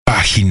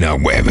página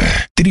web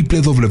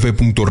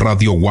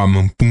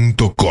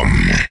www.radiowam.com.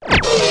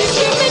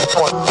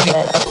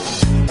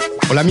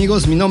 Hola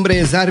amigos, mi nombre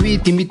es Arby.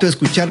 Te invito a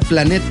escuchar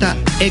Planeta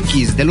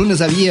X de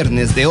lunes a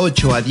viernes de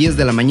 8 a 10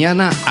 de la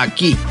mañana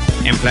aquí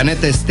en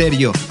Planeta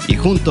Estéreo, y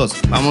juntos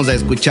vamos a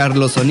escuchar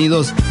los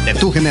sonidos de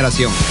tu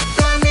generación.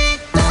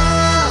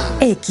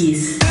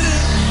 X.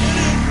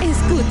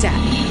 Escucha.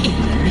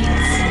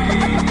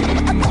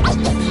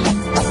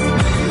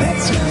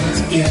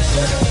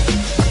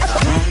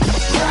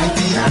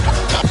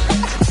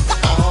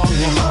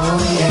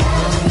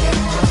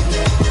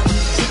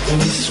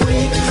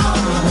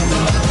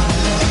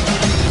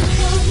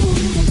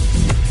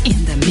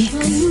 In the mix.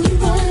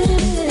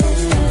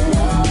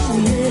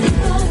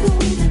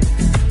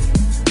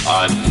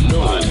 I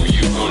know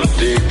you're gonna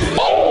dig this.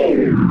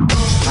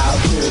 How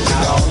good,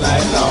 all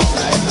night long,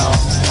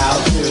 how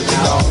good,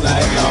 all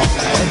night long.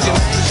 Let you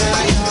make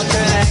sure you're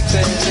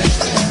connected.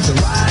 The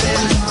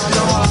writing's on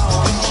the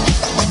wall,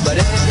 but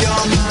if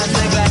your mind's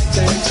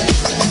neglected,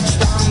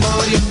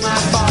 stumble you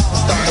might fall,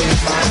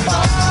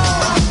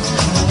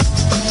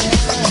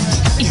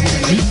 In the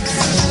mix.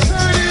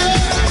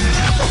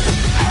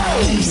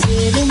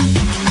 Sitting in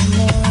the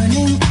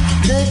morning,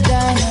 the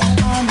diner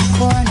on the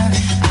corner.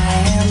 I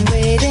am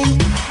waiting,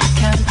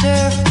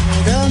 counter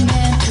for the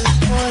man to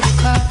pour the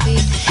coffee,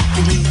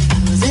 and he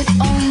fills it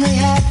only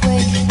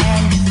halfway.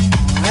 And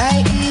before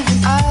I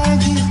even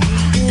argue,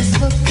 he is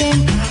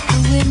looking out the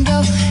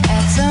window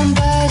at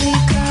somebody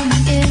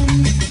coming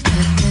in.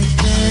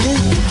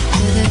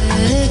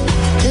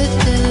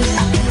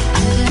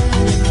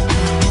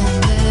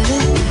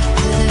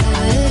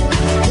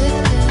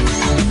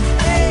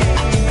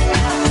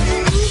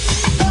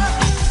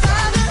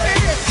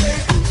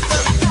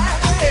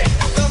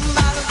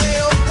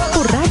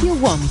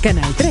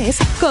 Canal 3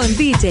 con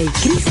DJ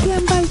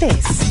Cristian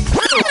Valdés.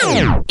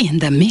 In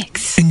the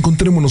mix.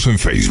 Encontrémonos en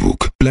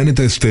Facebook,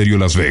 Planeta Estéreo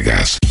Las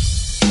Vegas.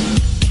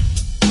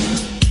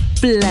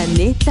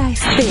 Planeta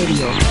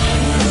Estéreo.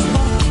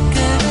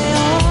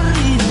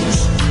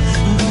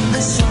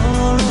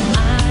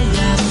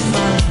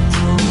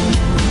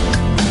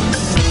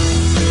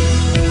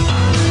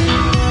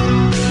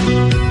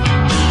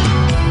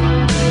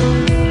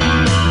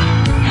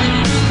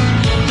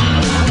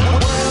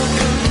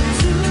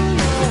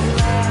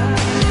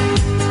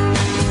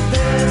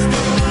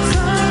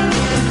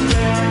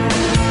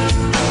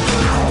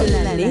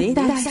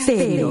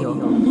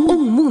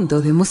 Un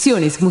mundo de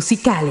emociones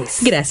musicales.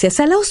 Gracias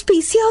al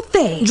auspicio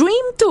de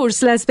Dream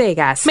Tours Las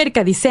Vegas,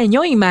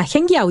 Mercadiseño,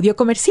 Imagen y Audio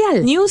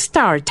Comercial, New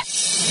Start.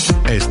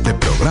 Este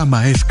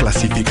programa es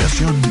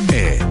clasificación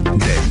E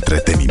de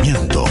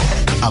entretenimiento,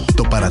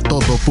 apto para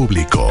todo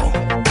público.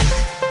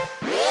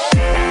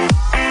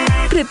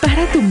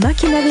 Prepara tu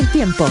máquina del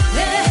tiempo.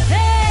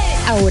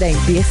 Ahora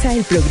empieza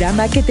el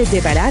programa que te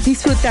llevará a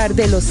disfrutar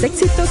de los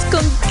éxitos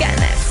con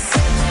ganas.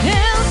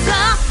 El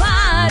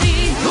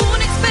Safari,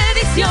 una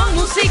expedición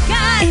musical.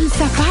 El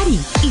Safari,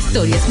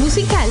 historias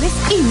musicales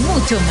y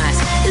mucho más.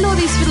 Lo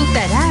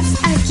disfrutarás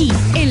aquí,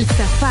 El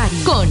Safari,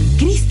 con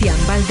Cristian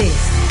Valdés.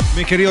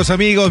 Mis queridos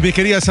amigos, mis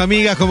queridas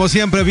amigas, como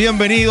siempre,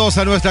 bienvenidos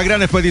a nuestra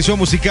gran expedición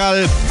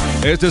musical.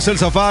 Este es El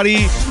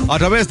Safari, a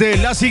través de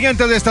las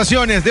siguientes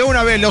estaciones. De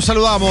una vez los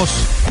saludamos.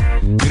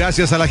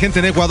 Gracias a la gente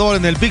en Ecuador,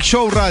 en el Big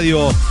Show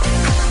Radio.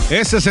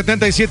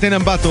 S77 en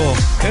Ambato,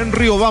 en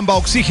Riobamba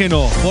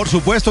Oxígeno, por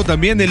supuesto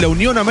también en la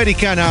Unión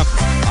Americana.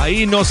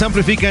 Ahí nos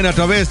amplifican a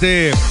través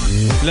de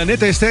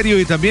Planeta Estéreo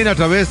y también a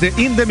través de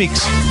In The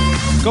Mix.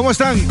 ¿Cómo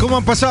están? ¿Cómo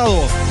han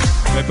pasado?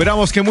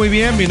 Esperamos que muy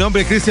bien. Mi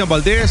nombre es Cristian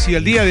Valdés y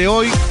el día de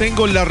hoy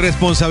tengo la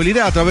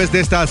responsabilidad a través de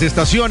estas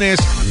estaciones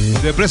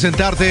de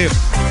presentarte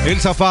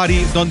El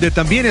Safari, donde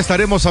también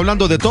estaremos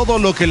hablando de todo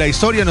lo que la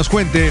historia nos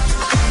cuente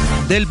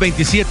del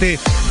 27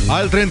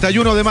 al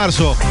 31 de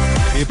marzo.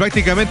 Y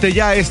prácticamente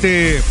ya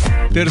este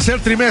tercer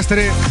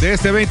trimestre de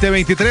este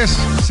 2023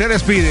 se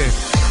despide.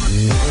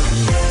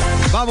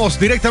 Vamos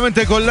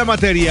directamente con la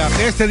materia.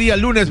 Este día,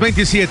 lunes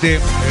 27,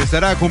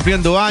 estará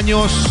cumpliendo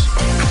años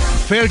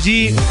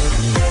Fergie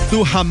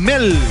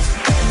Duhamel,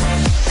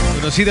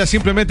 conocida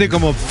simplemente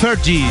como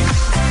Fergie.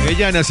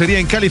 Ella nacería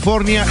en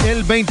California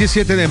el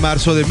 27 de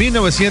marzo de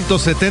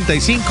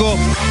 1975.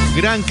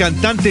 Gran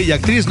cantante y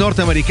actriz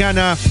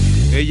norteamericana.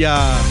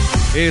 Ella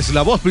es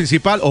la voz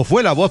principal, o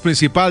fue la voz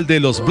principal de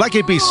los Black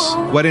Eyed Peas.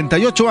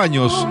 48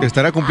 años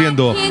estará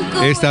cumpliendo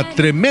esta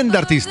tremenda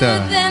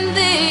artista.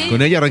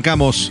 Con ella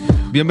arrancamos.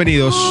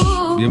 Bienvenidos,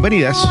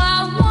 bienvenidas.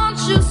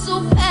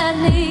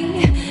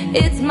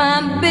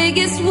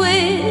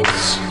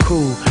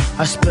 Cool.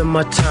 I spend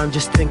my time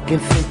just thinking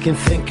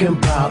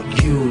about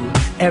you.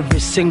 Every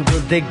single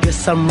day,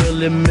 guess I'm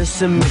really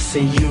missing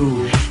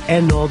you.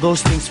 And all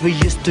those things we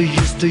used to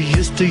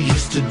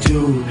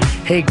do.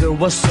 Hey girl,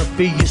 what's up?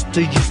 It used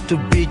to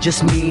be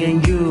just me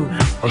and you.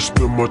 I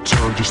spend my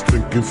time just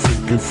thinking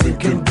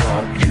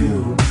about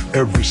you.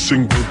 Every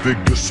single day,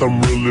 guess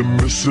I'm really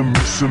missing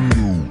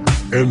you.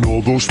 And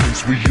all those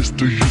things we used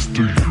to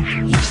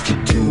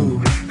do.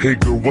 Hey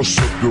girl, what's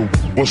up, girl?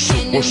 What's up?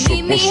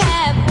 Halfway,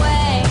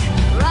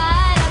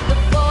 right at the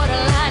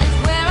borderline is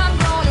where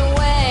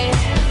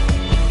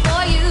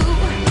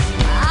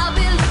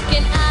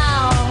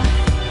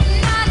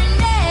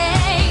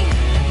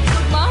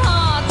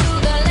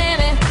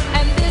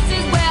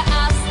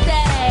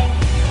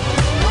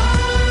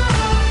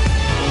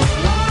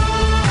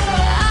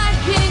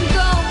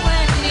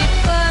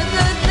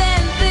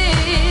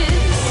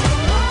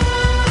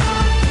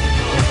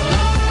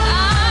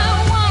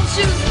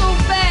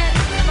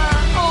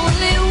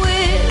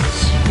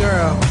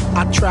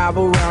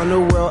around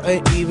the world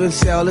and even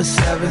sail the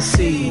 7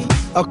 seas.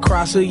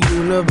 Across the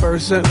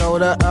universe and go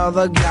to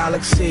other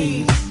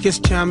galaxies.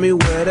 Just tell me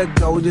where to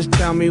go, just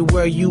tell me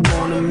where you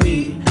wanna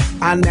meet.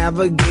 I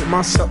navigate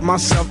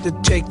myself to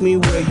take me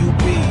where you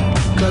be.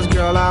 Cause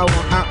girl, I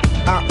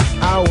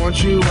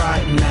want you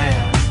right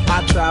now.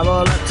 I travel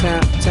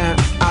uptown,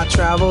 I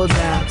travel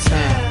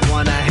downtown.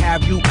 Wanna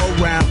have you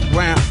around,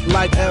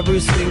 like every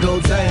single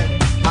day.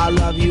 I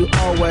love you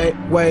always,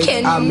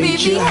 wait, I'll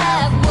meet you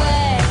halfway.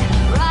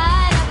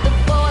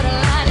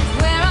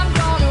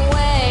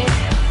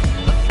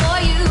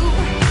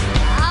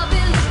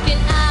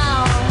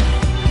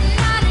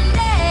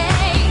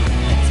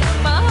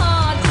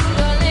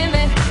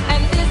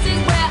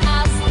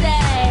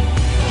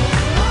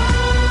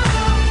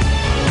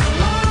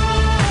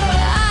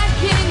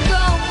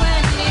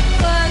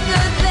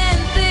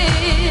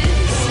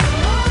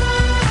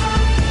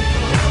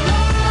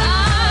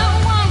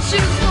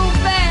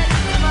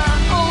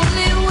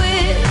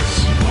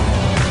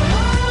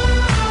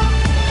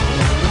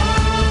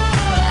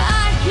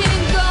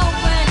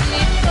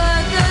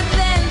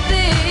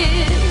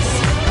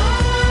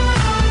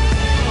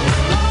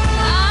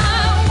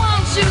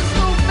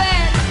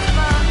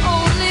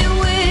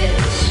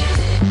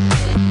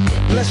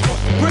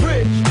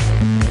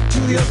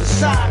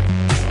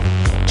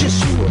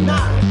 Just you and I.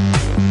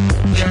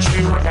 Just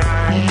you and I.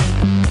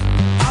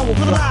 I will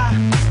fly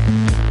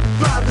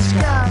the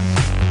skies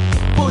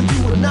for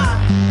you and I.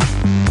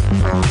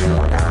 For you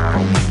and I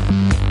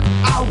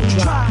will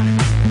try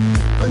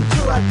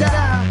until I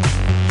die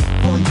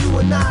for you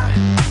and I.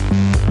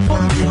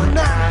 For you and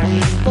I.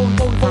 For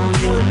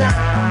you and I.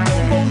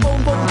 For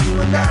you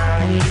and I.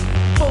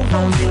 For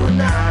you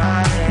and I.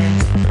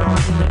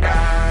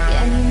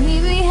 Can you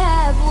meet me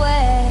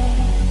halfway?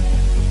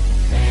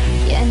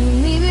 Can you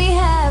meet me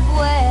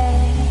halfway?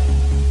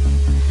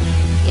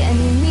 Can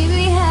you meet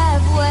me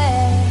halfway?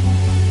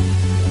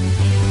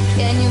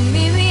 Can you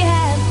meet me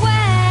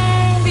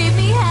halfway? Meet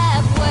me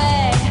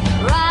halfway.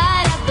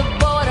 Right at the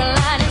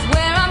borderline is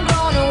where I'm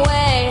gonna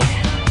wait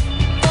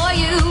for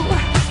you.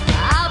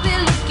 I'll be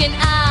looking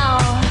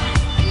out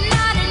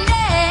night and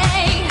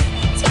day.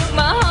 Took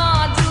my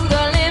heart to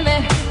the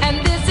limit, and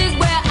this is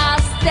where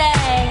I'll stay.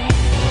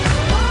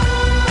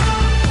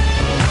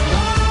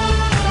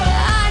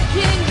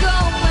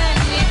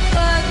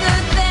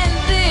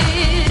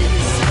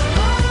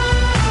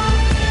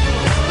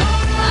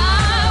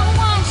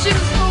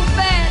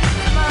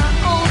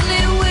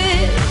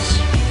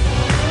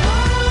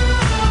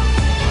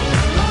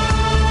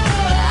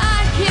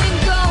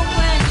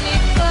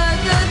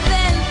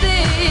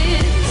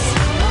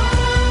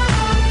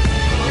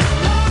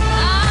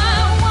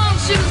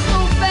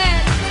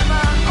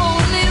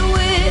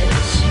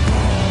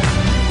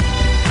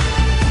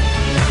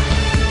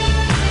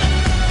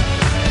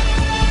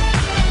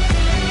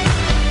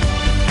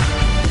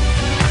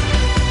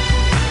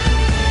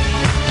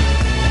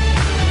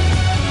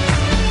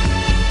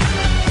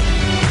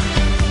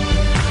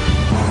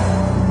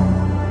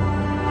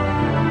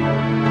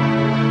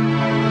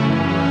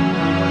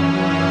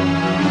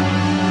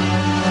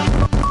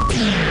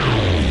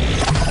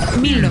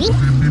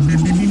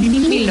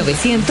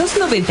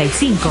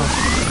 ...1995...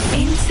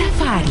 en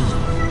Safari.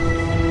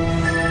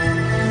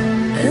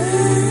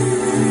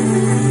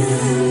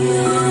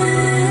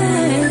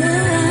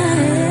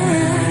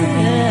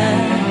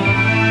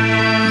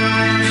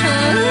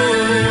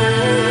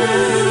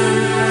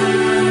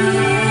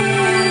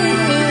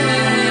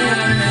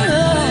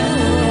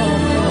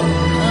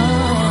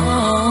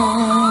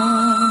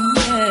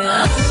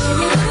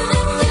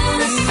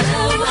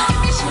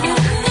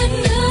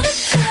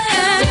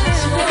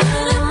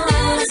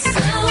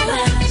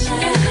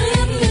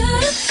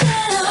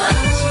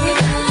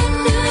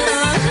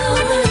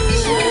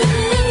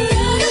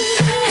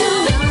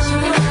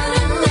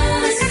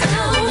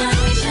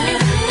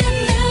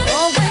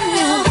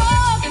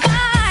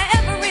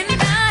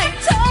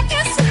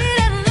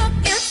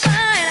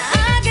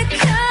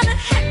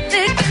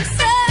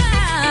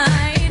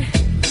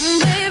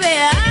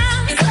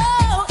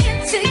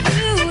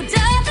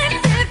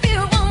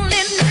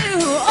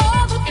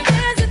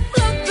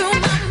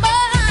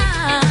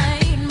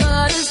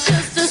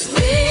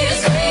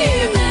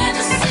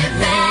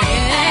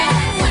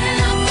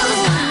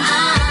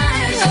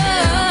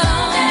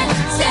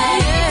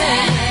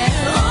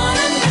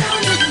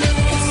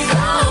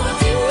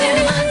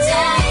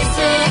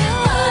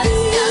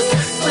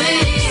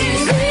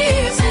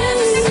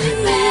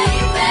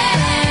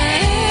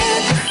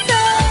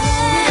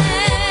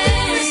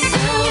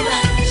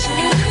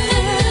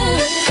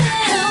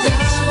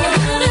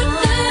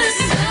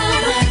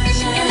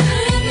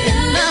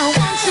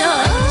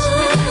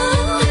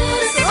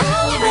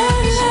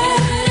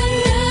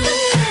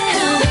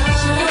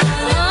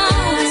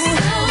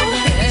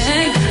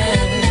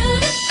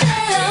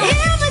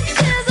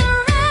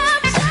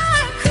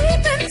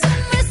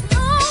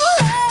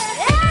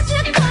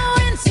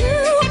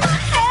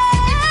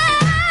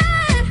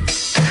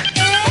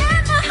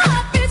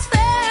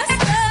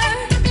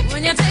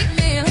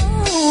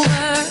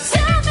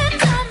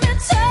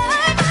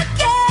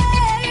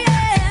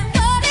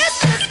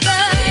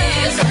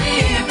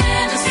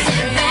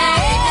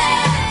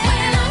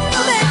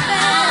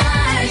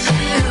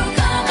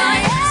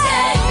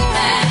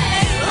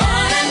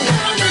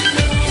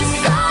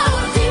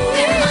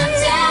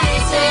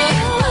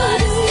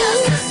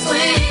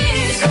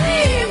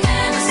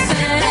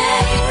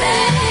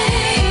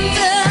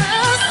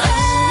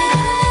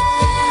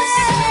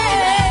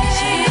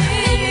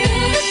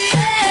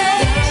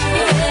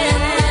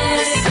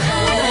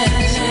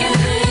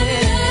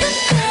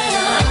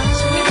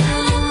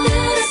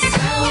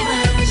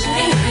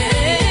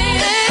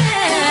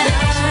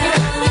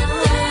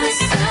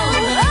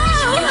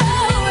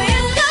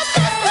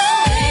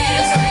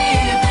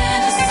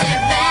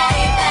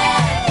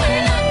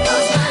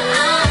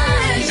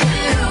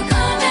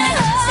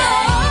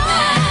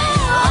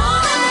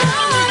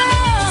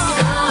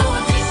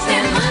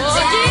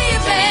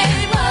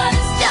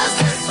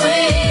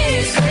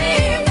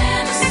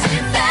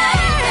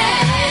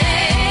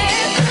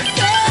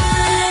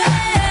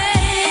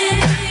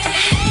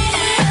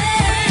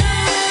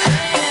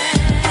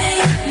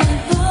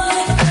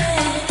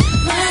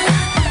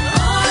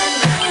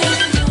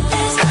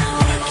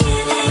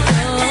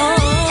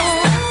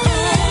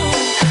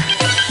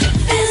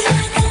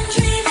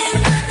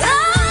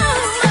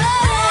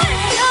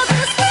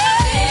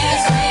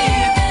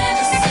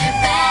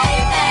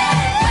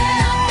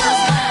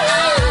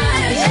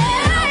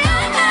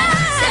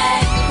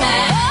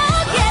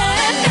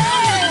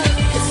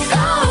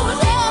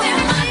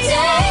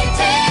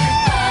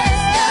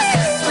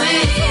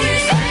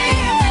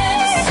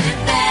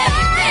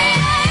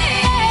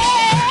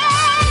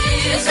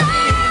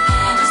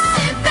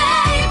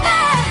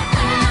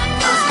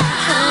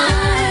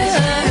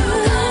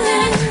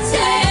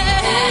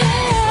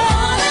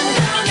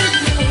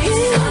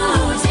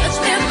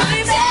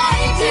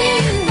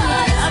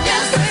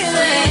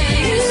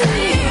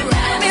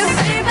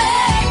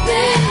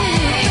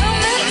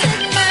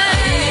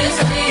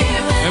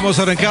 hemos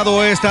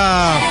arrancado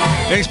esta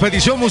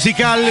expedición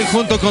musical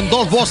junto con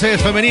dos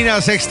voces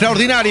femeninas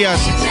extraordinarias.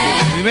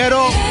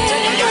 Primero,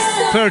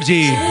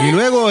 Fergie, y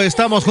luego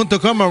estamos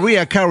junto con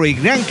Mariah Carey,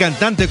 gran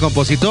cantante,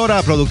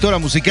 compositora, productora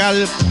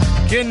musical,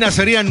 quien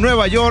nacería en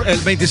Nueva York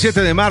el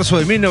 27 de marzo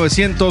de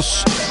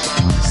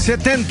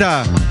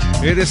 1970.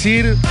 Es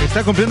decir,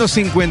 está cumpliendo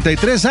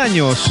 53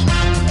 años.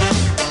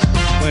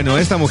 Bueno,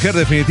 esta mujer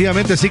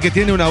definitivamente sí que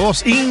tiene una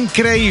voz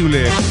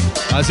increíble.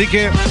 Así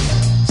que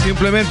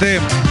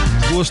simplemente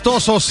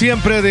gustoso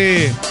siempre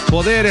de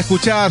poder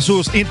escuchar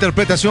sus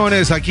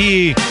interpretaciones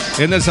aquí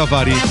en el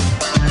Safari.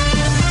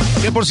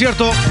 Que por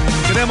cierto,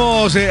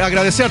 queremos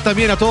agradecer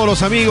también a todos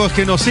los amigos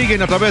que nos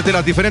siguen a través de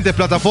las diferentes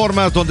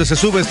plataformas donde se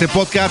sube este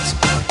podcast.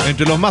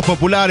 Entre los más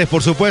populares,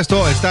 por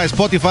supuesto, está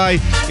Spotify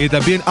y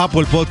también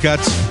Apple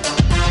Podcasts.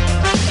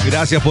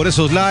 Gracias por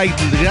esos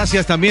likes,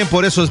 gracias también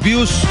por esos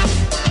views.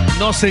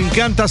 Nos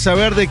encanta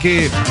saber de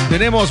que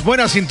tenemos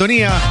buena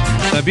sintonía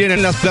también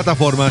en las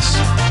plataformas.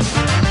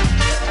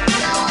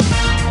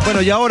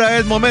 Bueno, y ahora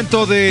es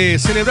momento de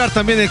celebrar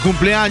también el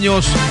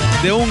cumpleaños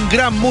de un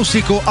gran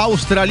músico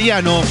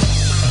australiano.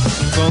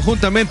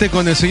 Conjuntamente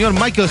con el señor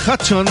Michael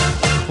Hudson,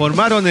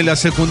 formaron en la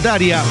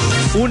secundaria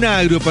una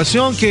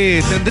agrupación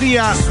que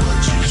tendría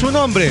su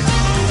nombre.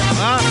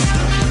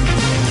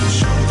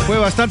 Fue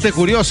bastante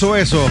curioso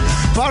eso.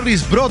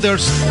 Farris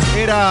Brothers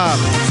era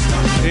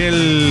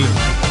el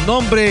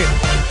nombre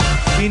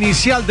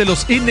inicial de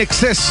los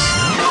In-Excess.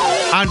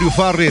 Andrew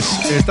Farris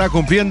está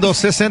cumpliendo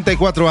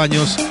 64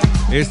 años.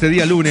 Este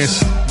día lunes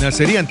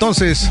nacería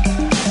entonces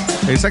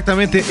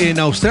exactamente en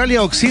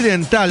Australia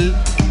Occidental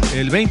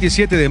el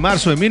 27 de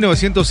marzo de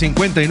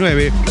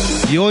 1959,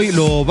 y hoy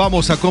lo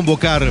vamos a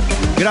convocar.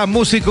 Gran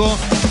músico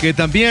que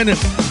también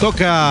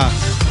toca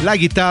la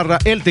guitarra,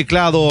 el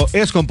teclado,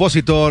 es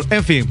compositor,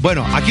 en fin.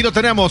 Bueno, aquí lo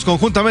tenemos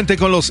conjuntamente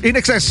con los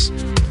In-Excess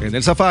en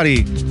el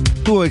Safari,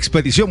 tu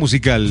expedición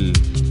musical.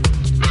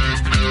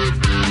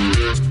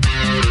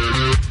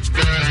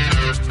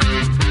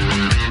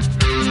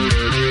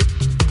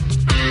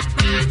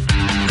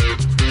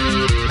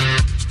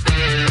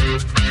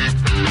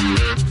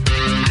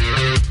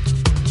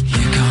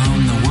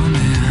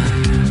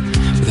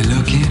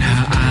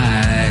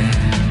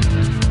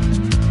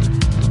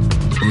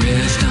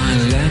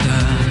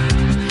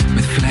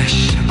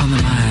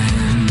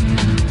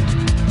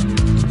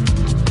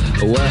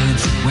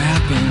 Words,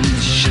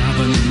 weapons,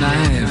 sharpened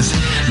knives,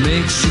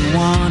 makes you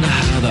wonder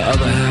how the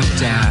other half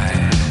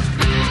died.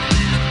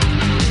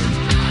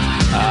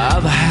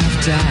 Other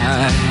half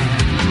died.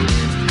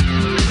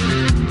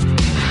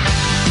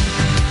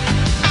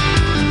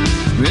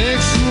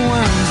 Makes you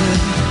wonder,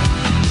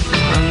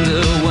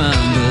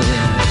 wonder.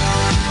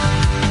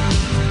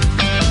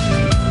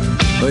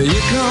 Well,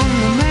 here come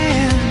the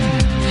man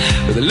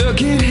with a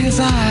look in his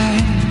eye.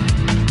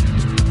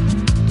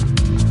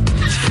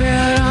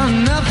 Fed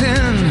on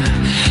nothing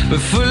but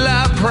full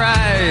of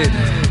pride.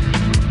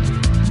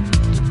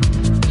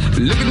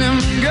 Look at him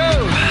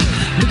go,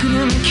 look at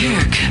him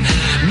kick.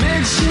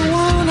 Makes you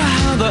wonder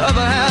how the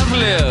other half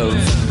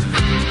live.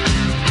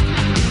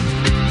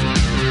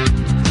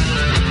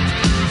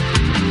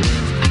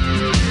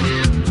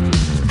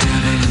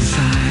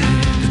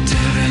 The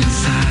devil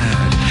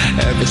inside,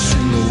 every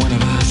single one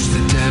of us. The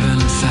devil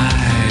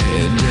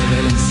inside,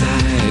 devil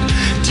inside,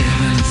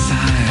 devil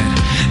inside,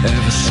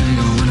 every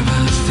single one of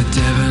us. The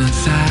devil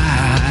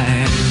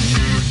inside.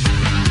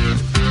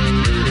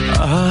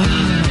 Oh.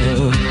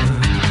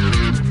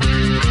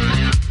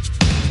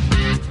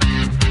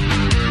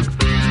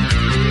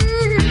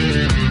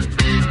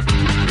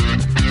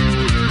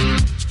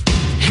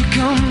 Here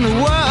come the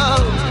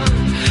world,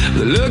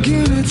 the look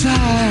in its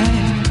eye.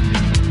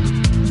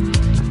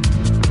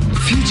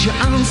 Future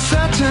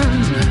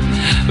uncertain,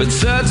 but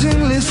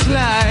certainly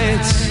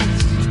slight.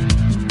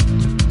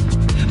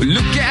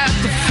 Look at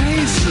the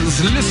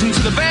faces, listen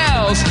to the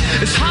bells.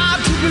 It's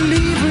hard to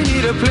believe we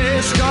need a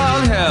place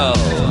called hell.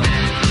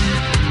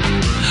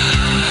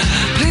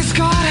 Place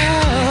called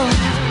hell.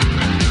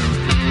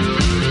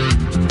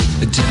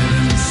 The devil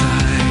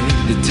inside,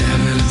 the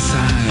devil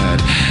inside.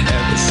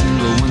 Every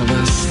single one of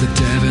us, the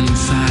devil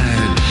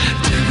inside.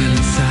 Devil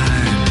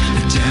inside,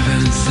 the devil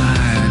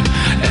inside.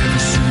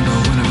 Every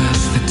single one of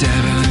us, the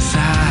devil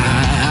inside.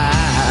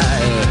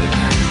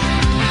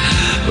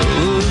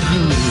 Ooh.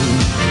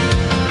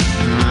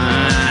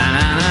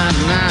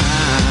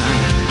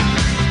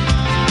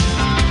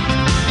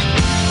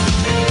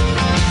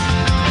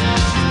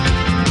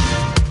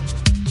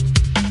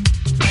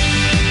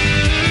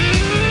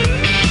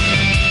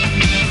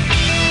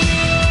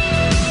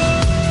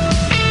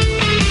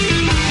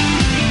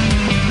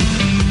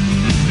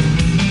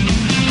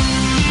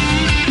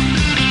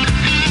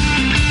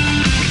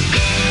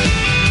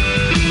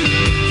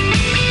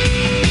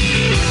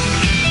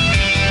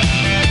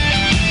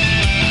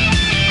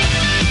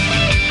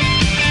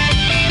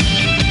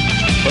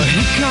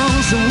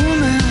 A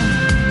woman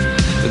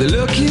with a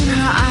look in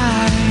her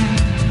eye.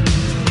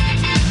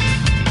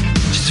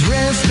 She's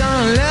dressed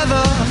on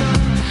leather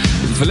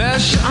with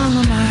flesh on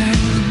her mind.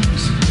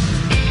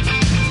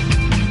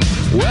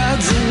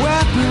 Words are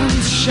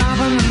weapons,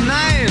 sharpen the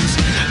knives.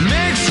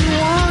 Makes you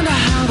wonder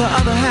how the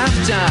other half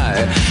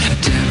died. The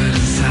devil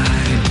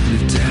inside, the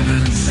devil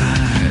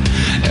inside.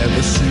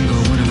 Every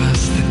single one of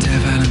us, the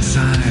devil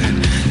inside.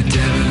 The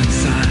devil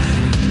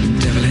inside, the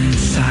devil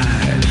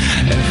inside.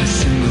 Every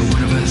single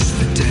one of us,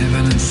 the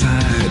devil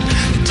inside.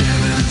 The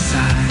devil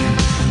inside,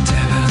 the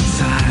devil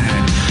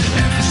inside.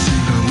 Every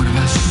single one of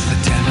us, the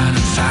devil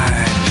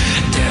inside.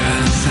 Devil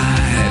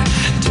inside,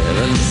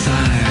 devil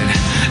inside.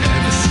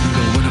 Every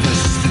single one of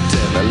us, the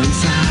devil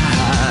inside.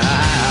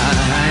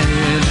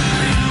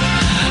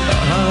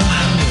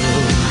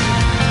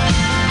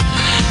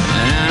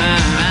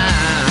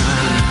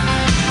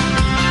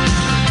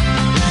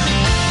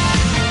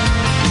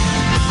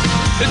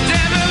 The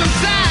devil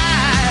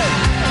inside.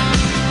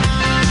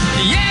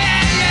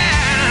 Yeah,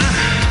 yeah.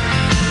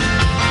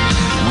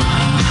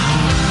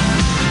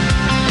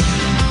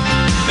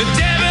 The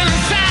devil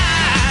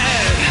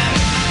inside.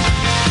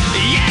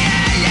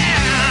 Yeah, yeah.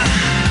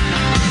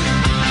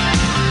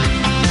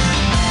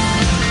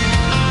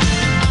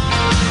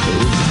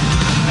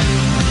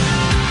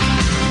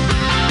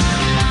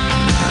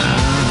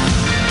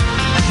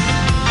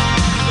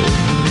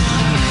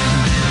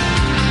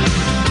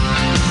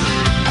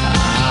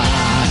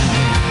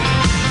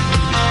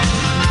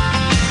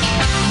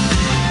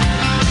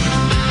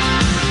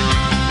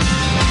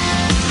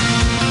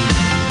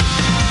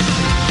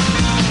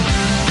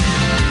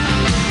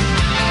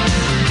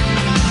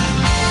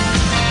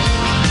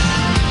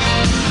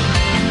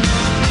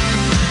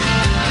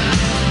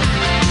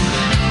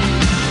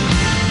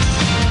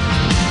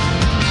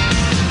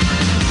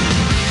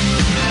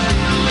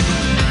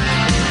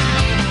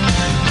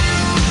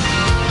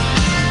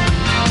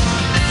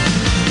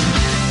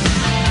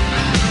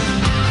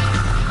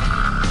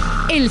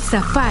 El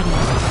Safari,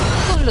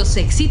 con los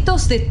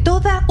éxitos de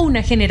toda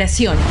una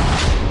generación,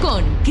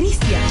 con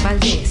Cristian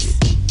Valdés.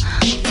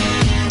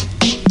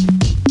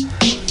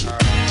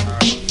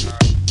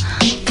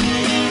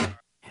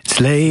 It's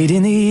late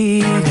in the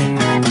evening,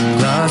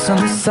 glass on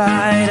the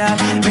side.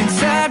 I've been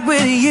sad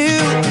with you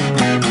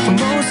for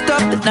most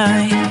of the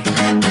night,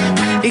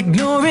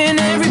 ignoring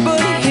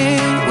everybody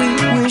here.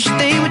 We wish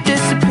they would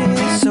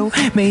disappear, so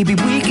maybe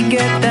we could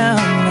get down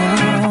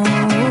now.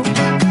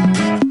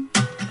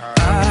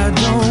 I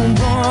don't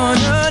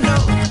wanna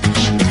know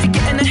if you're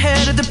getting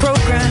ahead of the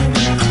program.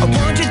 I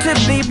want you to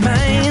be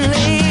mine,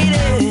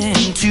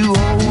 lady, to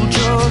hold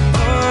your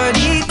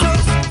body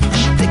close.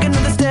 Take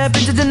another step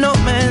into the no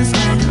man's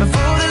land for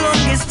the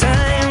longest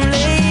time,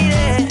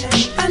 lady.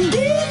 I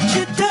need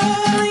you,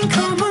 darling,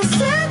 come on,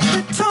 set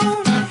the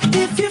tone.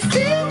 If you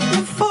feel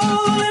me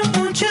falling,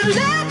 won't you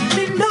let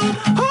me know?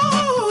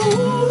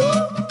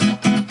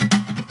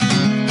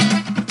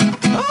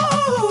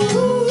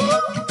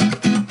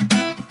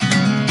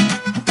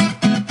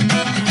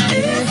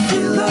 If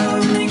you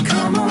love me,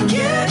 come on,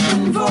 get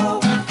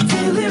involved.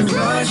 Feel it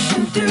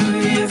rushing through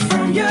you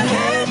from your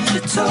head to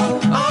toe.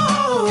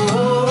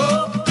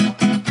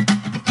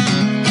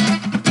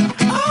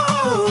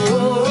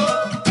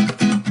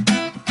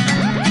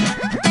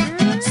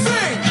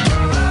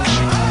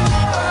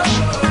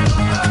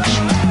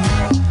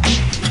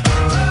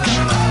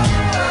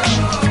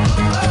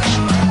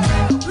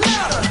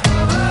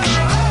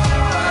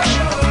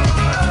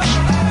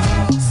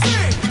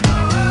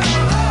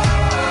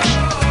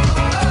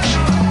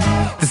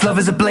 This love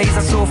is ablaze,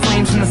 I saw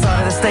flames from the side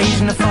of the stage,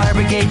 and the fire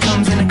brigade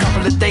comes in a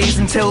couple of days.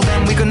 Until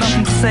then we got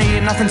nothing to say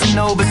and nothing to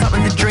know, but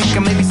something to drink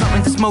and maybe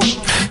something to smoke.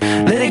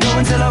 Let it go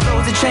until our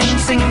roads are changed,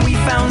 singing we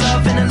found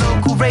love in a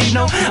local rave.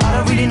 No, I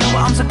don't really know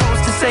what I'm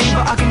supposed to say,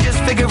 but I can just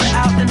figure it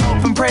out and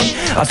hope and pray.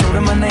 I told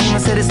her my name, I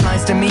said it's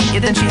nice to meet you.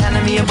 Then she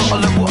handed me a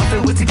bottle of water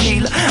filled with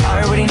tequila.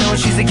 I already know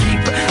she's a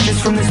keeper,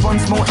 just from this one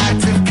small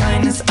act of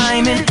kindness.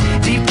 I'm in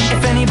deep.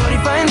 If anybody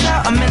finds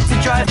out, I meant to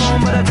drive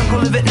home, but I drunk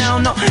all of it now.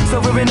 Not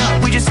sobering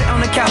up, we just sit on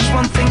the couch.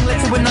 One thing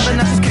led to another,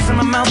 now just kiss on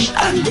my mouth.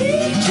 I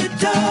need you,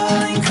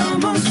 darling,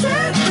 come on,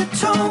 set the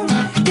tone.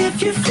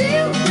 If you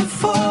feel me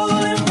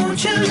falling,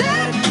 won't you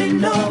let me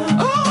know?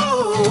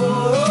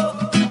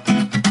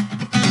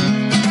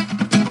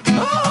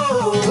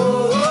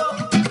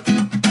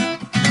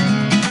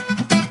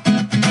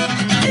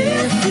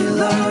 If you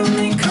love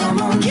me,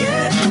 come on,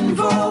 get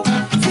involved.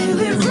 Feel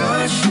it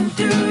rushing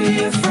through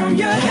you from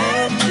your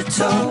head to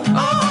toe.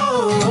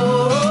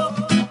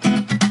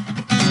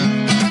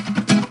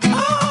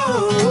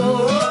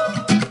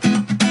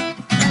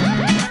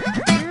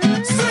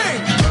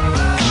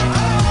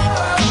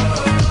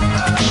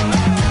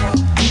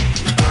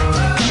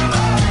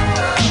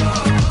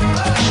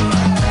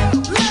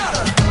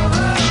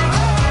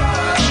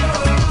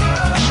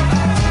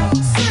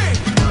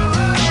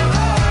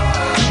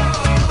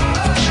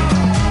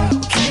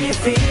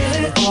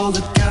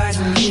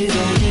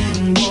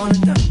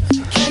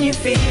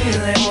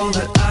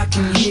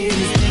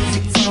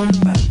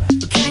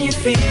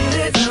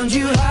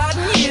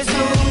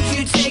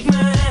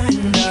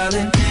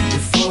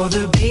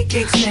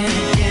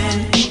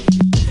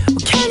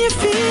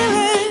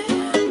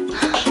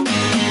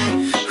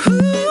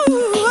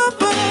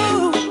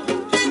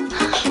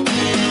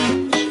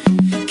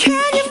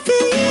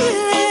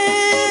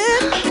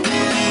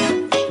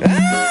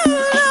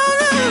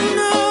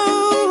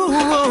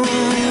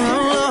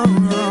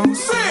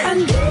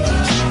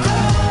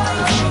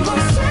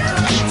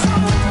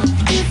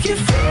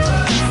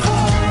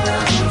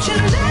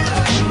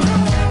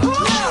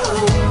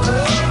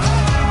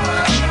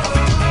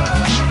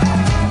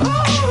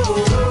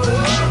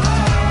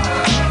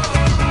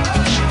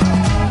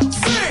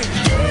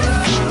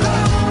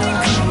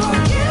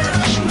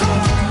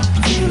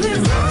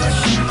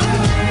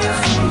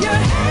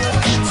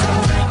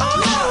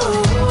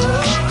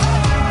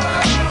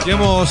 Y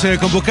hemos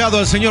convocado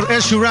al señor Ed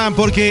Sheeran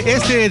porque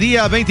este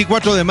día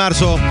 24 de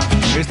marzo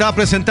está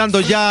presentando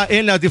ya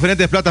en las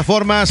diferentes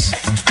plataformas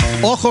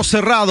Ojos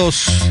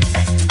Cerrados,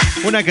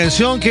 una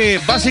canción que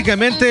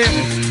básicamente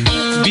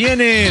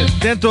viene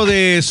dentro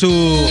de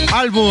su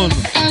álbum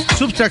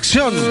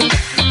Subtracción.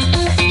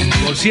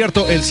 Por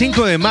cierto, el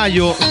 5 de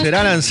mayo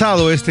será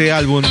lanzado este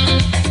álbum.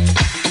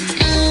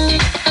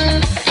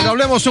 Pero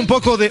hablemos un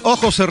poco de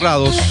Ojos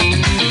Cerrados.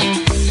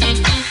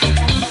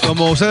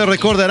 Como ustedes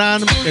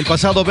recordarán, el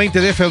pasado 20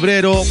 de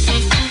febrero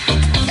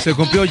se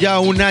cumplió ya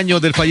un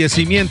año del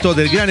fallecimiento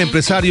del gran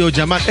empresario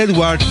Jamal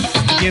Edward,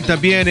 quien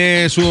también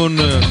es o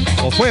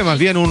fue más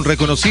bien un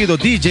reconocido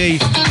DJ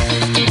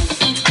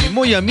y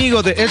muy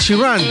amigo de Ed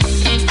Sheeran.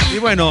 Y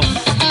bueno,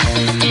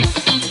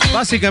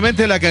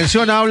 básicamente la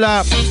canción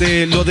habla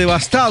de lo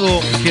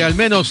devastado que al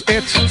menos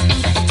Ed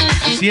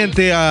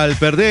siente al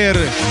perder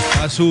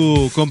a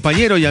su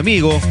compañero y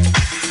amigo,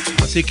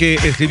 así que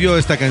escribió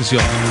esta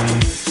canción.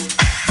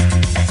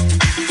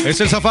 Es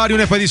el Safari,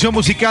 una expedición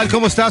musical.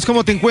 ¿Cómo estás?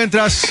 ¿Cómo te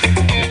encuentras?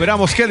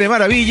 Esperamos que de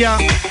maravilla.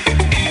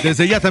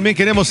 Desde ya también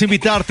queremos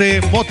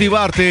invitarte,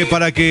 motivarte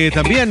para que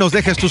también nos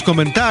dejes tus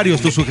comentarios,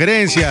 tus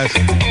sugerencias.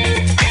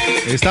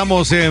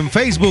 Estamos en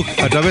Facebook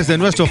a través de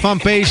nuestro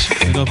fanpage.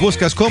 Nos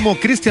buscas como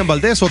Cristian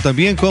Valdés o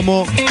también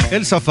como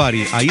El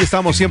Safari. Ahí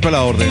estamos siempre a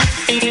la orden.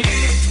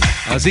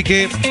 Así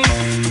que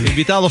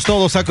invitados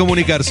todos a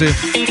comunicarse.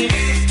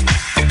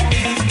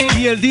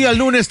 Y el día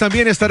lunes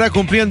también estará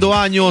cumpliendo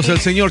años el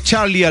señor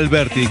Charlie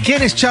Alberti.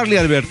 ¿Quién es Charlie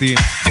Alberti?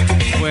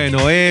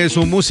 Bueno, es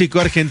un músico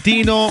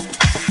argentino,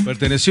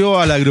 perteneció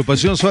a la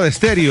agrupación Soda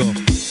Stereo.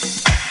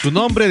 Su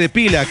nombre de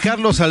pila,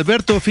 Carlos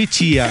Alberto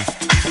Fichia.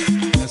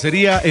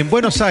 Nacería en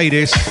Buenos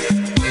Aires,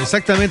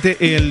 exactamente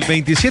el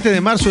 27 de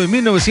marzo de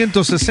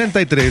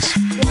 1963.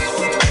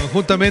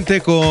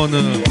 Conjuntamente con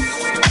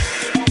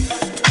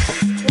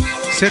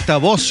Zeta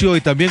Bosio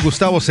y también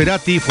Gustavo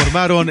Cerati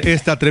formaron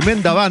esta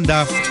tremenda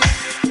banda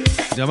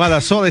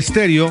llamada Soda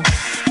Stereo.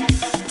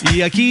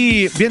 Y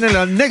aquí viene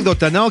la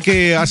anécdota, ¿no?,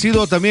 que ha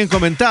sido también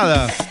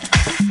comentada.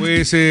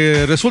 Pues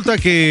resulta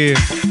que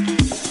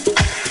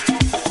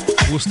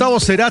Gustavo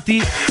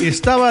Cerati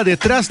estaba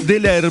detrás de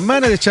la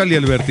hermana de Charlie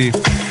Alberti.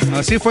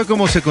 Así fue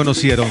como se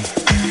conocieron.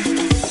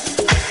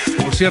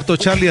 Por cierto,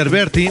 Charlie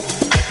Alberti,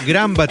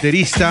 gran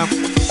baterista.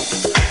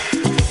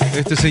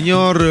 Este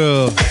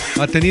señor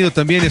ha tenido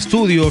también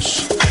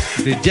estudios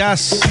de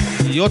jazz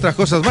y otras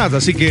cosas más,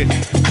 así que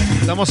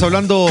estamos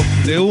hablando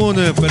de un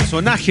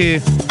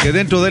personaje que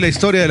dentro de la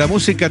historia de la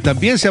música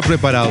también se ha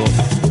preparado.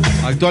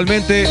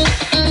 Actualmente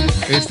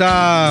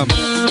está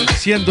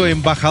siendo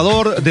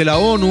embajador de la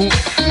ONU,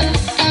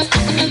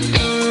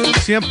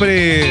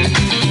 siempre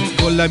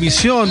con la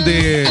misión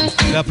de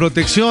la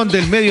protección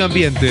del medio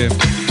ambiente.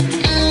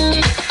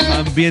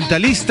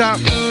 Ambientalista,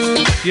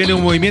 tiene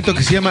un movimiento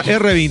que se llama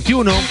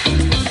R21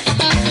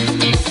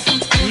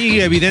 y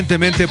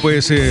evidentemente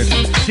pues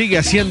sigue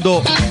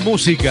haciendo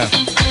música.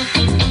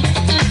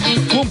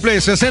 Cumple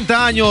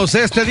 60 años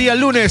este día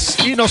lunes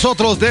y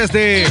nosotros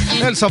desde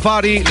el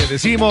Safari le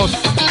decimos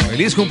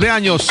feliz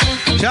cumpleaños,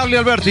 Charlie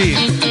Alberti.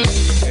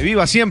 Que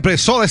viva siempre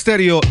Soda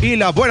Stereo y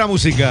la buena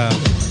música.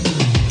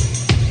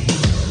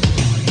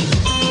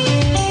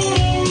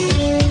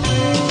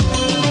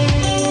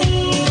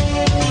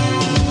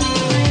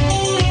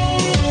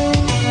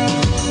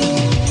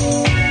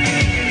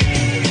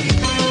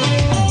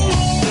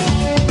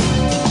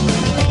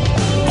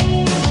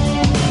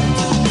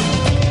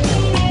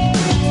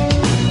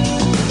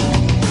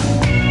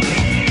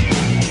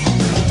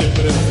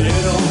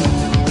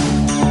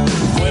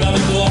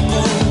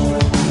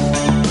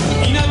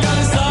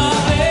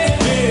 Inalcanzable,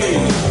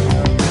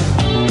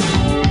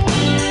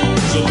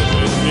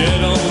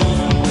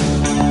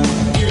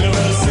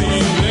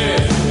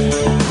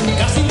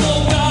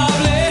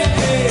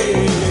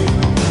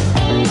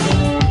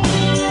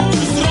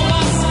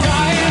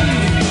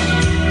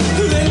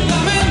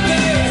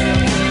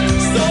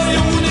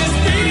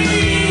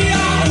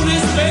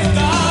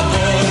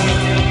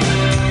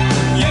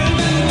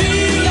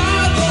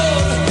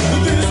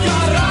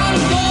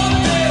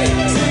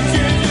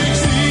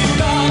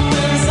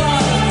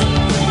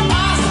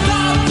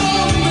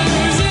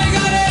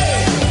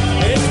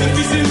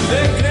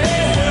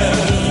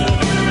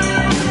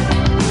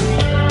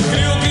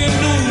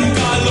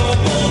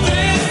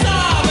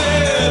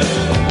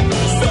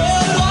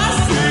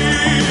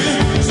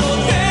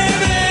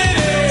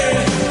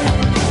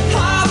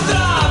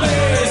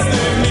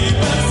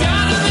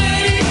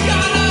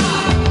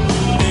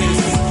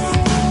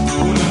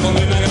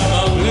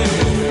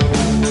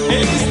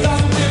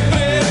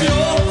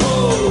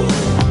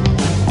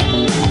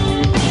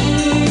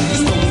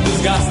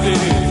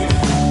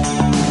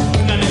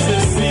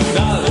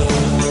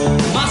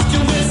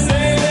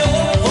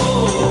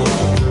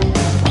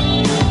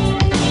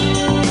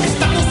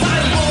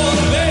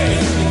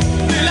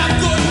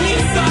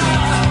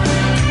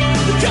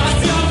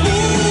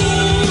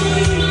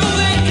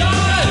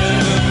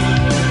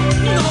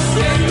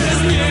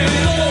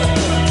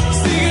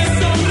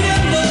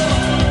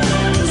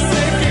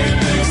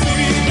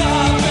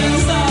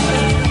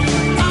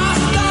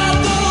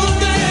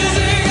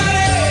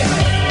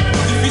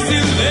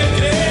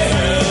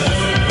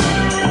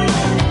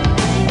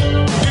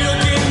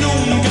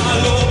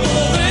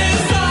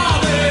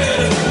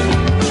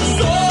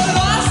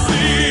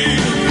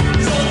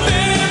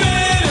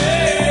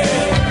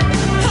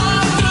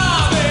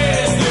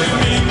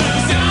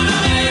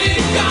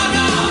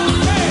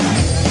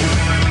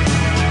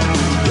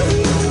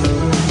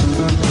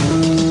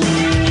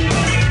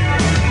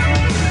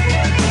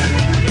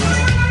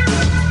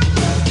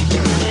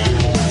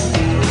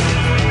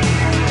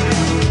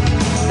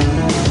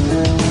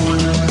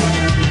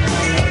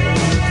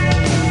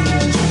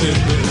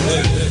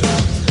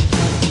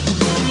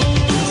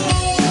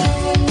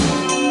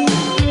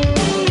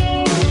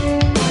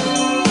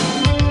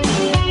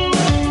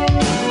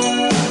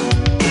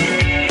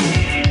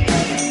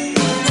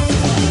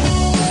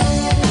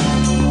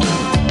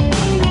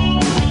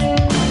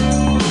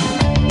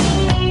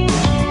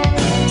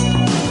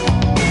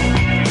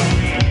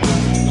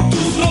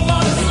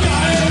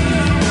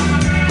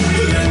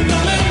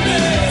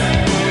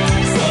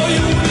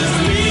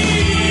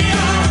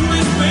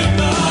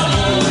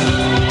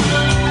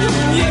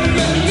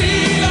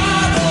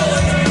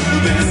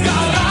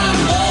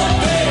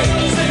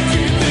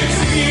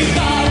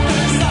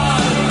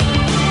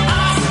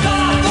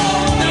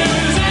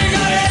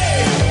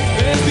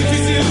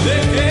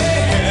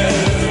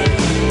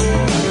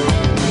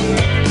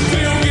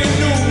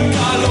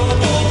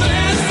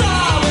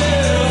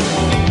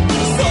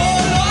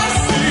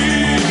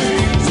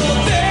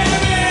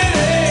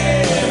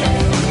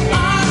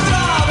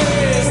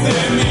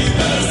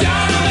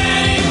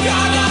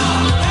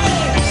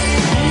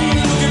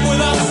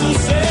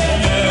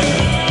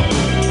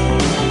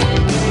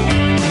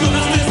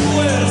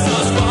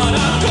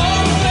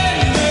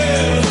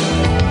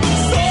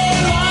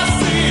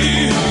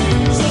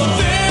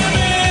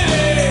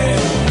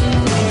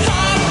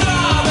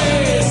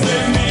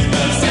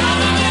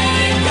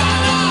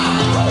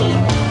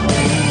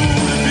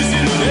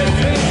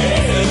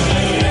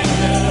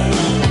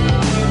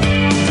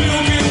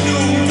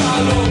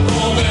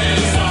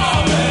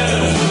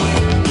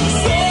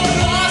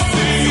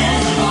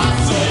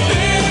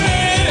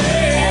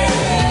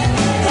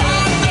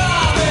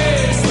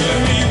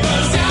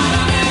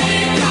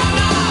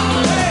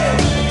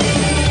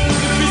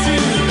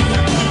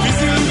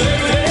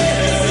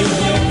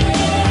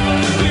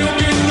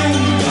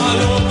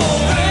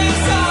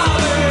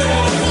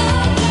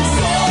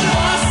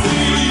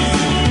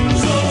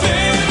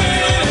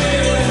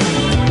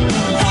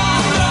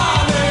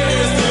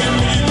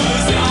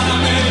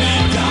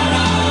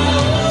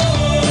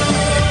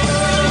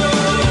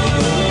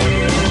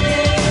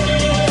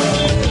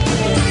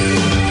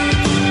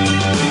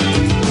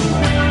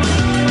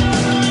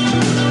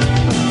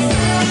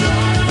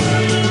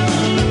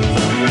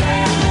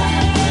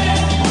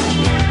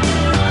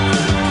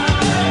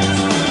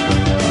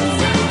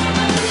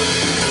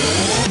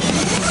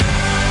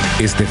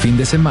 Este fin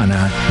de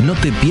semana, no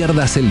te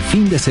pierdas el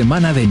fin de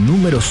semana de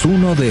números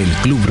 1 del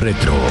Club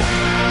Retro.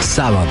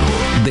 Sábado,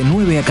 de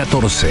 9 a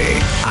 14,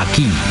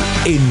 aquí,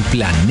 en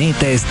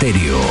Planeta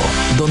Estéreo,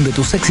 donde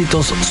tus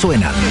éxitos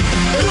suenan.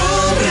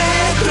 Club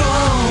Retro,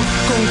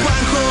 con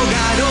Juanjo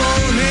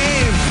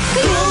Garone.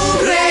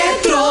 Club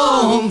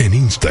Retro. En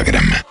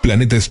Instagram,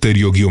 Planeta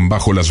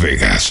Estéreo-Las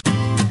Vegas.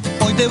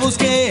 Hoy te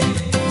busqué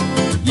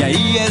y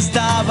ahí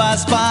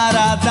estabas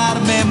para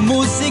darme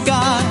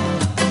música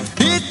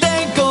y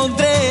te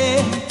encontré.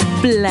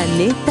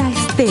 Planeta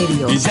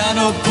Estéreo. Y ya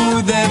no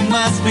pude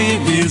más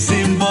vivir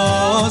sin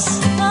vos.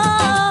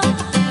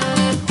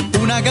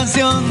 Una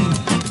canción,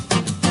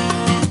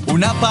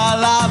 una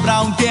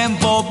palabra, un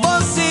tiempo,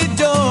 vos y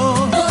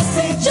yo. Vos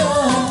y yo.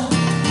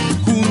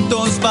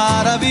 Juntos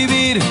para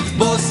vivir,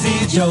 vos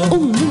y yo.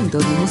 Un mundo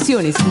de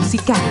emociones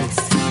musicales.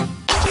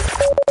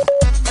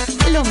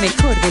 Lo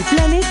mejor del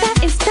planeta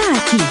está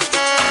aquí.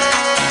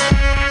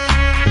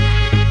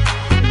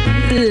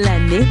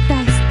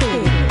 Planeta Estéreo.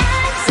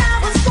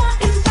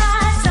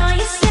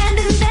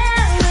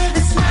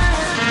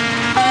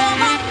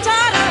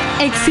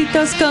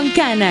 Éxitos con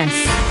canas.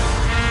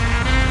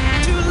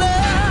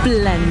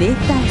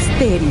 Planeta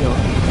Estéreo.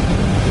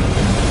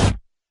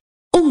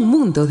 Un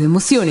mundo de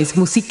emociones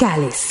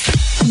musicales.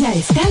 Ya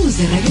estamos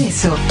de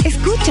regreso.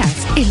 Escuchas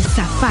El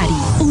Safari,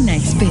 una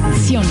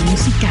expedición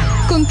musical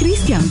con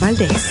Cristian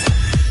Valdés.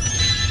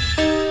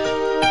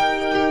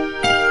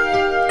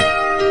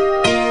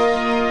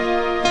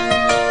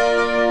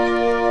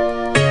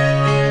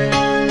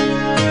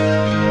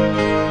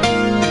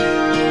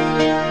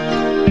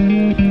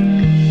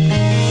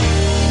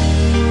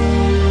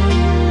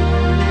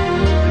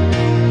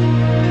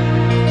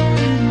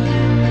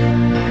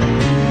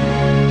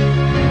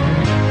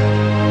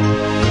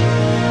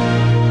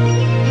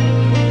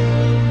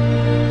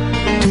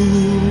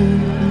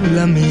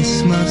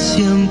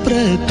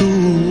 Siempre tú,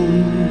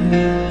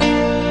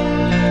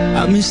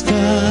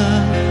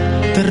 amistad,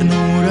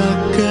 ternura,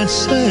 qué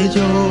sé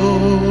yo.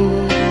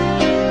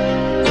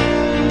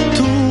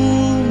 Tú,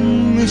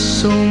 mi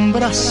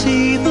sombra, has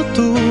sido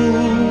tú,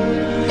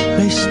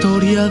 la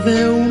historia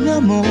de un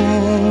amor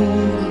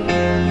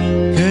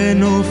que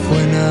no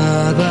fue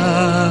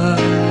nada.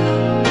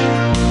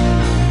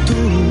 Tú,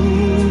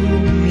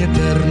 mi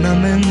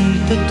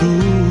eternamente tú,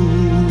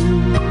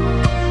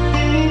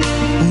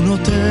 un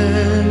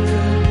hotel,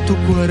 tu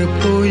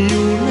cuerpo y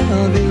un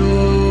adiós.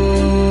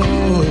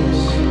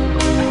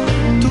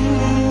 Tú,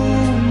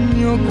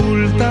 mi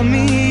oculta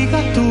amiga,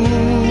 tú,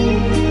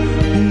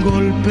 un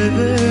golpe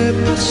de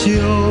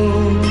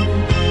pasión,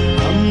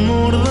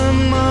 amor de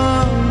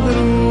madrugada.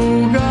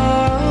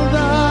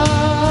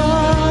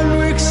 No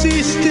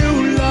existe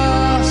un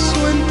lazo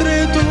entre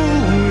tú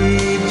y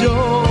yo,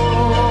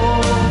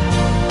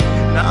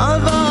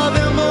 nada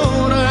de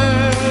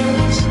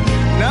amores,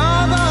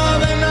 nada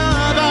de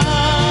nada.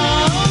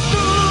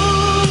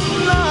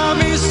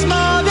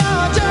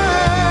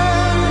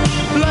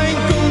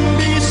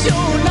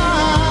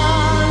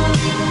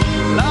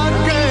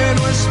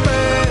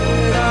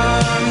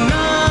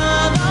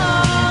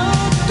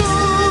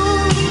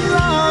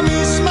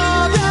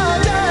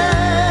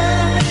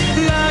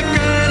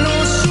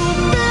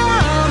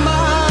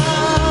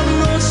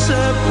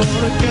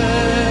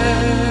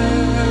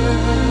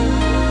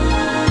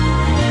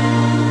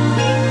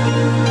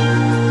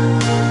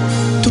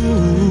 Tú,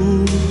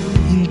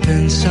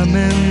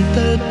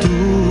 intensamente tú,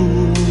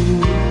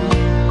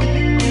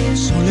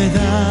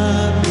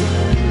 soledad,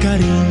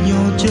 cariño,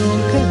 yo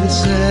qué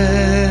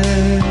sé.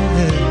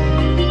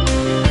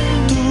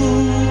 Tú,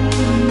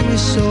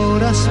 mis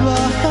horas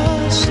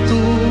bajas,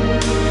 tú,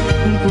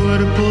 un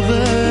cuerpo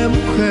de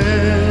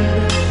mujer,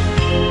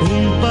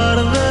 un par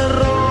de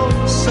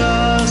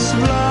rosas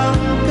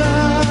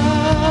blancas.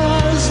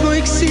 No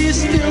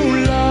existe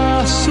un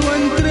lazo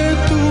entre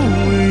tú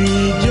y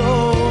yo.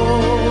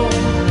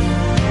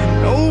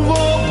 No hubo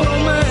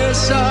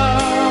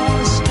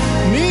promesas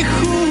ni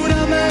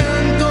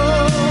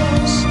juramentos,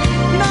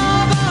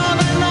 nada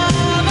de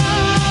nada.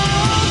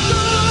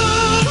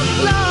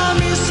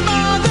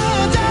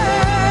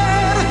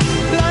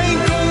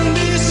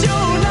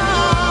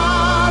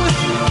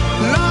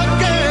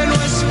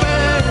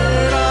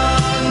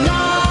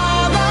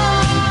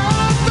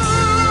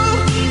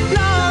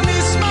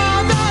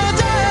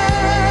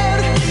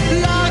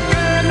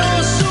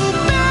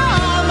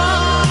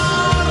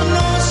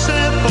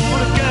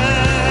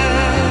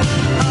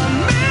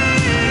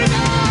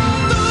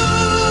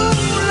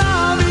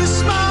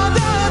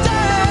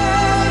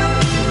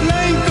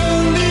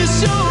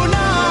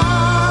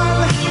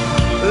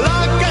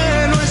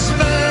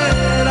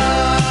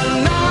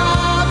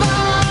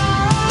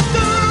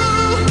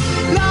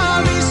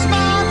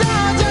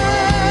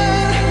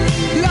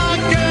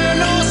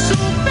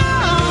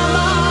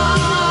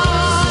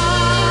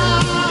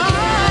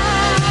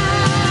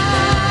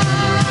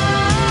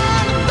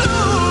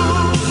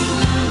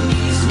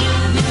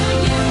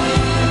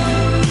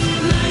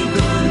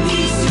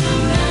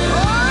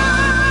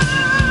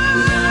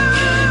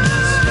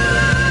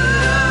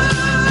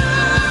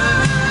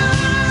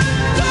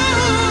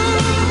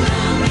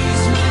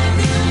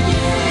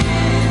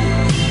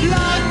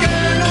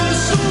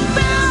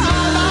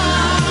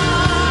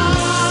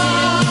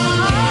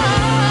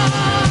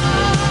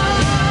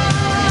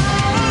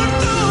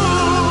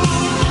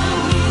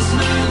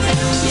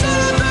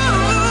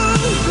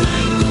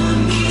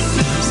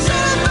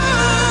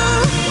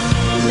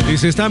 Y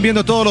se están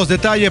viendo todos los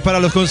detalles para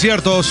los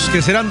conciertos,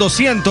 que serán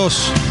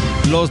 200,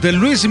 los de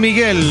Luis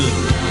Miguel.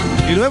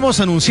 Y lo hemos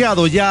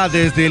anunciado ya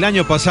desde el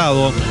año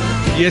pasado.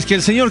 Y es que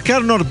el señor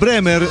Karnor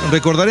Bremer,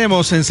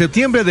 recordaremos, en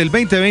septiembre del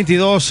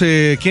 2022,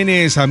 quien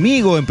es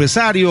amigo,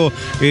 empresario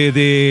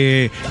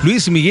de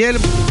Luis Miguel,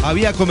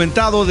 había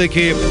comentado de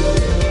que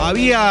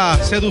había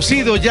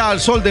seducido ya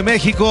al Sol de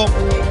México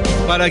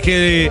para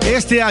que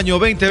este año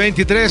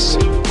 2023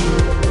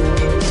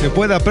 se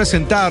pueda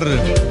presentar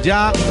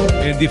ya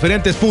en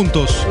diferentes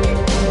puntos.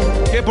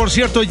 Que por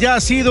cierto ya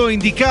ha sido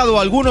indicado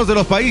algunos de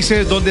los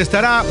países donde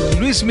estará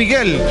Luis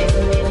Miguel: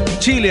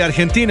 Chile,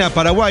 Argentina,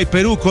 Paraguay,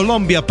 Perú,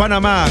 Colombia,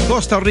 Panamá,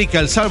 Costa Rica,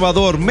 El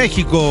Salvador,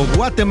 México,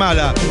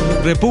 Guatemala,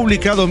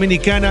 República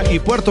Dominicana y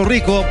Puerto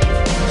Rico.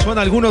 Son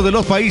algunos de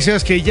los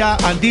países que ya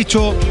han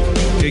dicho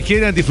que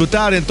quieren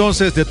disfrutar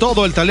entonces de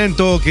todo el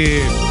talento que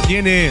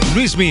tiene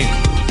Luis Miguel.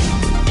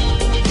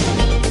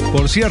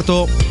 Por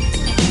cierto,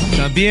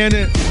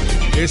 también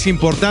es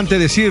importante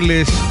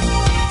decirles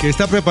que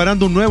está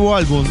preparando un nuevo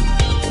álbum.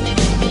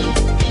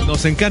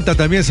 Nos encanta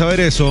también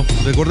saber eso.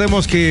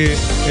 Recordemos que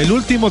el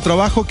último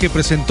trabajo que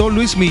presentó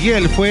Luis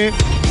Miguel fue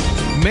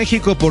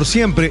México por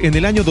Siempre en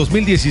el año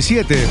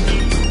 2017.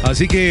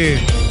 Así que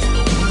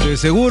de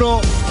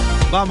seguro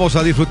vamos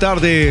a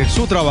disfrutar de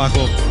su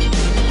trabajo.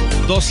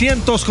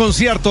 200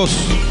 conciertos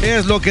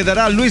es lo que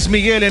dará Luis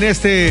Miguel en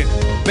este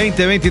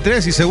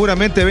 2023 y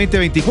seguramente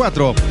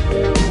 2024.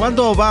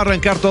 ¿Cuándo va a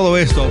arrancar todo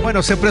esto?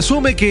 Bueno, se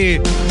presume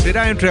que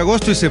será entre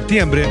agosto y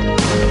septiembre.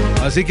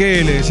 Así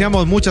que le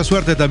deseamos mucha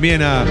suerte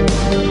también a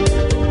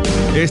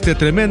este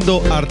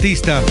tremendo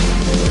artista.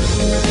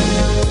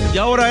 Y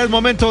ahora es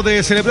momento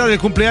de celebrar el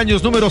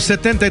cumpleaños número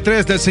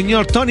 73 del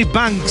señor Tony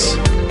Banks.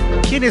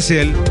 ¿Quién es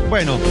él?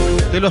 Bueno,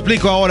 te lo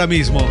explico ahora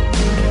mismo.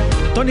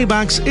 Tony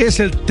Banks es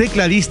el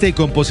tecladista y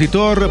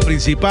compositor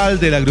principal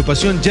de la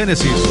agrupación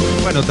Genesis.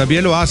 Bueno,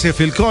 también lo hace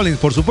Phil Collins,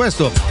 por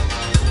supuesto.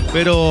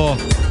 Pero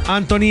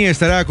Tony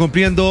Banks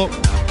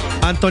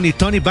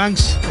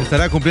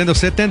estará cumpliendo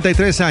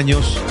 73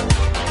 años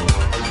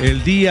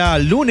el día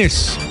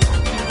lunes.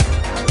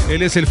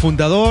 Él es el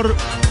fundador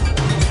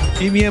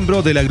y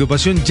miembro de la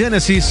agrupación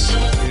Genesis.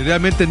 Y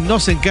realmente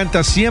nos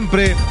encanta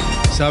siempre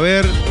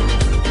saber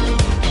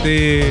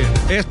de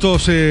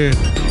estos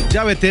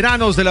ya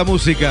veteranos de la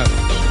música.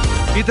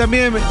 Y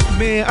también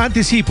me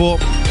anticipo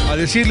a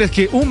decirles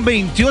que un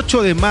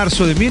 28 de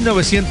marzo de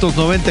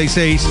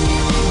 1996,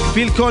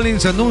 Phil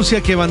Collins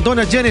anuncia que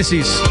abandona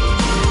Genesis.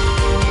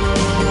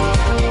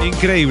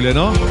 Increíble,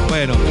 ¿no?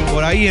 Bueno,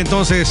 por ahí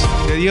entonces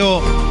se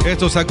dio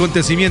estos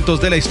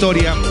acontecimientos de la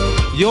historia.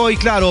 Y hoy,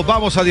 claro,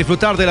 vamos a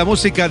disfrutar de la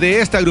música de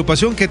esta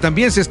agrupación que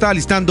también se está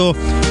alistando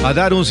a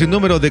dar un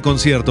sinnúmero de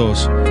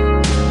conciertos.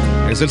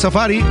 Es el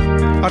Safari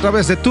a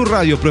través de tu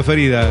radio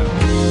preferida.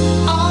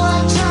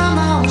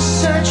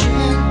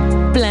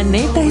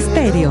 Planeta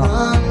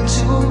Estéreo.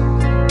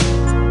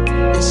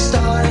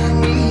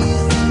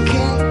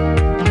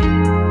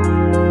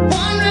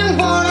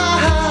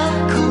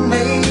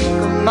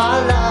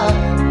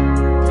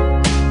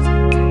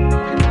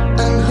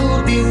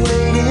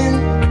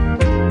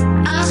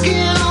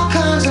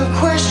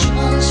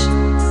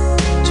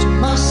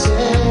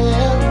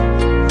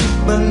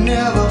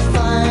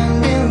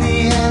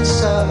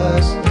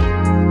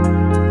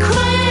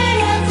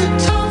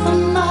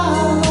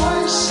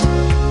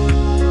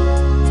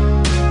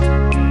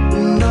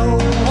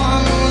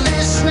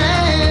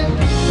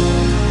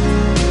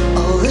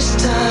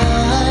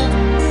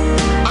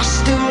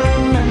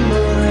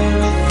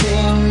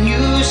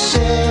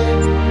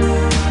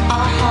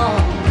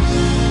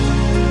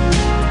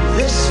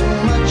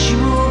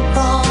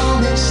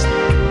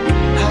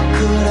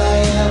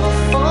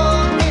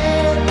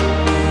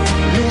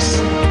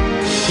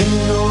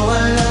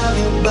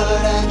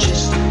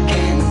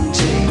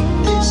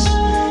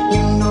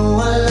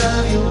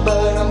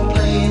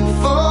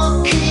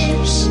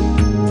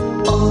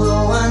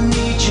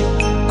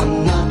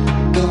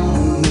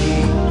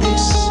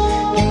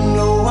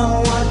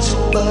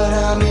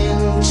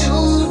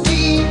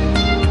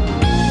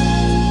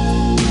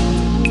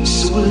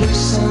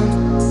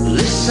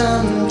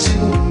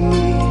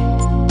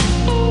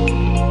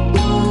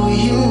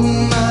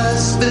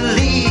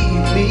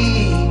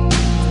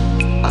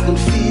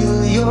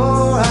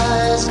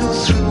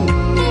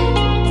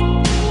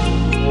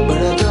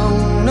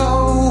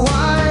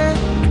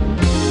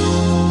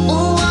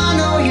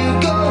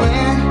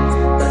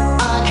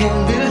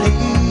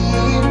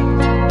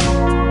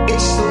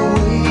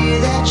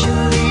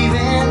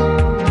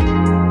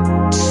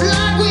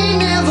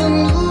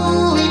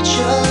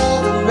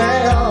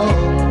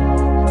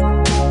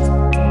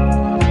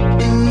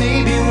 It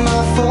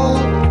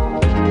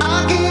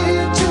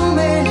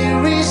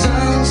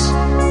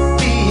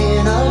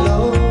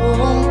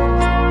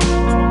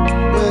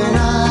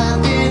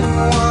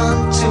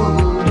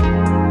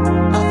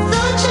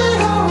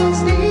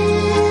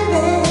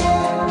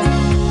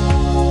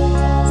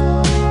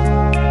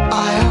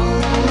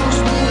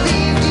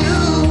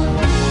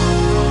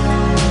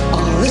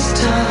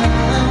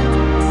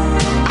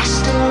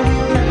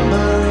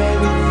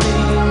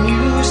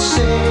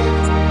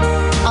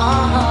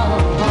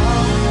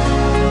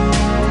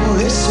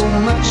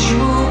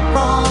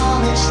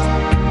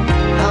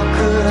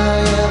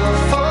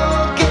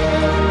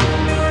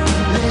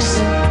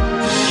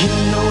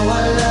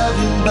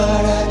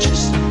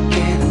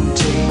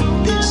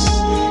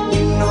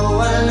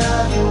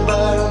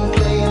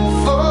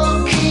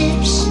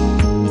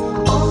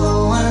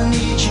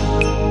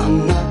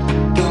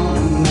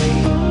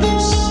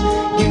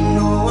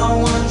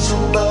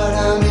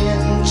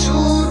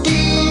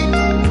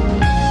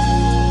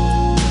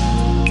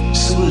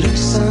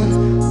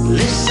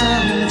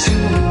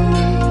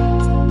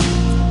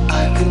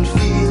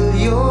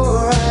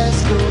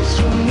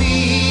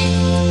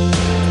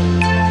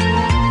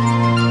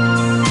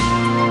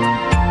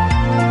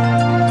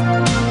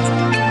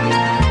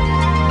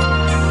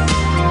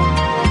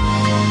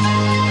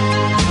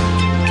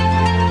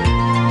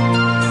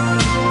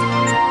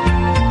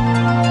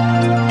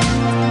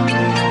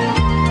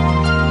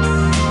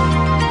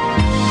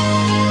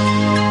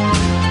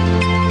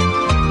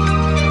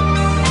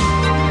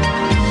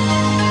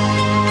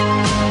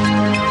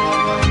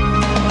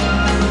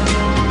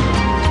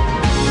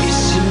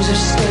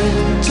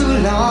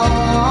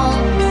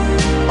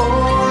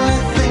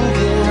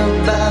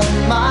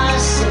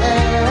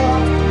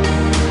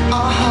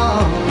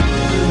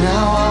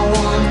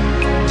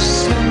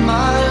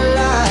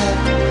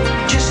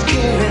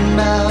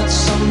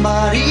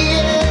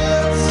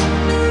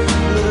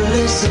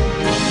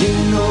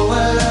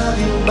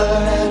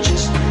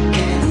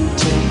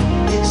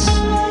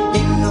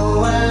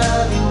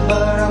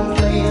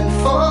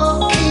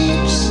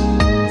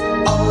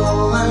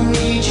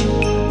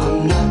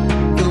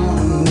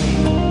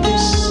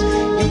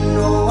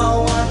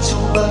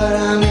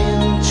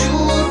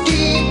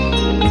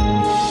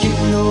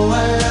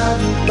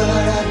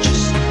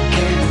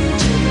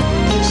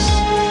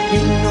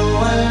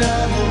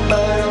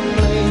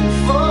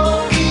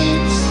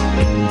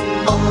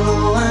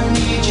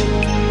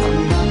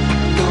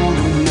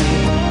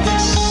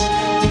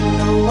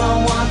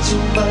want to,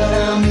 but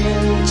I'm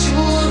in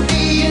too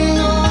deep. You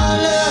know I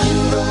love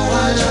you, but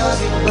I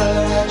love you, but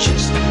I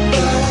just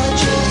can't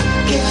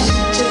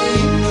take.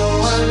 You know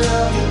I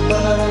love you,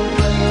 but I'm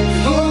playing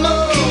for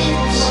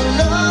keeps. I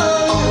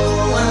love you,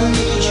 I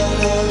need your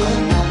love.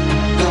 I'm not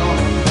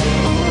gonna let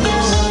go.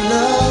 I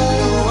love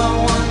you, I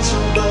want to,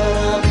 but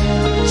I'm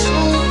in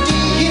too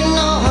deep. You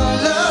know I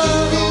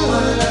love you,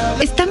 I love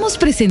you. Estamos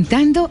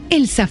presentando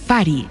El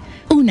Safari,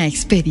 una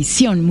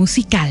expedición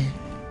musical.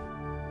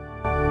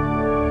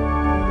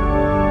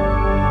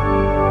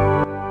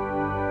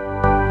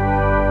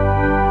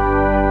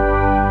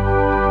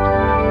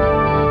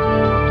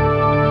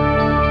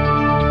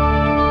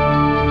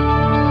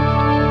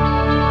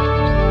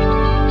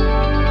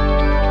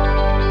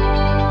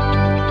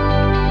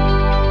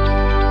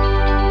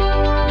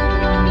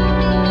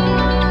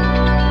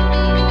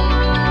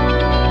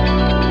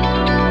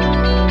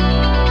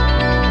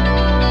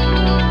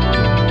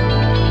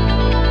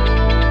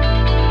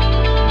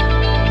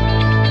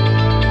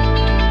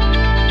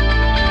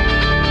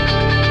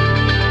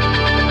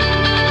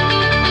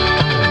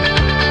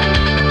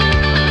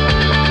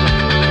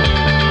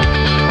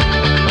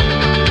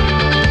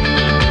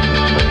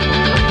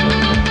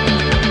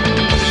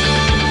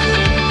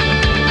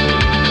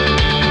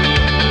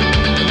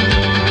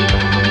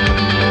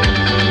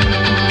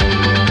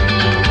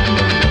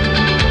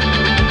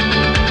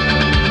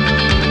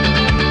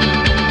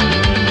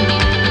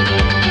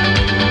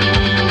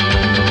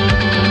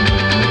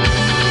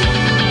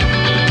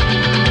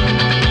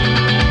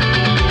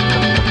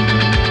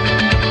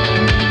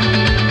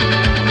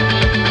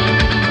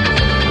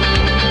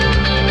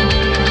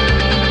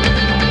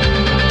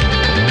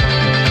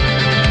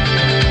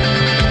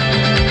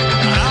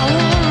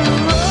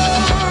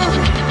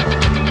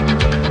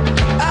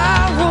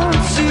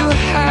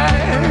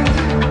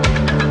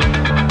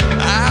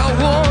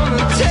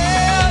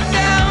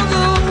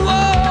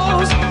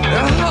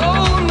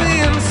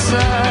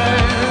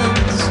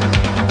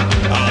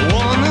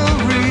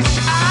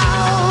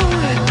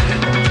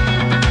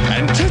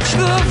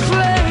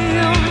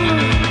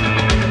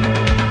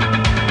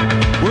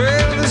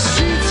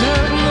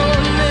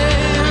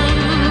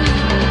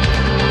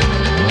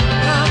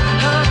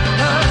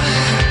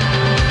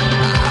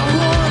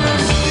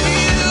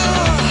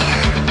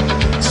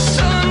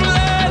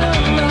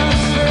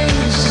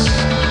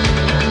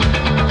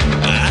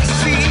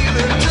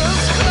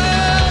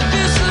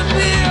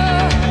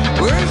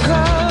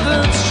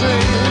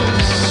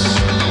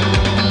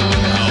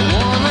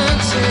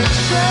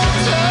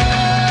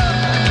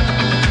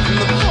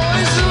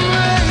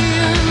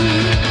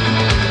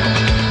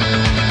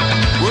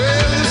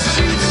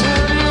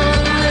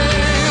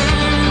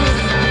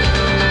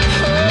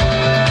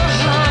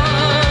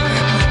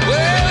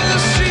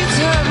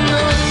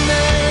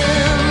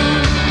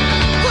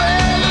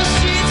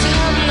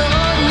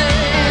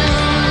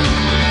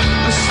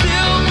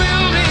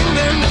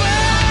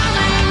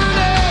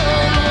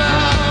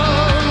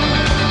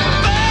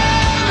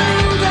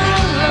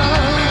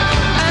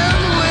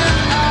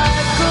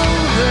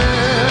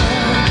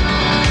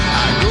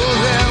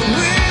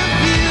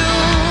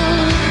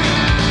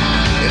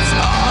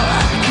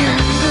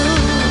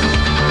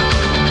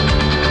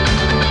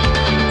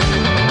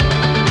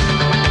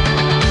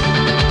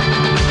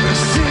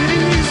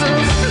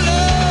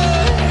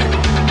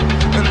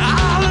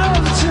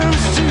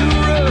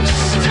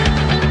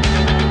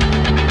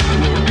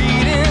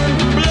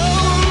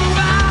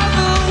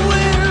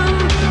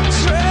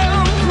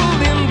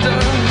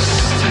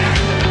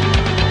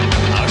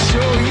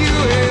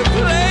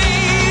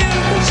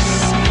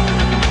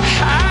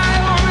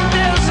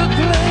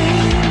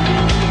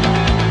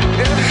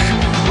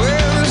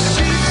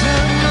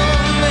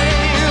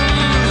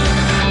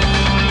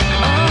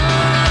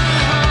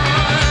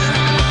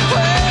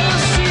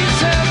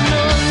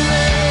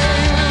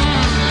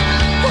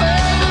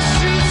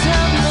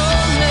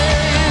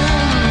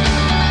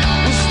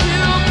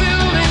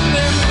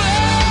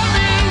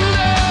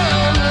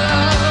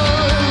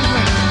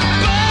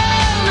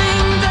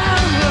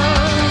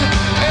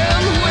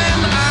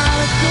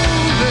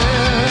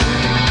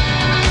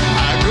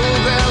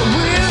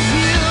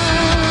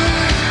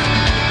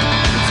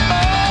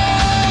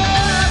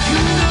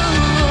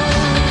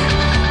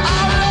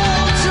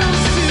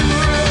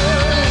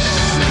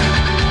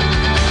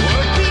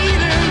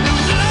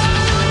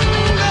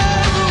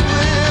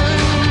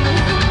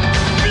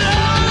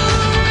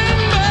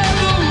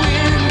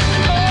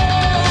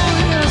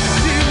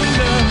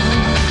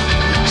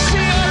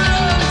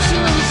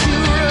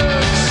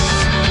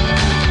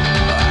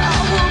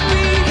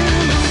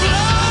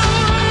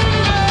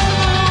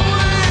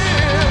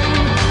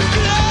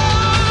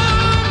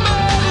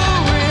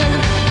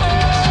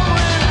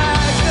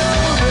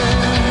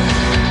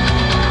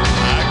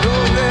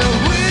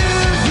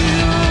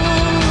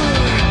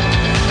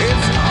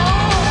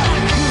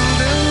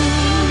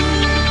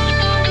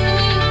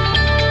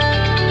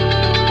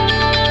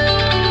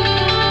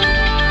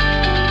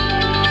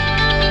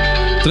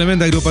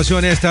 Tremenda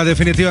agrupación esta,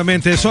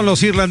 definitivamente. Son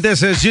los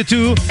irlandeses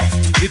U2.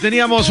 Y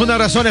teníamos una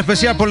razón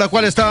especial por la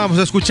cual estábamos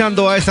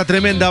escuchando a esta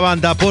tremenda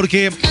banda.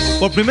 Porque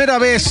por primera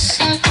vez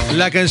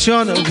la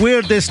canción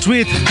Where the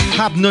Street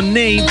Have No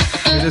Name,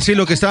 es decir,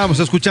 lo que estábamos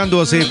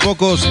escuchando hace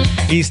pocos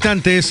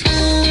instantes,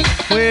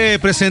 fue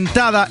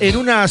presentada en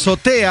una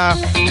azotea.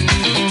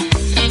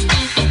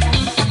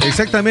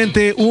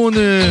 Exactamente un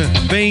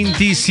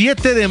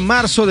 27 de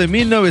marzo de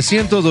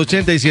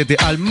 1987,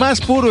 al más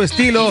puro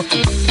estilo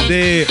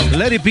de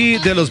Let It Be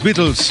de los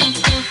Beatles.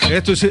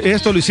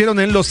 Esto lo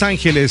hicieron en Los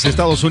Ángeles,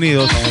 Estados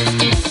Unidos,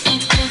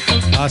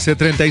 hace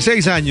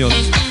 36 años.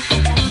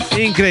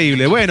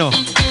 Increíble. Bueno,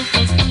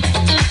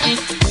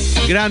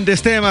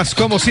 grandes temas,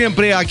 como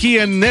siempre, aquí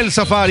en El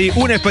Safari,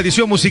 una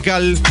expedición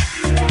musical.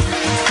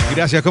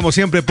 Gracias, como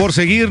siempre, por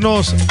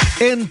seguirnos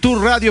en tu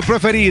radio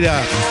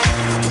preferida.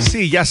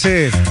 Sí, ya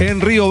sé,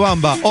 en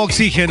Riobamba,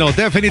 Oxígeno,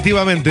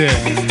 definitivamente.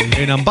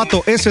 En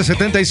Ambato,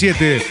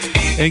 S77.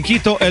 En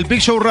Quito, el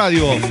Big Show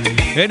Radio.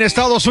 En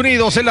Estados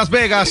Unidos, en Las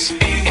Vegas.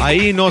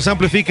 Ahí nos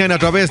amplifican a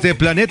través de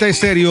Planeta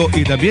Estéreo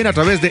y también a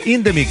través de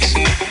In The Mix.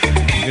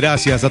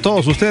 Gracias a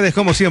todos ustedes,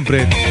 como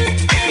siempre,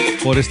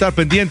 por estar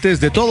pendientes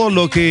de todo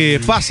lo que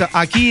pasa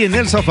aquí en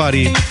El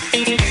Safari.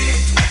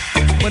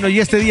 Bueno, y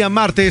este día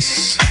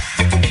martes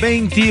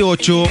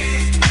 28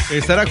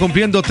 estará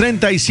cumpliendo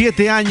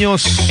 37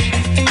 años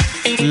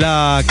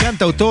la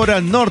cantautora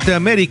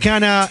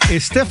norteamericana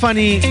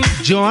Stephanie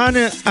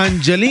Joanne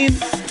Angeline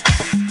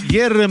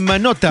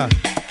Germanotta.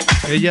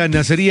 Ella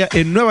nacería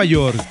en Nueva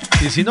York.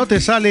 Y si no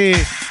te sale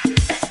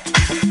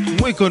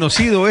muy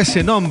conocido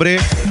ese nombre,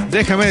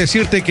 déjame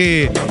decirte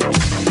que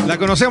la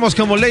conocemos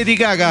como Lady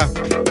Gaga.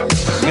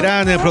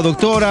 Gran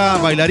productora,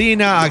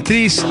 bailarina,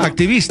 actriz,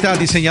 activista,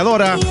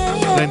 diseñadora.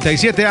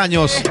 37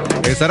 años.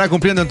 Estará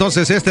cumpliendo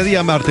entonces este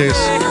día martes.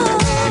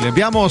 Y le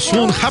enviamos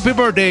un happy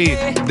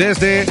birthday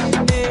desde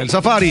El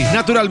Safari,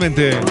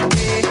 naturalmente.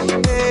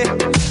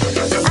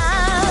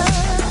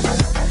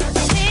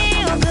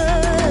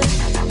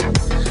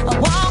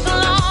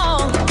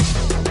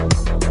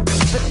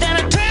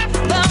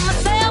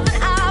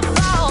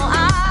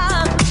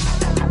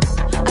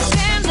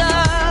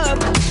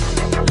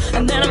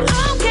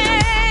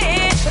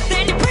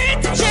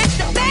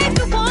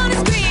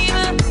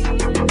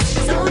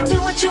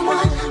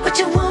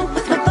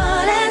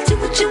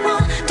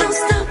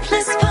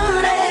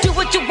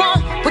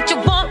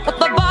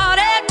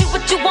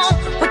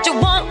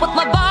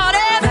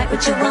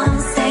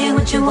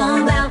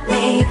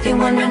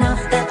 Wondering off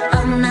that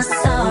I'm not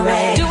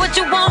sorry. Do what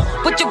you want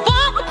with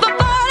my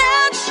body.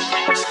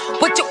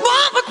 What you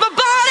want with my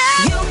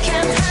body. You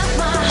can have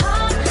my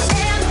heart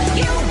and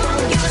you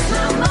won't use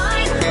my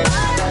mind.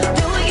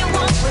 But do what you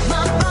want with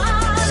my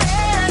body.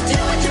 Do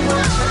what you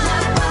want with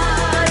my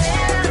body.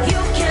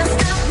 You can't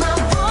stop my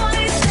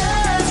voice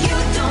 'cause you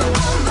don't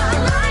own my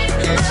life.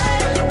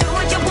 But do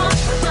what you want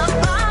with my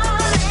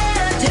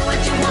body. Do what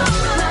you want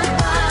with my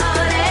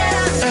body.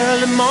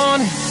 Early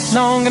morning,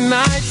 longer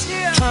nights.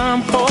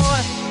 Time for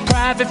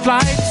private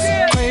flights,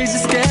 crazy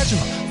schedule,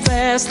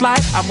 fast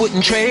life. I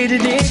wouldn't trade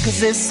it in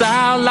 'cause it's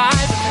our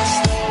life.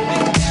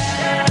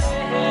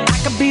 I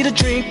could be the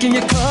drink in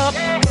your cup,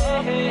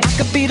 I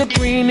could be the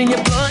green in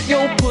your blunt.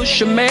 Yo,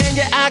 push man,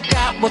 yeah, I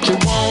got what you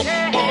want.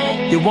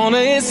 You wanna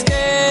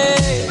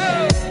escape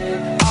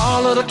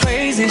all of the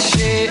crazy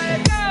shit.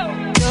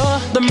 You're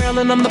the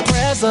Maryland, I'm the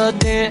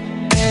president.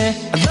 And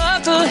I'd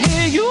love to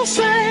hear you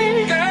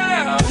say,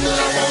 girl,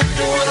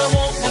 do what I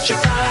want with your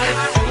body.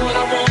 Do what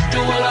I want, do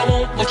what I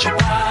want with your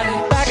body.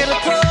 Back at the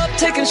club,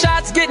 taking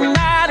shots, getting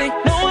naughty.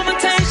 No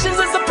invitations,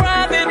 it's a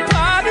private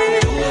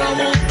party. Do what I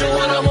want, do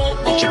what I want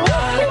with your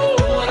body.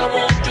 Do what I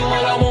want, do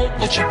what I want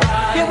with your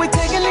body. Yeah, we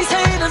taking these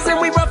haters and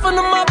we roughing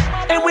them up.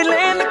 And we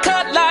laying the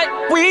cut like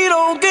we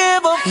don't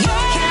give a fuck.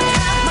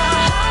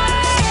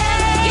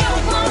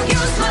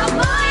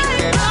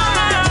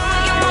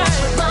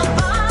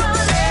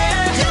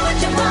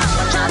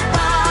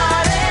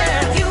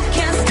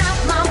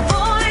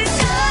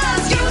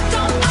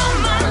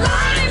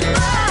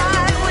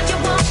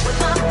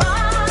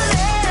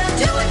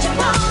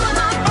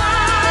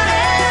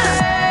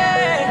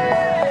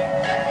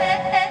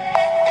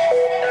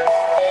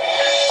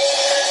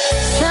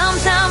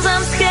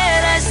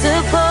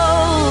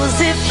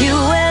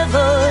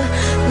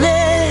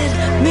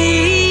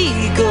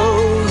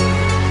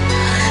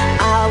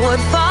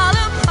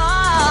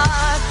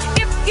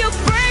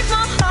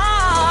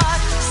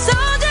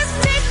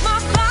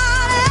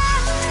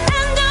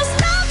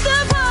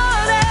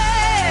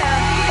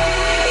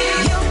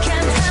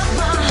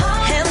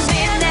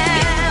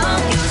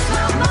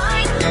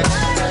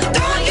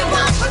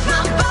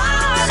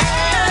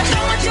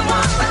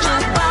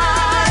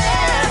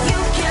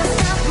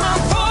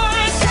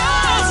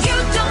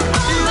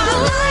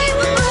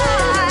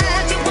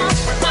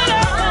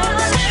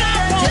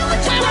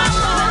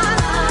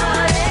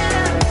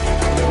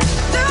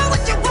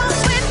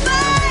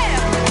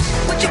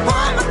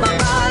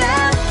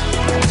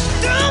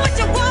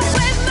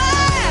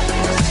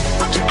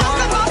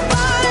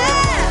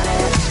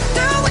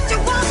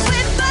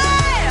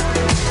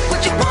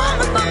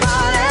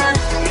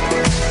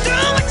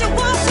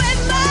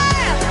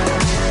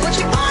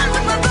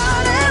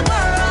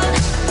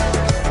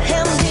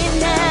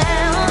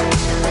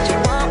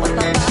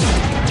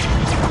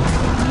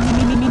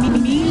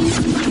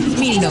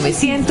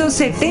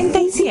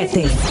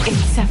 1977. El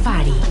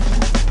Safari.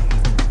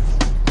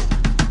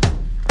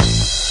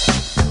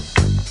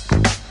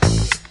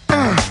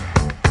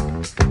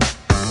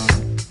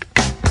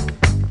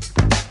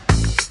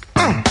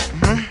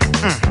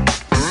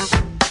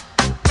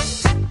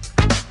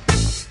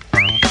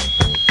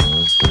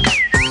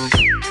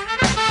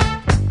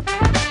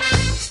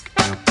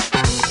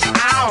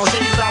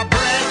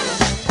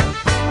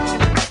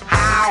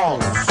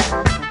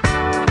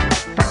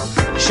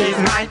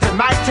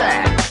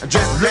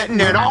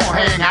 It all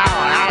hang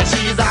out.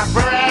 She's a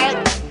brick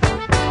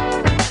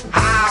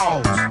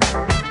house.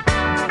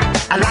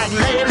 I like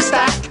lady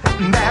stack,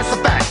 that's a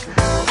fact.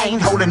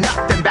 Ain't holding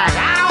nothing back.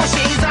 Oh,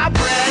 she's a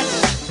brick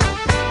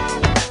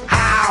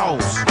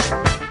house.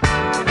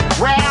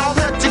 Well,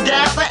 put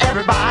together,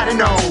 everybody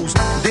knows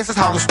this is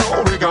how the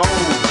story goes.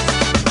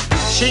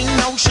 She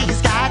knows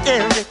she's got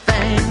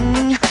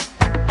everything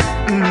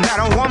that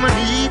a woman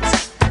needs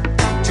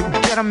to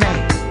get a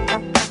man.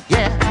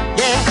 Yeah,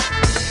 yeah.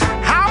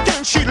 How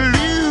can she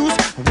lose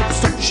with the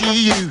stuff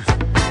she used?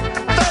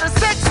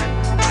 36,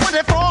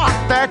 24,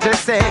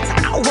 36.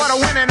 What a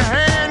winning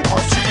hand,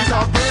 'cause she's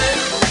a big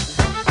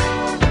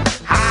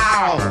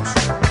house.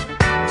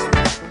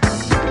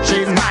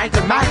 She's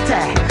mighty,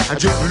 mighty,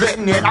 just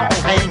letting it all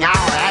hang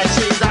out. And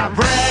she's a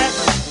brick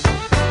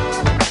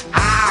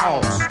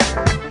house.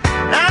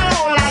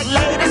 Now, like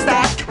lady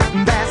stack,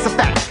 that's a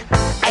fact.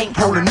 Ain't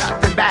holding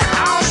nothing back.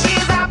 Oh,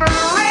 she's a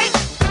brick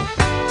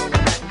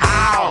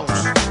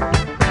house.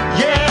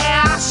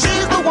 Yeah,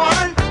 she's the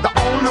one, the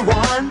only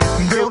one,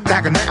 built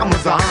like an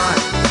Amazon.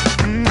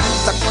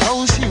 The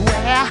clothes she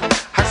wear,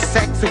 her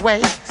sexy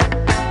ways,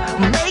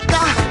 make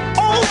a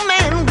old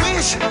man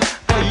wish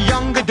for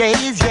younger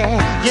days.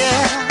 Yeah,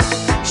 yeah.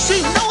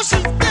 She knows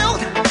she's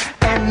built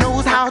and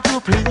knows how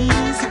to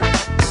please.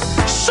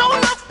 Sure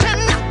enough to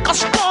knock a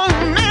strong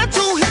man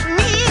to his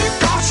knees.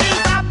 'Cause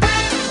she's a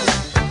big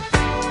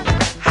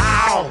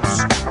house.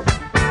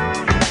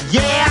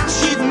 Yeah,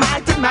 she's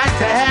mighty,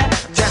 mighty,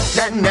 just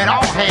letting it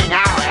all hang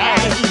out.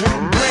 Hey,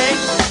 brick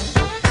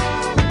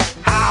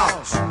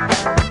house.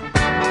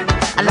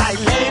 I like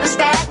lady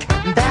stack,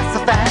 that's a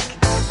fact.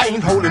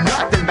 Ain't holding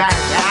nothing back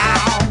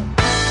now.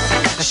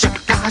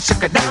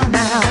 Shake it down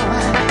now.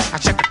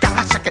 Shake it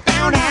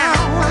down now.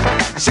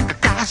 Shake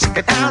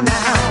it down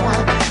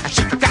now.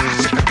 Shake it down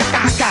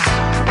now.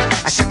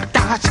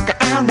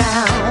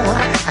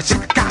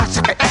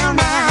 Shake it down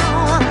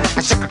now.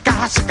 Shake it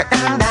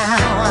down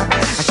now.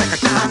 Shake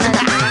it down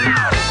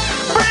now.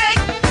 Brick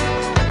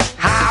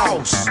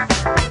house.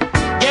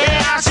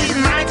 Yeah, she's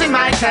mighty,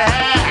 mighty.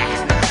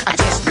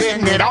 Just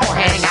letting it all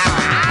hang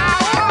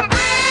out.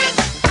 Brick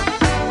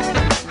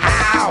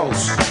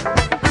house.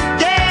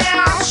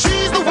 Yeah,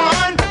 she's the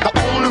one, the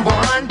only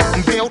one,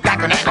 built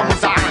like an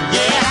Amazon.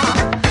 Yeah.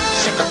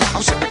 Shake it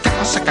down, shake it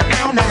down, shake it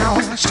down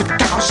now. Shake it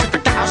down, shake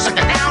it down, shake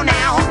it down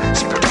now.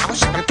 Shake it down,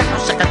 shake it down,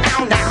 shake it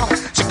down now.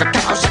 Shake it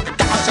down, shake it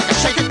down, shake it,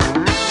 shake it.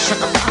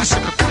 Shake it down,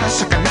 shake it down,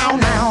 shake it down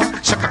now.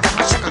 Shake it down,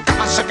 shake it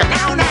down, shake it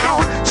down now.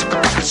 Shake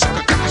it down, shake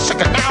it down,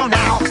 shake it down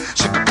now.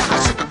 Shake it down,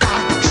 shake it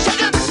down,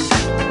 shake it.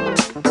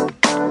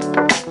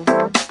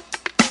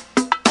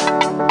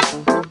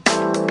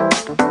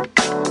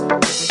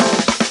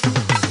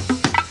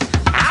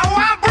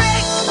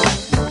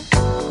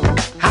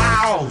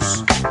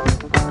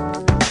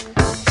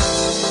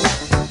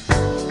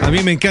 A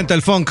mí me encanta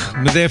el funk,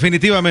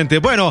 definitivamente.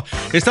 Bueno,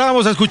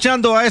 estábamos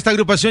escuchando a esta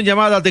agrupación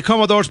llamada The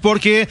Commodores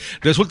porque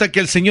resulta que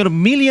el señor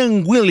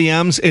Millian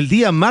Williams el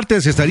día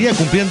martes estaría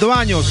cumpliendo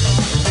años.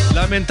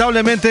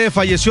 Lamentablemente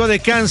falleció de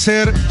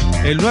cáncer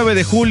el 9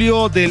 de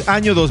julio del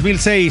año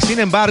 2006. Sin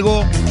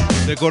embargo,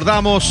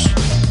 recordamos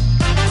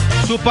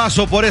su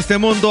paso por este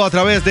mundo a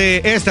través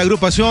de esta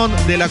agrupación,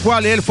 de la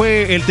cual él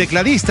fue el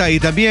tecladista y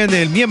también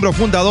el miembro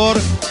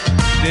fundador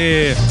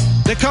de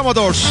The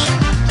Commodores.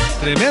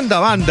 Tremenda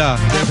banda,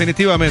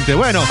 definitivamente.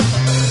 Bueno,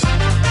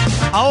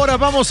 ahora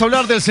vamos a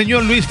hablar del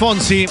señor Luis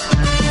Fonsi,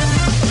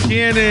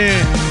 quien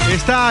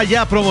está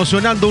ya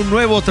promocionando un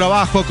nuevo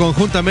trabajo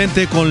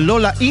conjuntamente con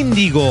Lola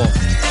Índigo.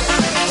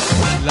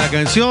 La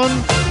canción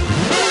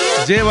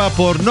lleva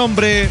por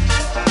nombre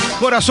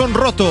Corazón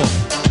Roto.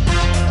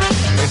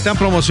 Están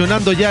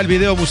promocionando ya el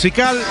video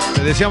musical.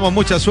 Le deseamos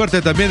mucha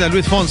suerte también a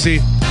Luis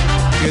Fonsi,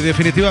 que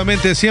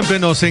definitivamente siempre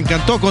nos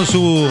encantó con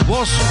su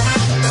voz,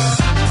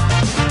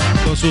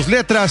 con sus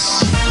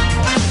letras,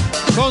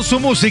 con su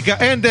música,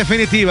 en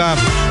definitiva.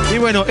 Y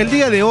bueno, el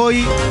día de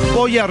hoy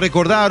voy a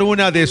recordar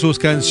una de sus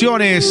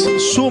canciones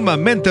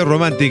sumamente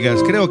románticas.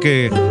 Creo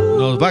que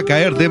nos va a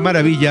caer de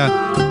maravilla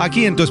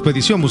aquí en tu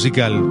expedición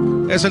musical.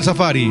 Es el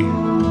Safari.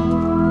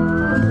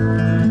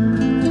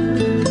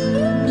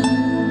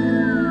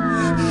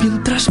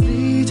 Mientras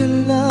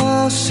brillan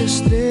las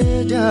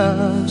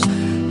estrellas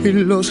y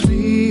los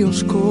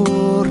ríos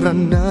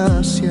corran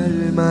hacia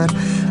el mar,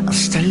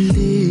 hasta el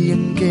día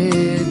en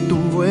que tú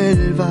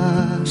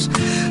vuelvas,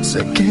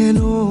 sé que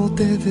no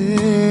te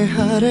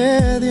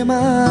dejaré de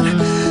amar.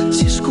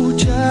 Si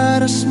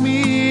escucharas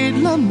mi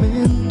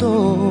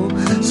lamento,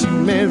 si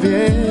me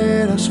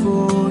vieras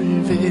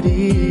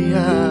volverías.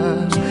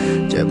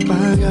 Ya he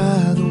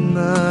pagado un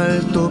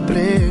alto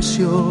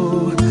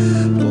precio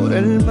por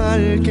el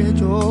mal que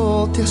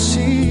yo te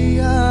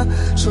hacía.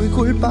 Soy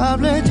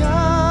culpable,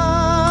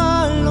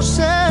 ya lo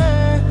sé,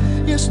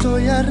 y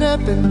estoy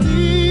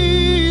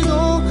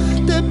arrepentido.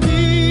 Te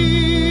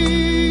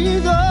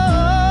pido,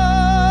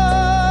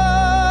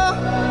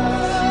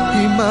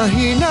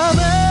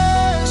 imagíname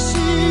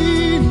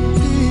sin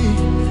ti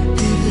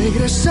y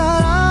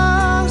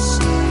regresarás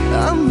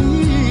a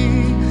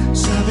mí.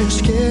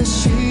 Sabes que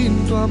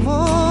sin tu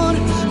amor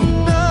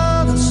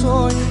nada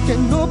soy, que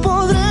no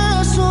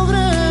podré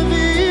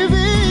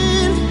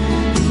sobrevivir.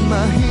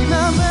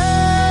 Imagíname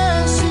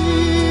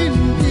sin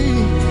ti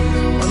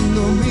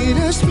cuando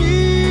mires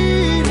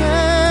mi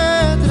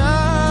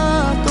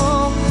retrato.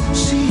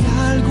 Si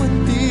algo en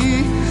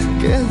ti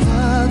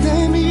queda de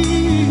mí,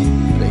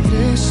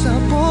 regresa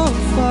por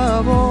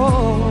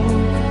favor.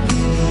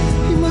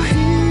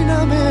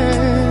 Imagíname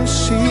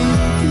sin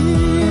ti.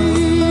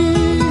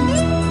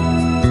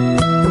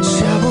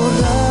 Se ha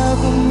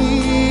borrado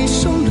mi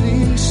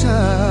sonrisa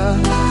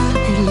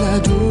y la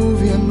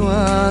lluvia no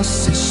ha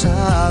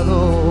cesado.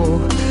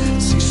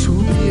 Si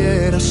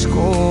supieras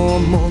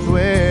cómo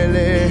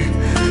duele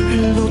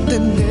el no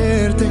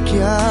tenerte aquí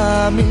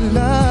a mi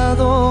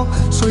lado.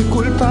 Soy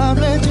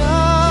culpable,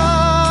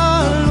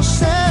 ya lo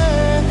sé,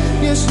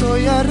 y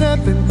estoy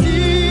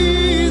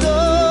arrepentido.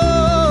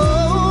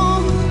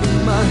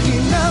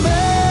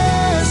 Imagíname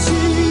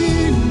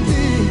sin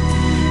ti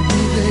y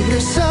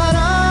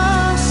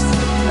regresarás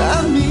a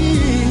mí.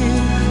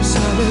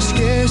 Sabes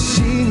que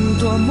sin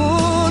tu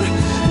amor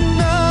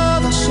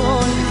nada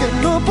soy, que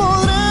no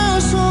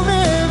podré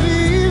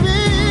sobrevivir.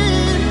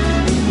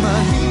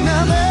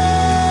 Imagíname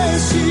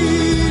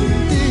sin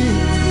ti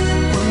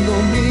cuando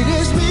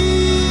mires mi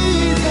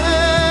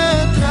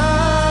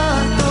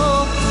retrato.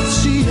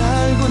 Si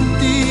algo en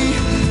ti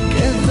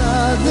queda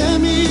de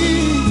mí,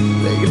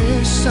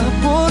 regresa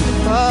por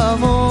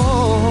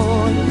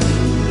favor.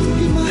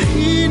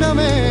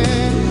 Imagíname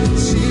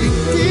sin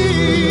ti.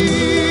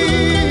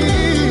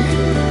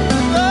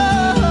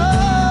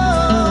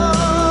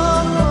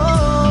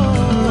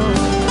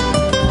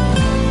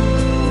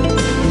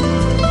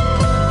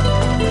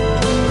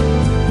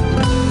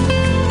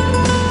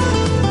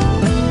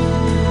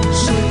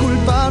 Soy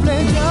culpable,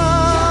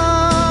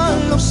 ya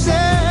lo sé,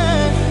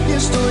 y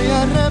estoy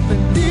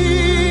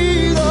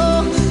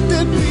arrepentido. Te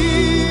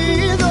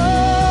pido,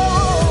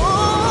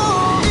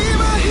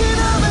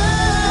 imagíname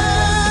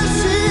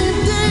sin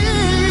ti.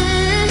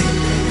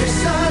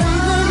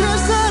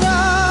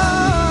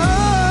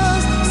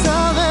 Regresarás.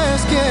 Sabes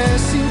que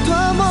sin tu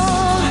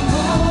amor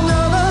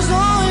nada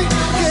soy,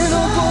 que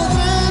no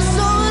podré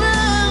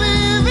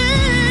sobrevivir.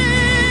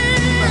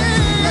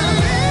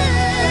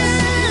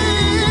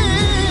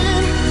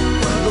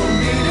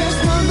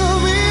 Cuando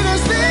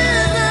mires mi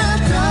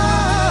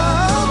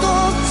retrato.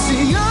 Si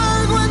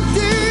algo en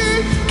ti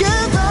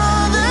queda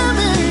de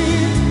mí,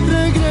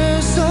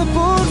 regresa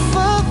por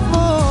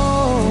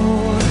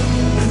favor.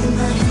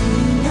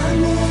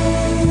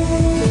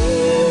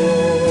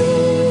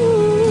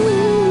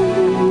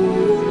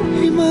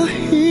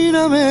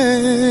 Imagíname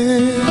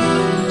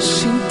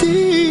sin ti.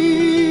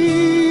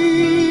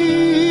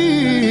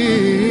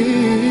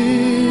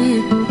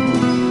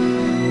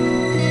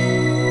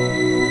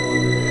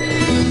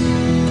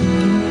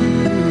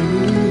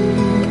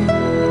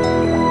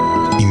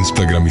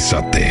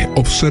 Instagramizate.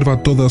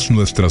 Observa todas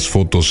nuestras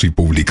fotos y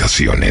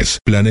publicaciones.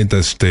 Planeta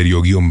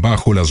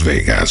Estéreo-Las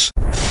Vegas.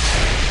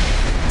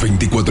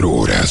 24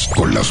 horas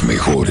con las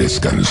mejores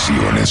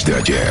canciones de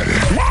ayer.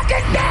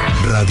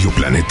 Radio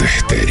Planeta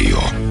Estéreo.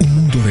 Un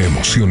mundo de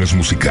emociones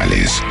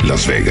musicales.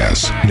 Las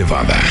Vegas,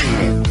 Nevada.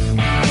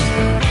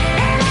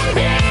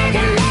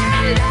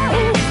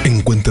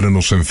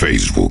 Encuéntranos en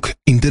Facebook.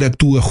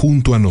 Interactúa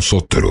junto a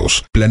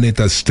nosotros.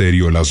 Planeta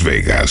Estéreo Las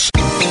Vegas.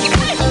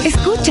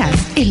 Escuchas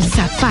El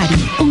Safari,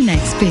 una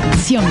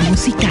expedición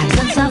musical.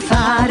 El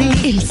Safari.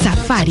 El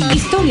Safari.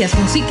 Historias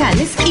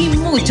musicales y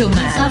mucho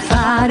más.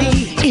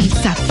 Safari. El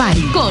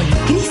Safari. Con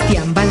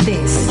Cristian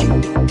Valdés.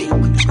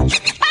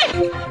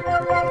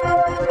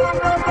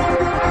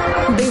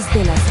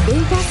 Desde Las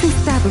Vegas,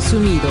 Estados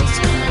Unidos.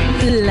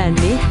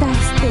 Planeta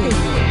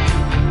Estéreo.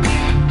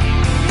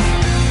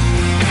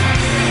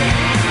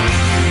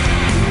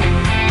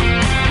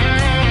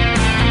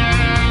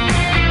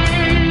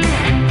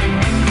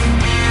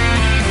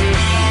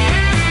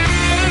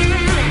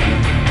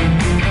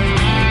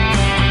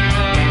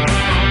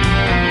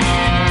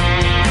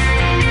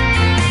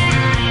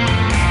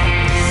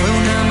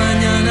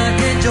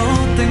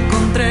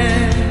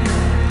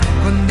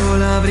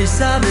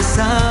 brisa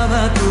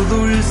besaba tu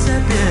dulce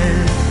piel,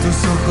 tus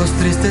ojos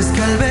tristes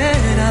que al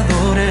ver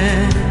adoré,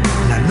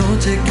 la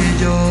noche que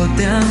yo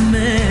te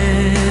amé.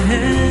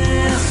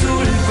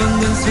 Azul,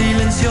 cuando en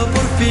silencio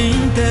por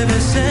fin te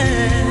besé,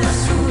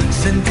 azul,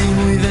 sentí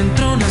muy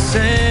dentro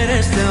nacer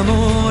este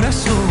amor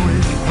azul.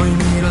 Hoy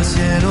miro al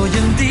cielo y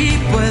en ti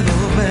puedo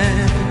ver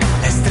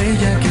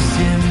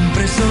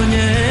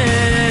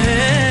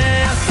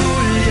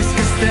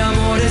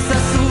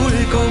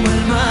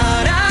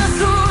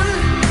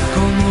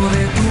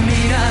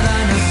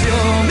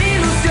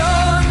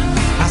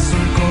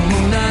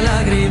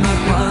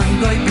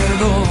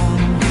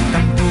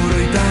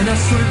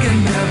azul que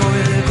embriagó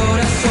el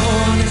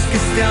corazón. Es que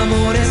este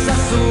amor es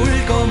azul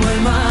como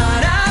el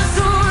mar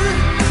azul,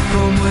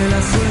 como el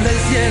azul del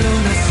cielo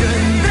nació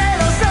entre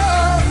los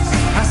dos,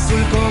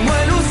 azul como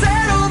el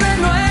lucero de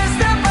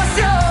nuestra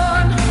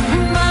pasión,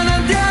 un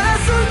manantial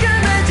azul que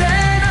me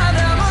llena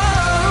de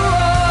amor,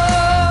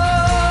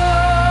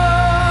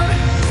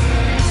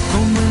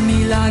 como el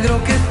milagro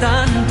que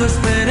tanto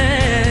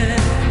esperé.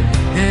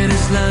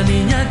 Eres la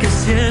niña que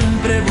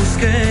siempre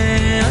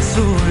busqué,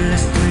 azul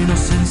es tu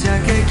inocencia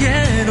que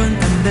quiero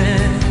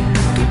entender,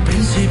 tu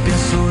principio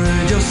azul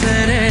yo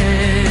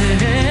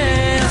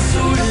seré,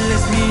 azul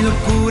es mi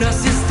locura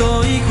si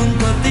estoy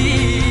junto a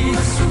ti,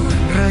 azul,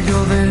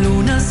 rayo de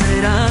luna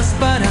serás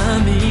para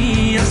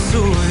mí,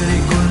 azul, y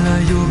con la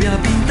lluvia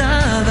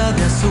pintada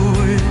de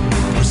azul,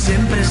 por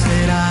siempre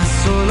serás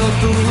solo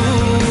tú,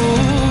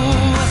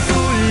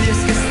 azul, y es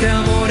que este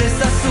amor es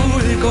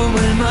azul como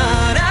el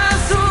mar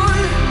azul,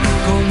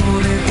 como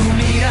de tu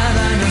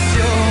mirada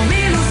nació mi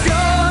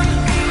ilusión,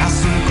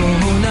 azul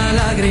como una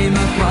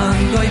lágrima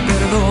cuando hay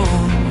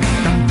perdón,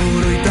 tan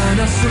puro y tan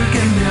azul que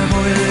embriagó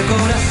el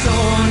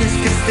corazón. Es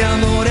que este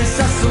amor es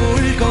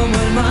azul como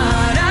el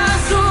mar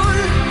azul,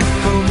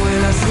 como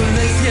el azul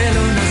del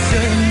cielo nació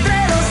entre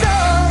los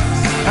dos,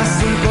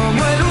 azul como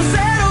el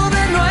lucero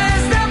de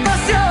nuestra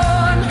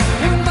pasión,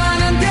 un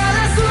manantial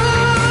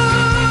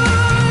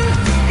azul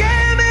que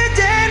me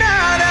llena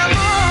de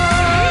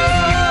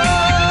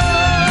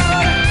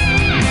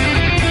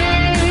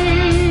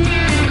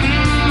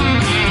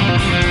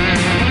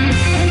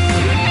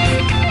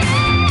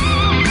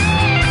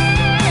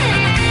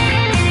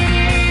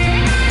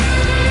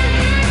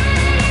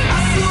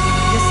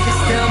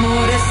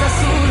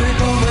azul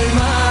como el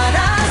mar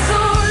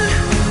azul,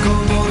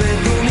 como de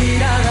tu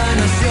mirada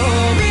nació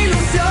mi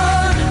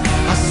ilusión,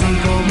 azul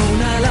como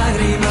una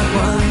lágrima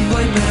cuando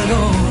hay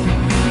perdón,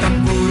 tan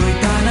puro y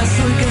tan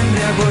azul que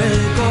embriagó el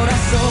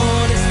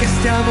corazón. Es que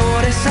este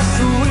amor es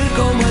azul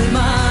como el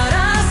mar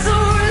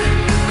azul,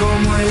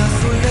 como el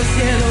azul del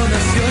cielo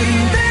nació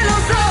entre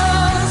los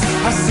dos,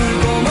 azul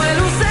como el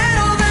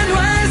lucero de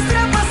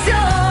nuestra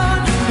pasión,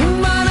 un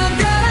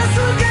manantial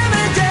azul que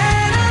me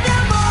llena de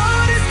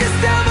amor. Es que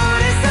este amor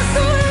es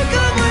azul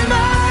como el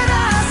mar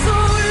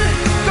azul,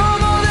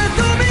 como de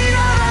tu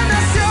mirada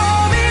nació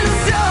mi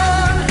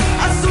ilusión,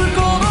 azul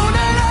como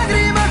una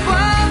lágrima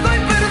cuando hay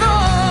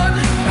perdón,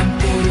 tan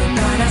puro y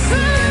tan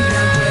azul que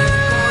embriagó el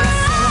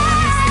corazón.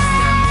 Es que este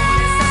amor es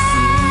azul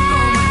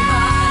como el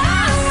mar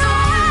azul,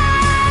 azul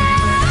del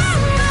cielo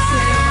nació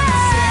entre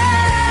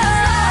los dos,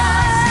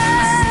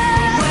 azul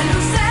como el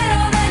lucero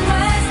de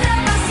nuestra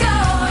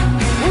pasión,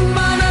 un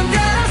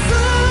manantial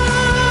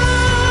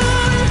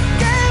azul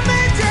que me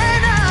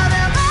llena de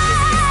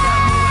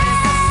amor. Es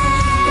que este amor es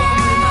azul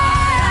como el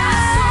mar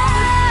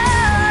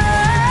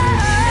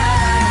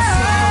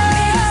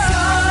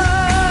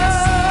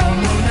azul,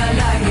 como una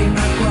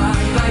lágrima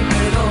cuando hay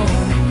perdón,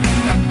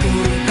 tan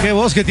puro y Qué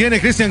voz que tiene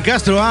Cristian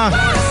Castro, ¿ah?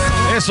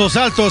 Esos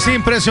saltos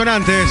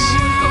impresionantes.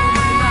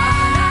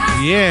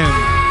 Bien.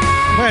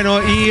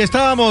 Bueno, y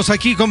estábamos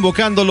aquí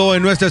convocándolo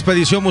en nuestra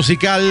expedición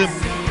musical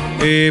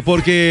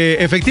porque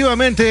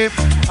efectivamente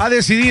ha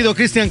decidido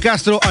Cristian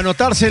Castro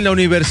anotarse en la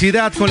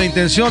universidad con la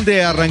intención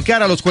de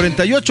arrancar a los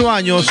 48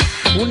 años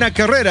una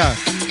carrera.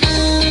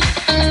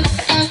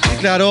 Y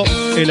claro,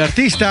 el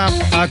artista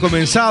ha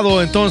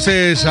comenzado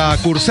entonces a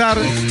cursar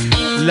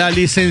la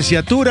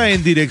licenciatura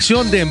en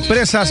Dirección de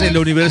Empresas en la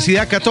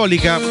Universidad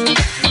Católica.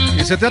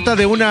 Y se trata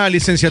de una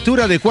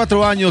licenciatura de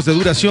 4 años de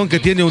duración que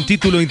tiene un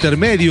título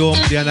intermedio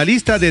de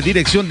analista de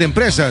dirección de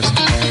empresas.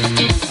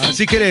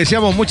 Así que le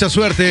deseamos mucha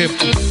suerte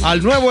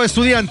al nuevo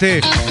estudiante,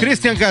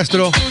 Cristian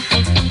Castro.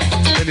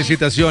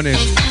 Felicitaciones.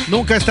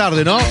 Nunca es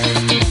tarde, ¿no?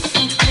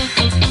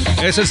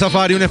 Es el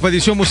Safari, una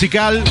expedición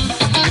musical.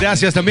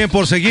 Gracias también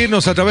por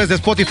seguirnos a través de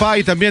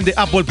Spotify y también de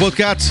Apple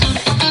Podcasts,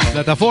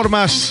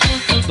 plataformas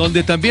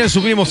donde también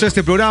subimos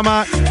este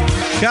programa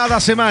cada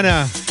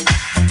semana.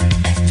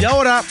 Y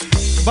ahora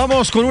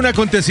vamos con un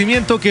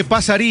acontecimiento que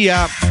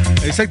pasaría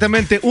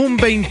exactamente un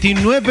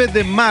 29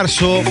 de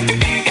marzo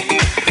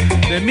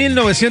de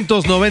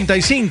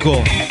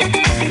 1995.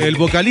 El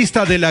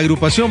vocalista de la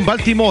agrupación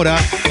Baltimora,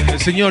 el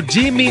señor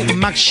Jimmy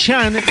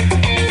McShann,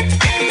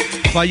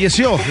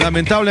 falleció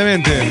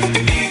lamentablemente.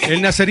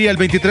 Él nacería el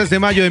 23 de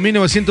mayo de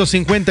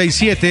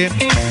 1957.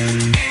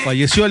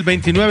 Falleció el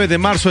 29 de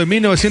marzo de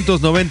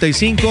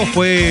 1995.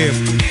 Fue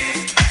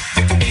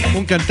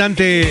un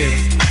cantante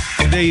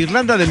de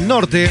Irlanda del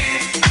Norte.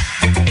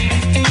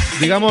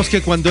 Digamos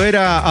que cuando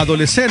era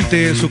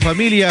adolescente, su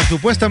familia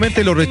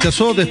supuestamente lo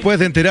rechazó después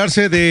de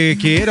enterarse de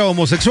que era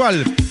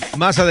homosexual.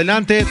 Más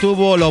adelante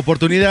tuvo la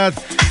oportunidad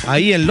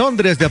ahí en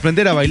Londres de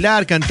aprender a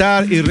bailar,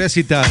 cantar y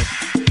recitar,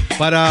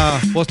 para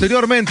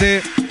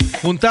posteriormente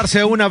juntarse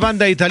a una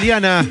banda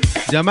italiana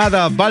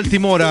llamada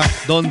Baltimora,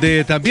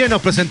 donde también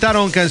nos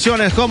presentaron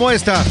canciones como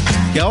esta,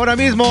 que ahora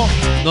mismo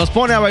nos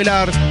pone a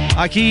bailar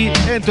aquí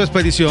en tu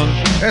expedición.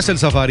 Es el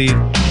Safari.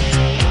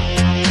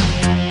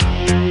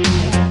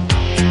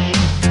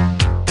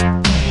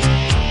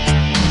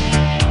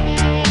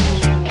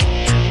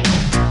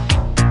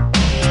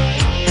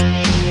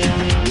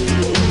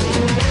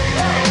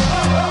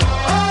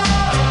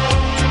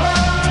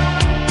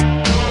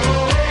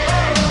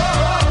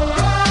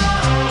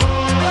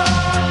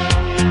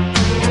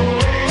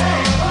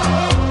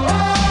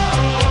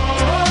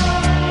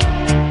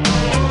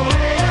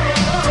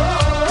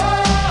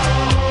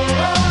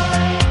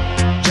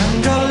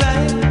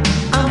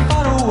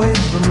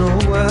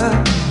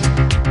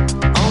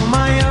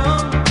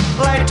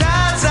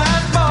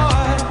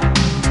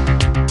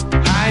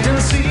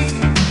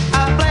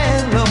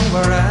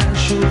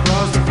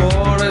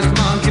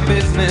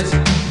 business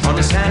on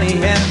a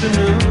sunny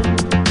afternoon.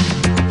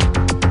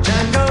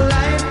 Jungle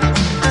life,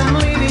 I'm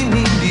living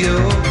in the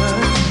open.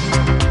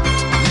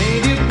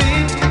 Native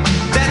beat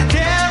that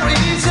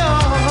carries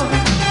on.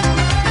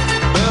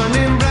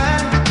 Burning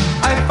bright,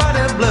 I fight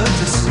a blood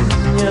to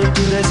signal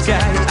to the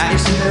sky. I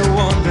still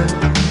wonder,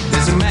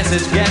 there's a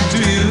message get to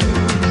you.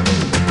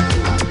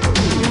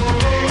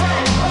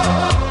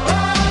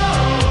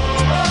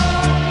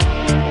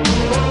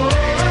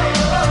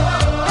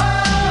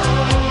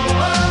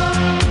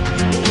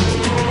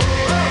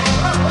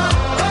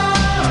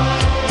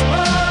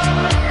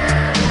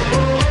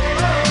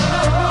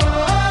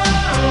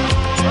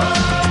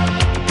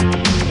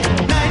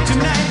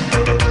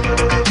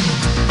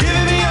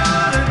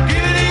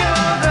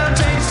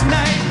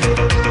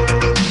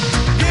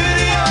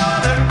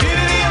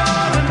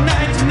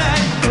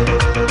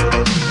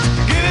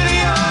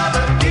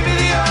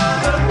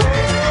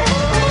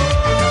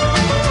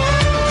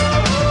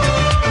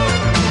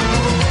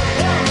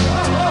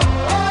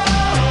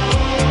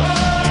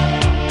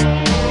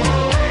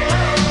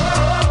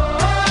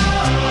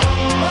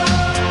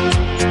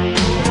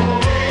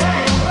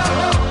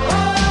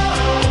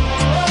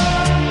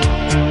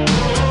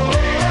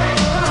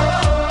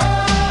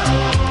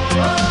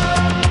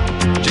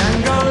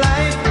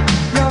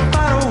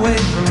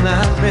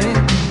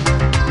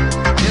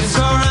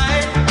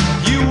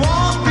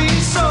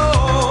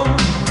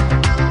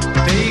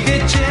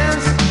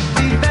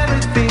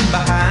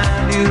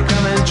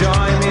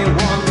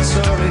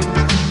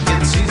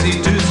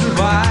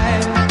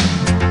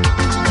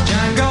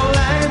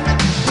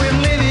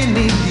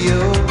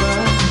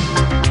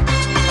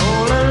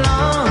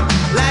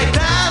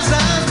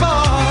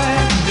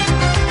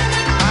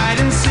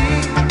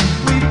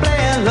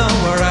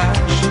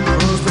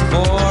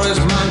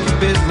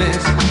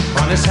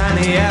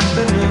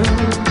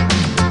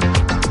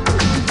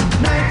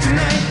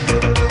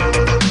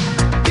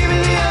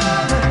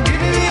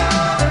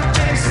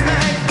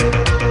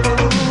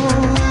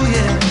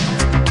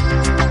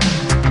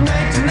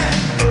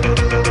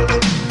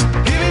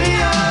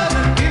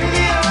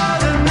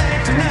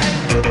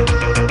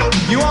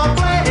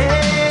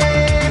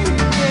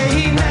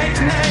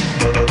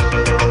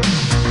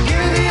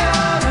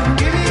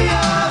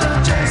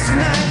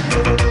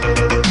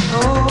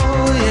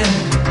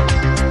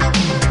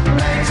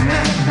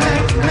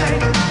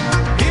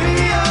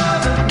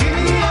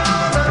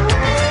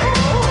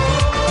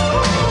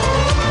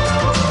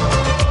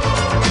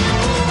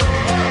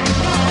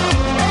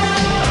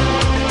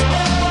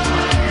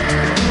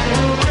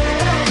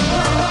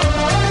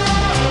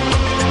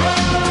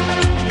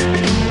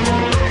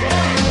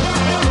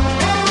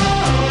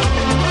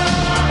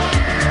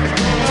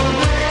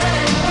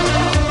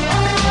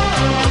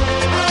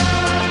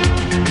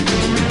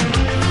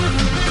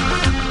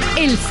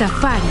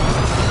 Safari,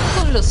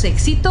 con los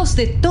éxitos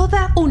de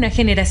toda una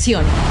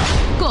generación,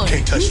 con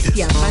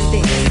Cristian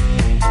Valdés.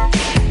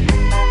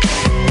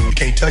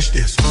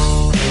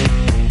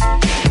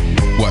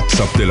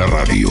 WhatsApp de la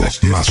radio,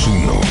 más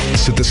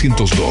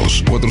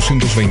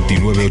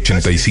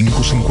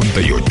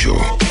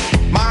 1-702-429-8558.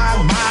 My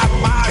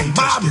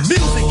music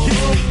hits me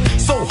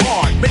so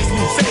hard, makes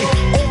me say,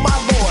 oh my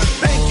Lord,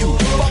 thank you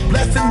for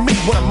blessing me.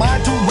 What am I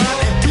to rhyme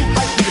and too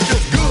hype, it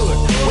feels good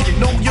when you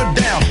know you're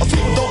down. A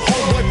super dope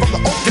homeboy from the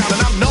Oak Town,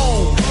 and I'm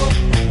known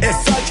as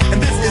such, and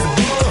this is a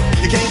beat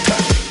you can't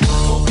touch.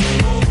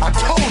 I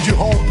told you,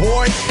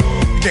 homeboy,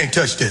 you can't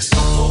touch this.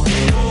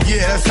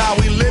 Yeah, that's how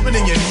we living,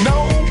 and you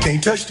know you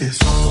can't touch this.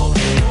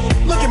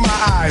 Look in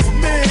my eyes,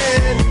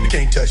 man, you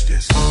can't touch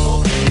this.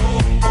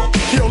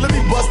 Yo, let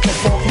me bust the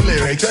funky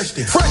lyrics. Touch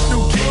this. Fresh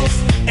new kicks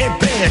and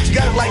bands, you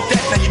got it like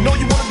that. Now you know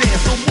you wanna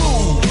dance, so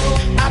move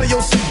out of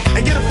your seat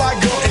and get a fire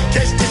girl and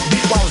catch this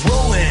beat while it's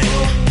rolling.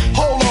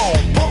 Hold on,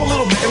 pump a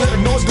little bit and let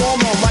them know what's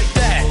going on like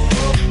that,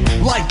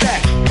 like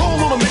that. Hold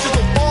on a minute, just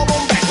fall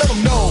on back, let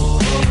them know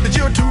that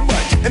you're too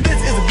much, and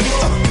this is a beat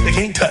they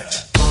can't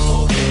touch.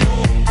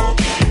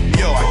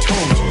 Yo, I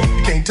told you,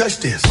 you can't touch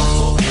this.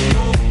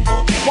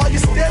 Why you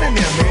standing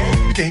there,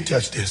 man? You can't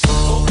touch this.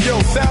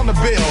 Yo, sound the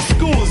bell,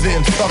 school is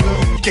in, sucker.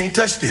 You can't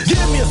touch this.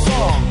 Give me a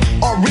song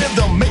or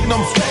rhythm, making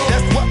them sweat.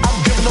 That's what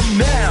I'm giving them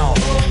now.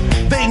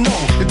 They know.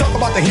 You talk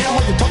about the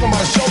hammer, you're talking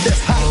about a show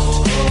that's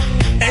hyped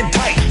and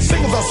tight.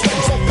 Singers are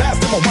sweating so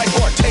fast, them a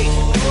whiteboard tape.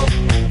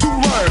 To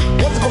learn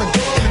what's it gonna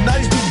take in the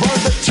 90s to burn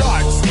the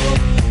charts.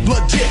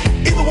 Legit.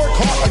 Either work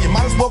hard or you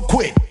might as well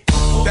quit.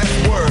 That's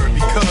word,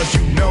 because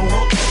you know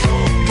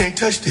you can't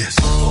touch this.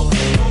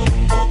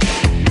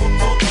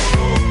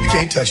 You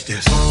can't touch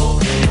this.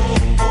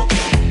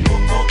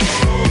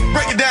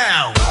 Break it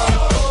down.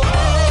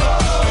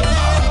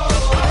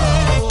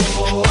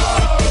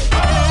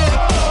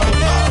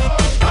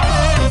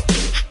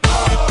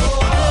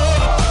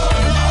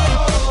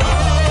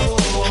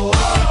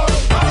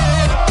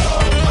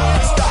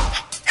 Stop.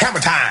 Hammer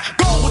time.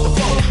 Go with the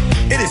flow.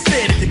 It is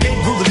said if you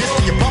can't groove this,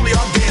 then you probably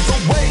are dead. So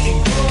wave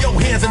your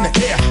hands in the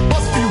air.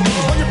 Bust a few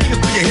moves. Run your fingers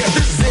through your hair.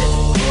 This is it.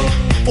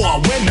 For a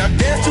winner,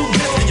 dance to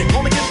this, and you're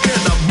gonna get there.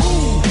 Now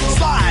move,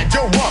 slide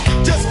your rump.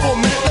 Just for a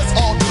minute, let's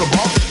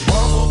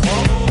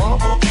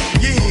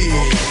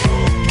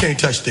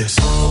touch this.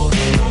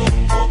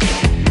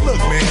 Look,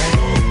 man,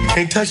 you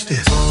can't touch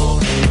this.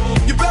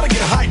 You better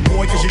get hype,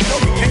 boy, cause you know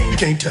you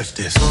can't touch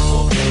this.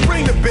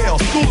 Ring the bell,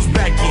 school's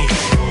back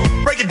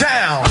in. Break it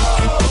down.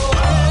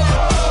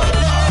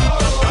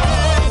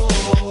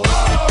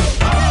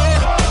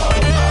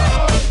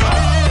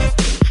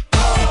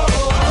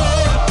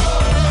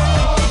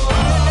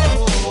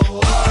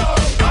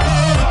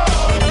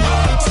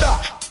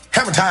 Stop.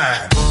 Hammer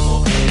time.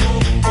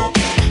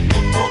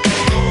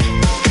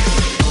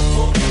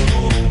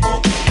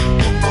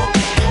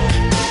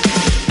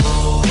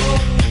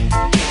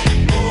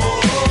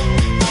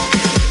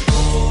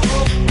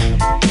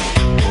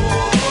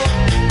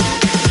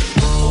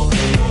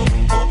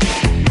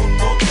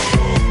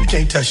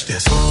 Touch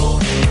this. You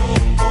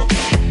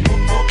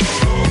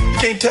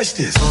can't touch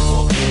this.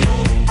 You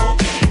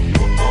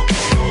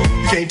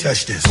can't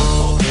touch this.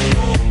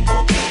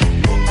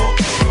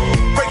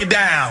 Break it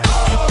down.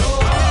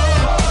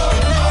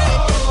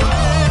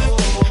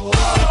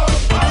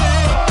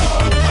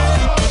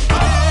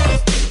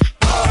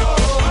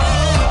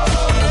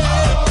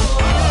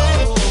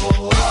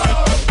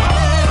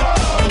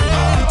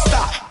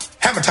 Stop.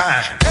 Hammer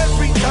time.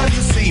 Every time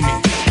you see me,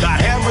 the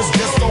hammer's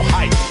just so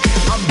hype.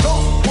 I'm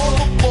low on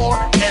the floor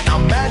and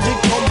I'm magic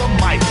on the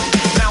mic.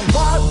 Now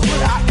why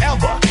would I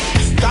ever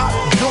stop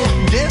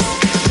doing this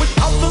with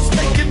others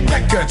making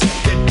records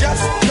that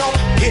just don't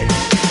hit?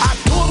 I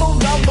tour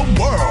around the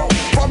world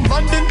from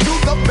London to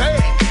the Bay.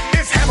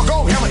 It's hammer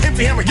go, hammer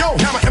empty, hammer yo,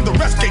 hammer and the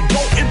rest can go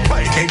and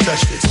play. You can't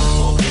touch this.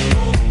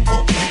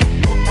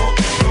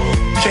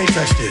 You can't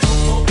touch this.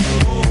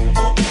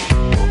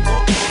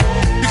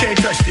 You can't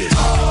touch this.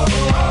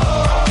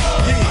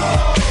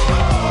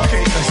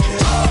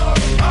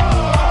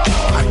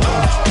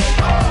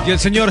 Y el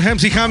señor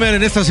MC Hammer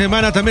en esta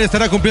semana también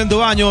estará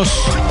cumpliendo años.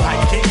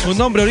 Su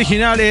nombre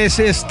original es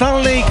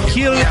Stanley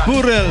Kill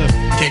Burrell.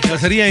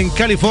 Nacería en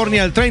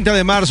California el 30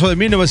 de marzo de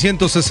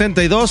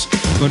 1962,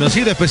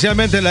 conocido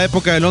especialmente en la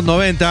época de los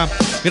 90.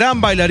 Gran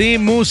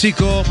bailarín,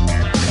 músico,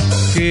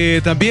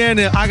 que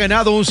también ha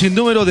ganado un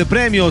sinnúmero de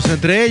premios.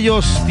 Entre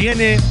ellos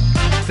tiene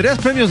 3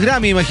 premios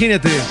Grammy,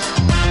 imagínate.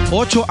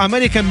 8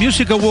 American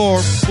Music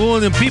Awards,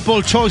 un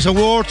People's Choice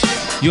Award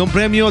y un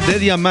premio de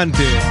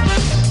diamante.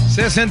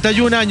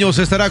 61 años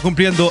estará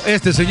cumpliendo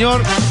este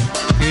señor,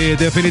 que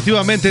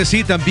definitivamente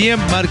sí también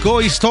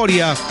marcó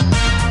historia.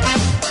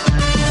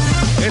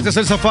 Este es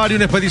el Safari,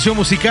 una expedición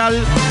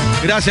musical.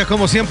 Gracias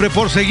como siempre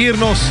por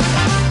seguirnos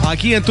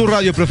aquí en tu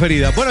radio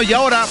preferida. Bueno, y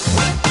ahora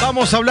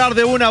vamos a hablar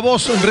de una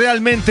voz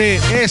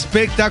realmente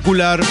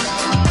espectacular.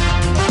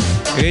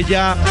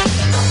 Ella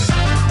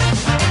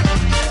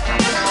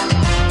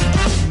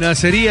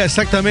nacería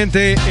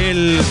exactamente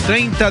el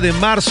 30 de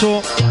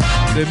marzo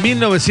de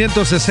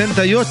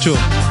 1968.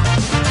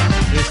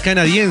 Es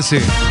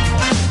canadiense.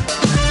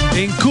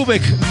 En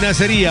Quebec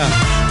nacería.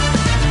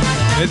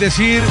 Es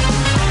decir,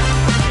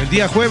 el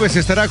día jueves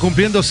estará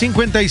cumpliendo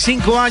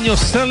 55 años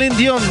Celine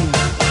Dion.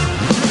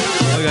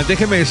 Oigan,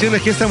 déjenme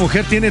decirles que esta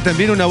mujer tiene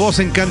también una voz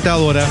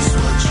encantadora.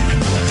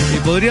 Y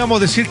podríamos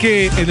decir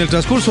que en el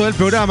transcurso del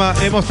programa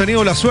hemos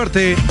tenido la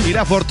suerte y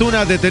la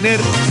fortuna de tener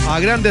a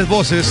grandes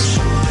voces.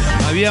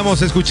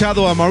 Habíamos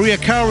escuchado a Mariah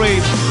Carey,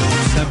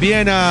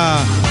 también a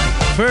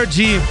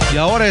Fergie, y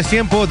ahora es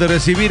tiempo de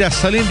recibir a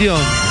Celine Dion,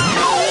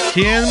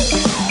 quien,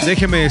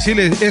 déjeme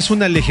decirles, es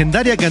una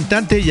legendaria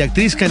cantante y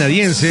actriz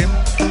canadiense,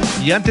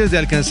 y antes de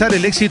alcanzar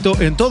el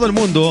éxito en todo el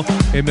mundo,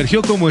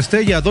 emergió como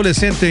estrella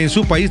adolescente en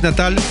su país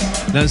natal,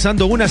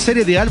 lanzando una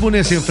serie de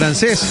álbumes en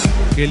francés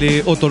que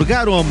le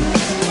otorgaron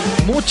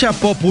mucha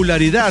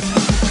popularidad,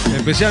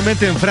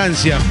 especialmente en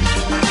Francia,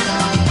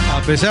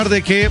 a pesar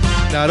de que,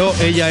 claro,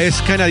 ella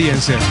es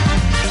canadiense.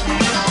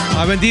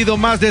 Ha vendido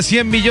más de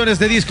 100 millones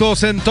de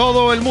discos en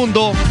todo el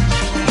mundo.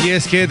 Y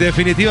es que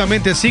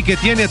definitivamente sí que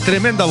tiene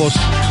tremenda voz.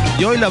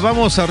 Y hoy la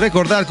vamos a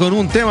recordar con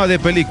un tema de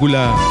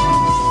película.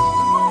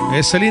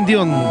 Es Celine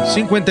Dion,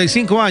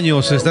 55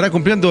 años, estará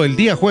cumpliendo el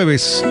día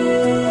jueves.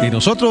 Y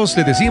nosotros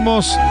le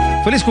decimos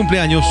feliz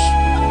cumpleaños.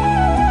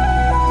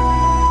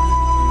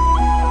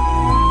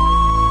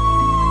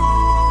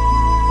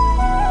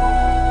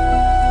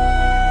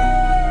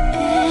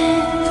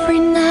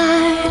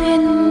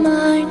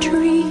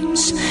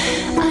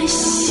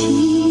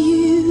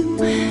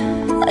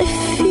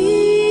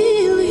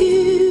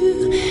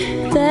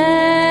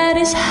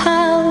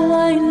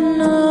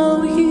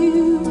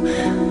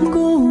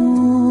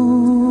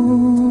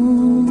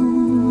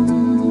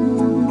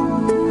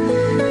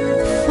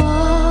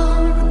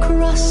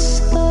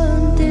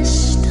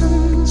 This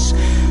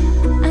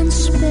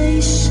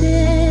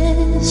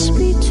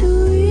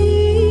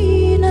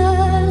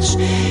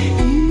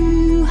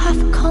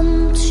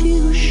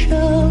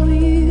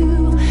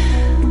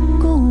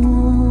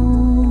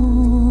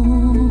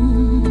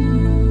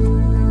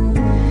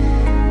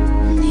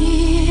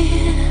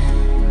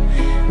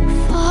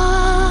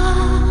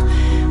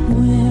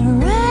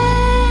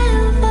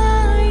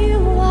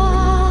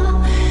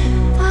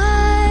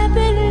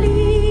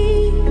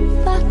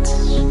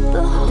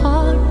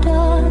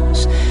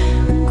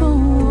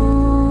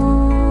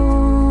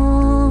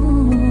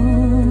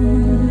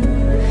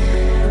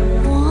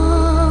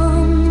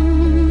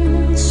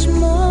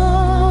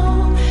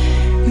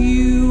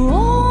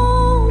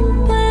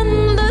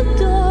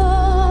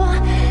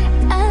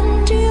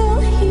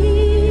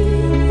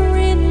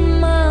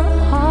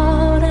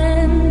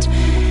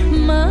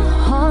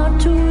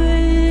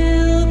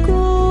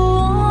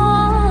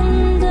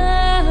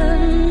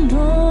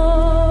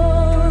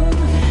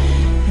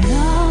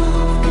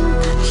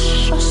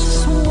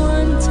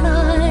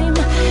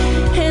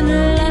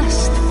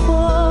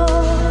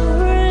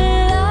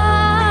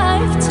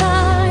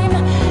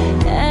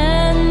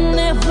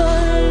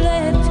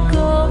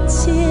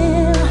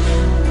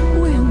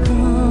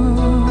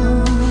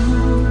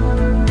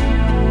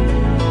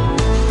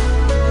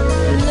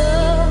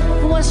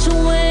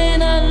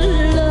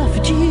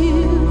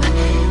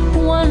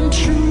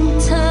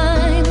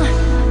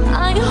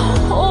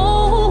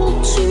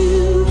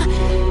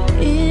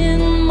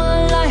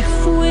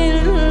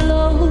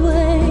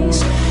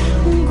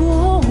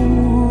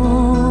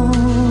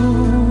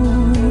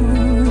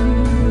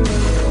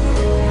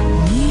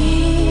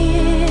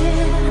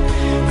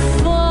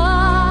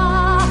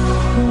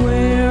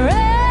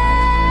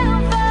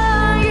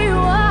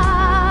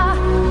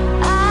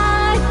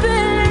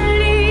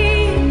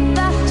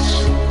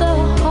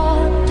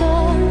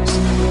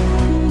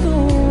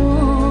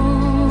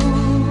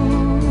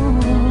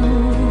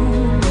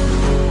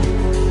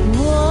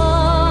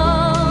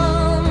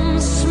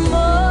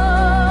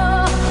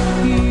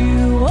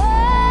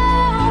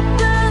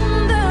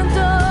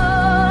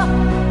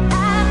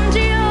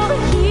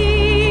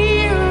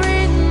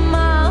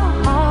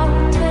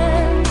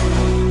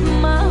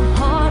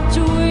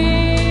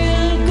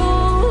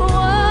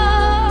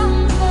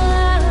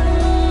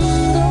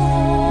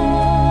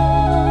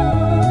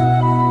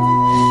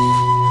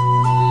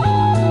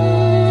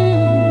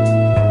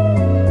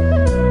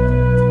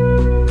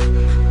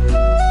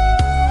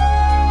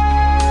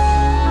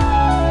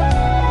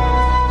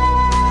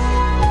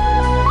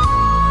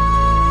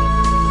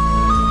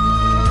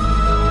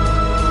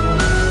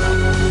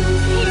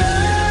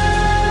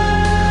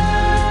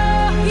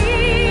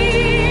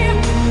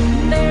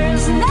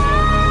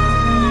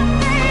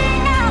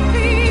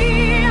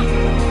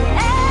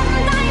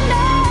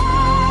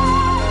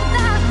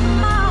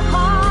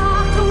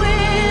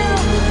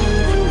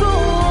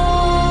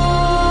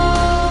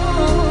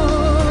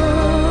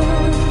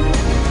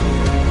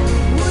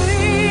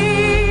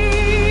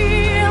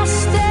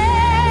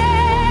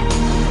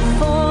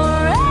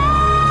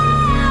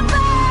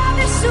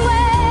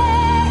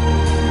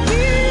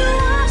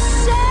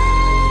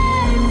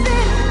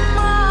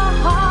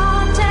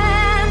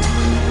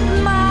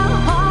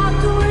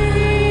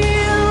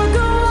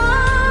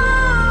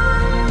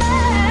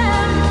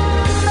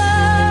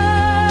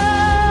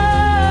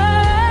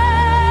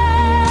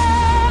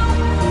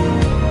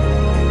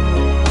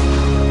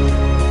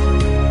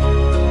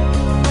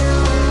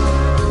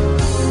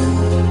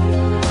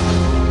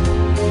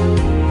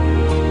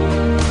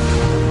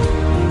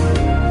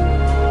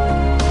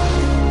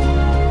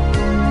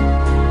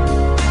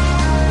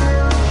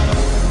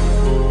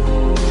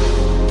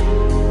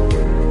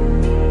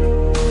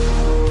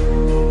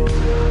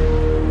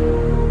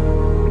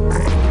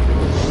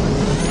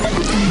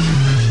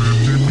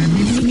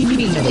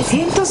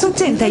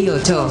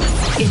 88.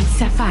 El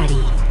Safari.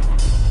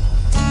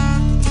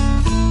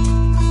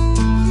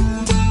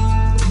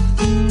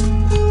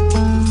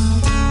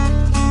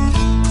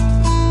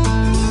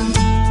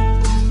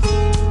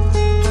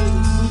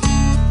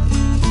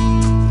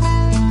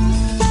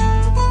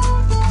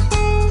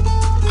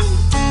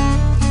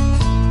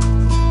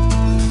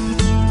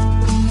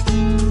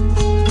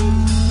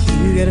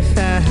 Get a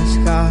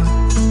fast car.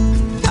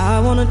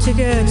 I want a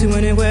ticket to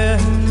anywhere.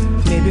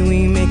 Maybe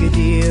we make a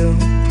deal.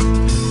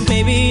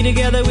 Maybe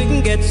together we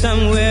can get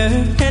somewhere.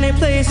 Any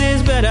place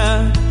is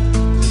better.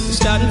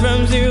 Starting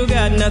from zero,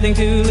 got nothing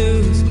to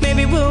lose.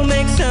 Maybe we'll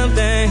make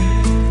something.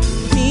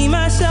 Me,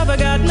 myself, I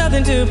got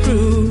nothing to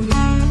prove.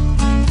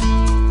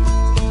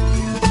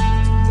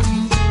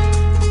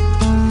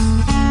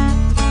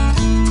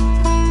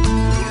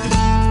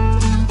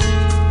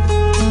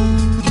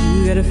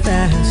 You get a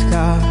fast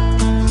car.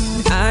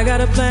 I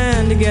got a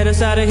plan to get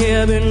us out of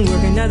here. Been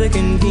working at the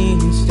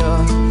convenience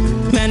store.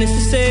 Managed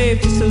to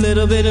save just a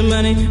little bit of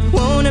money.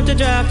 Won't have to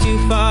drive too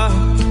far.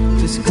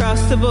 Just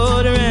cross the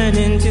border and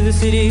into the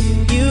city.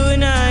 You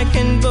and I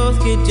can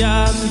both get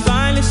jobs and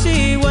finally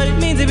see what it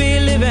means to be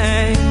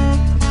living.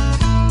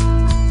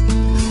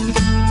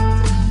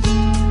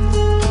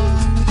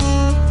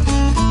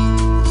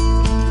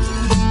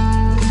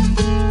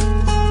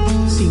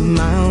 See,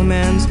 my old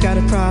man's got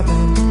a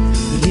problem.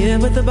 Yeah,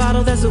 but the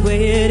bottle, that's the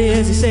way it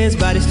is. He says his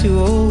body's too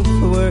old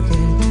for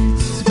working.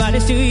 His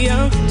body's too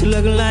young to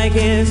look like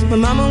his. My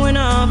mama went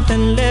off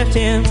and left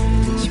him.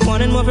 She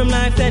wanted more from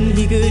life than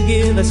he could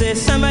give. I said,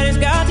 somebody's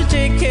got to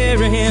take care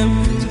of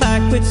him. So I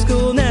quit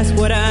school and that's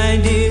what I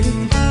did.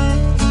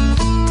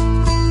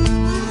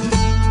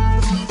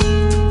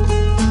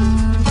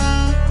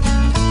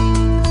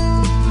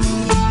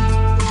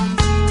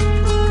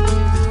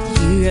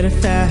 You got a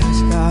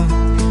fast car.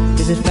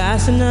 Is it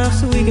fast enough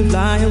so we can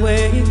fly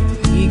away?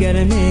 We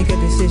gotta make a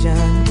decision.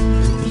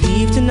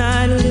 Leave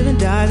tonight or live and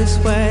die this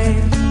way.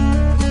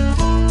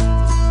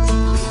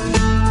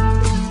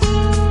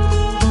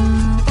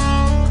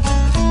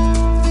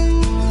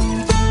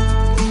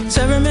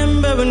 So I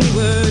remember when we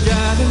were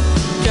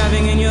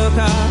driving in your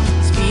car.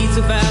 Speed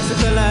so fast I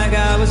felt like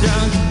I was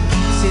drunk.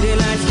 City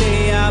lights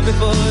lay out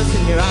before us,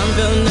 and your arm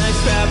felt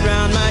nice wrapped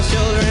around my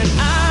shoulder. And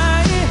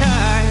I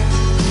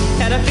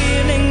had a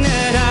feeling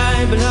that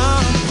I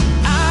belonged.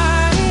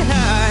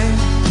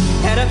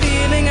 Had a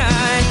feeling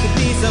I could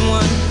be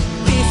someone,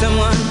 be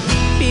someone,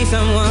 be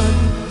someone.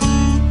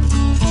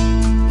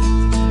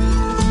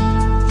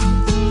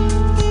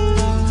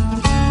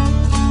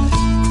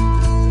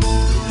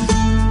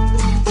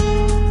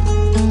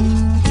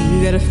 You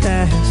got a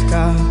fast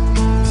car.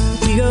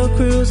 We go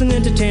cruise and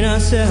entertain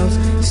ourselves.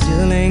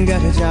 Still ain't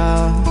got a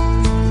job.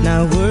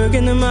 Now work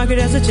in the market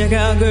as a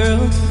checkout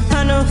girl.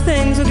 I know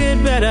things will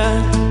get better.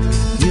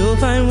 You'll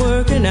find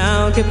work and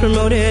I'll get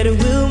promoted.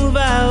 We'll move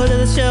out of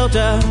the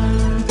shelter,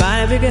 buy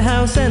a bigger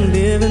house and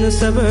live in the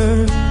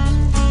suburbs.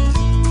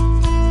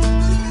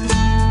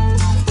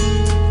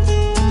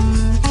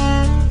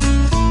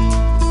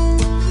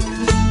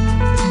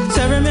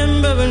 So I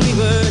remember when we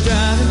were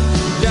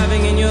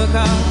driving in your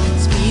car.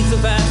 Speed so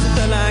fast I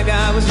felt like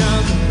I was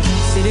drunk.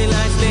 City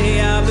lights lay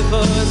out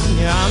before us, and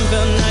your arm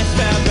felt nice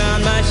wrapped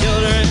around my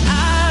shoulder. And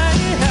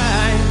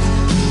I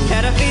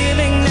had a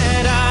feeling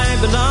that I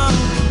belonged.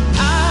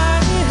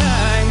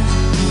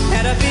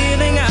 Had a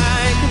feeling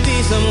I could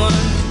be someone,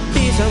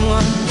 be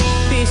someone,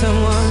 be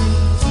someone.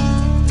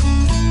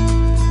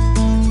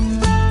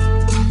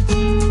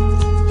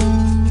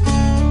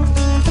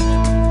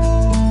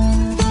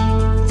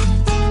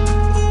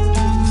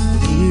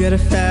 You got a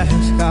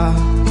fast car.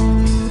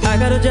 I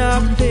got a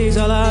job that pays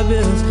all our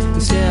bills.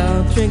 Instead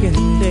of drinking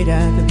late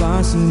at the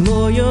bar, see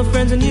more your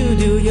friends than you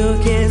do your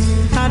kids.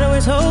 I'd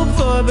always hope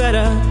for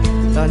better.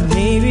 Thought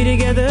maybe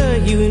together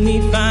you and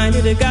me find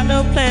it. I got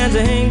no plans,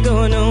 I ain't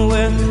going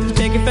nowhere.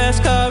 Take your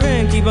fast car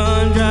and keep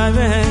on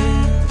driving.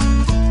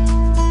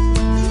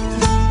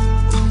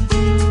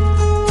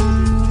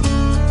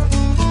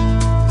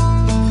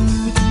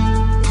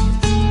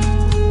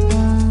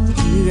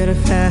 You got a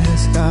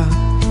fast car.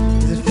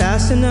 Is it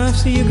fast enough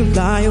so you can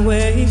fly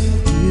away?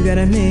 You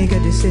gotta make a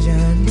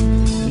decision.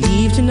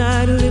 Leave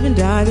tonight or live and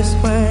die this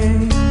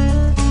way.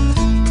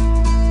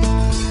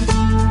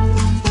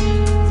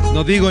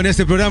 No digo en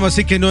este programa,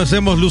 así que nos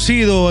hemos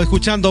lucido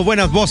escuchando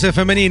buenas voces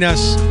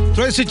femeninas.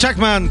 Tracy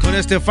Chapman con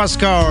este Fast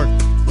Car.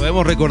 Lo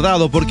hemos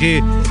recordado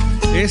porque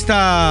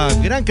esta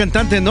gran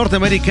cantante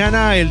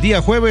norteamericana el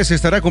día jueves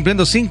estará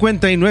cumpliendo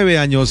 59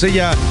 años.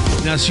 Ella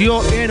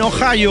nació en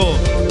Ohio.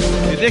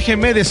 Y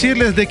déjenme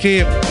decirles de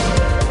que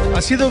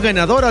ha sido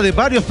ganadora de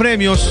varios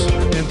premios,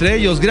 entre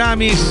ellos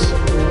Grammys.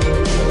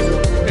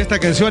 Esta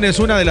canción es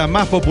una de las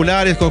más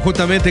populares,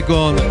 conjuntamente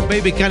con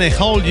Baby Can I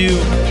Hold You,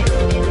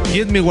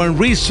 Give Me One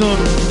Reason.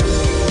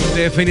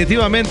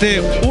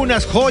 Definitivamente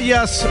unas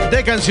joyas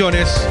de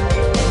canciones.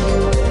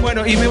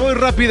 Bueno, y me voy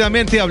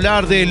rápidamente a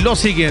hablar de lo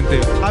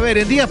siguiente. A ver,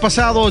 en días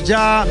pasados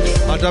ya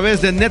a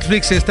través de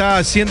Netflix se está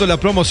haciendo la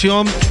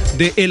promoción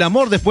de El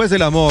amor después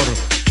del amor.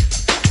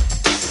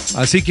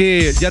 Así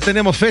que ya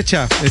tenemos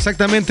fecha.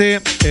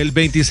 Exactamente el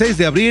 26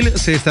 de abril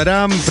se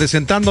estarán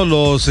presentando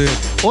los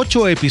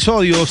 8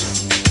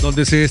 episodios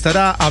donde se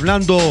estará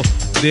hablando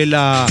de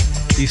la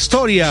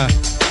historia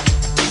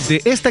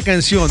de esta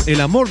canción,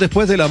 El amor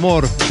después del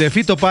amor, de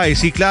Fito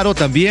Páez, y claro,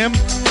 también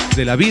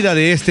de la vida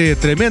de este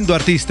tremendo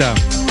artista.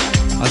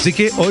 Así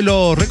que hoy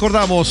lo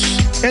recordamos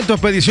en tu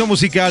expedición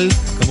musical.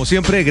 Como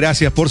siempre,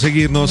 gracias por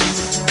seguirnos.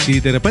 Si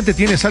de repente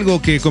tienes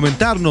algo que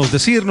comentarnos,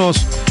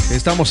 decirnos,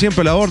 estamos siempre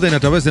a la orden a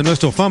través de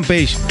nuestro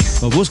fanpage.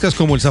 Nos buscas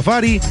como El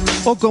Safari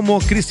o como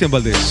Cristian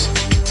Valdés.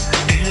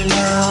 El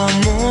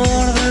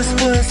amor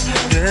después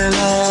del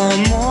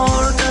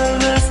amor tal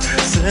vez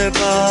se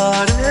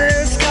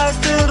parezca a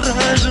este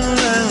rayo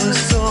del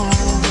sol.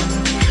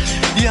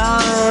 Y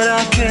ahora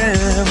que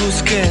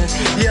busqué,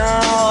 y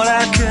ahora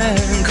que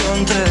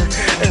encontré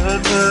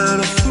el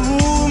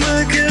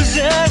perfume que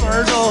lleva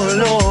el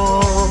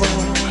dolor,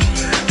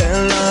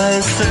 en la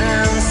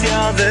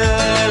esencia de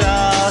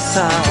las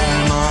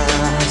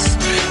almas,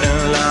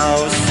 en la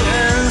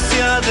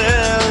ausencia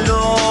del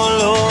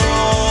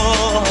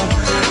dolor.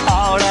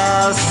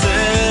 Ahora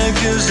sé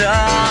que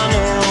ya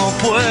no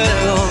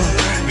puedo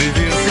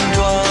vivir sin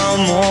tu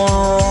amor.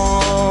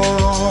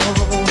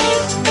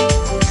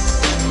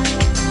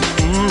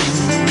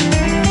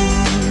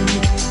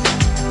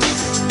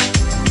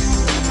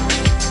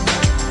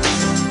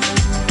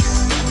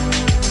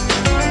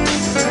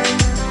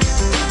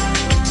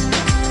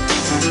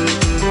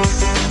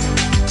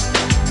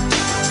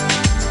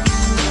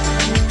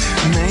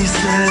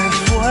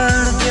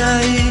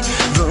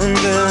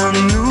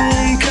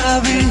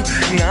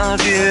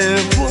 Nadie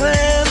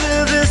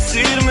puede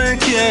decirme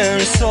quién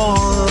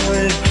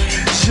soy.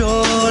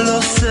 Yo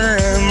lo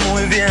sé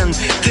muy bien,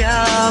 te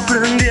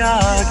aprendí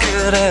a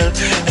querer.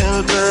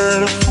 El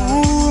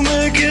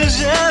perfume que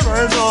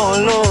lleva el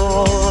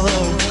dolor,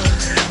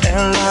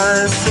 en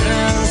la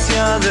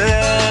esencia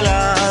de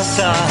las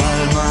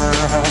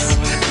almas,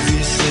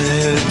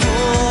 dice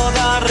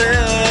toda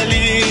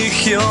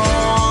religión.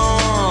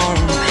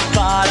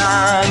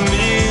 Para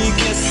mí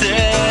que es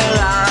el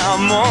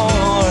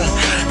amor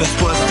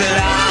después de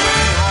la...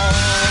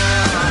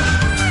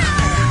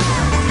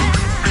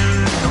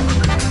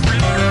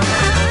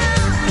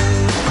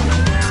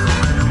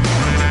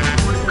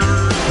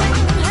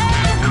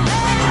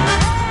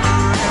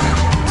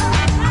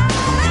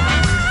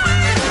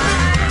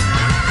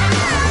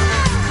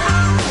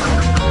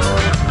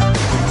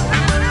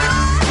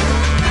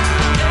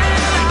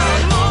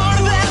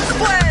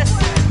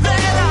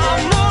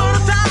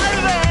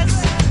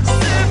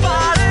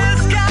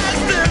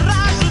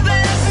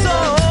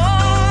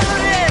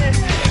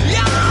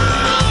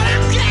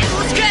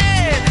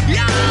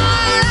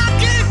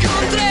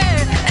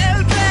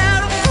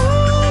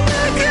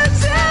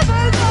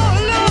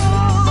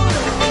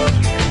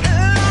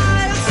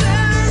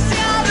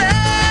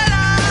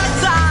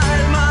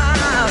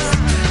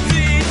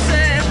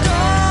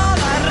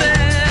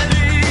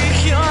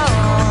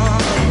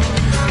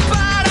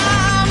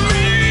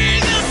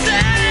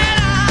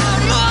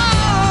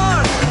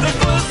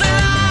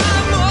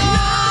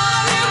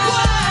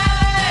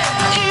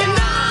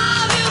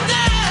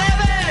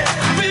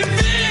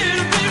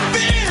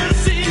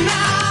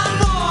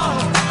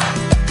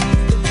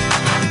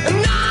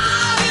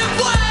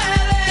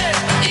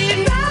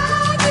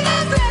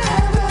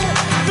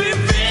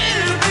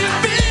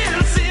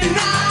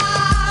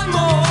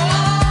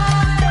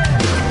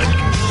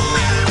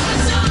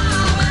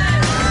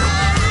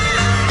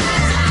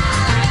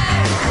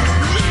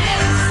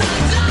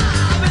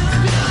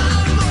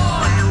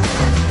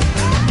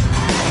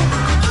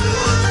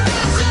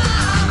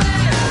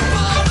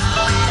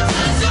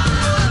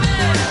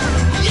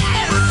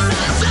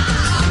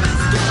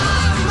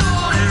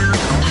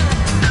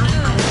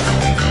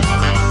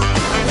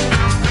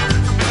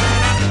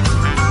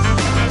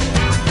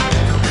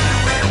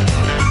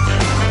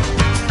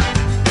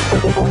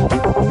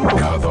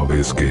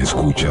 Que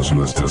escuchas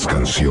nuestras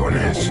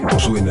canciones,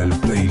 suena el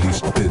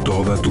playlist de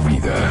toda tu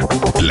vida.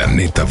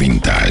 Planeta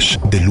Vintage,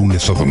 de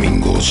lunes a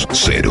domingos,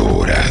 0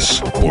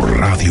 horas, por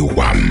Radio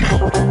UAM.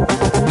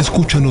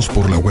 Escúchanos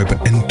por la web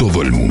en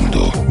todo el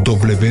mundo,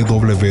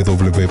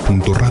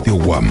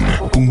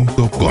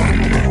 www.radiouam.com.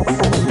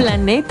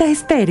 Planeta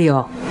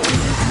Estéreo.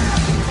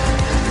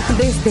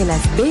 Desde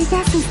Las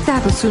Vegas,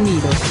 Estados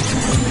Unidos.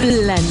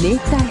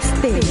 Planeta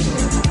Estéreo.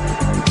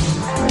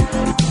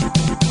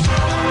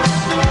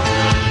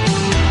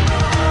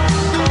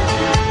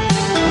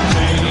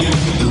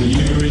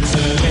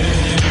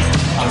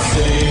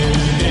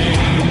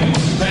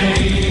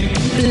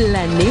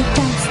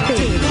 Planeta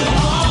Estéreo.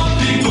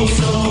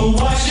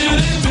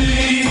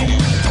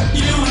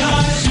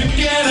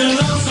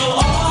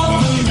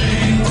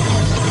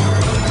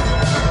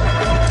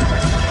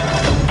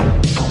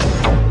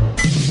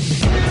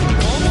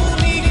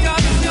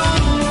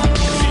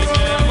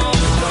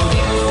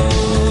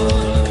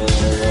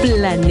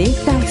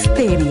 Planeta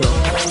Estéreo,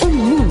 un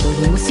mundo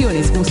de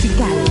emociones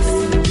musicales.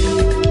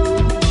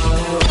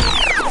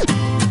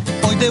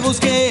 Hoy te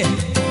busqué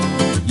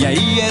y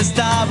ahí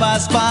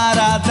estabas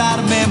para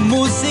darme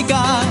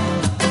música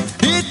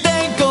y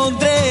te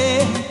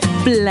encontré.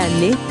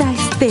 Planeta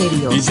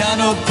Estéreo. Y ya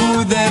no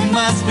pude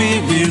más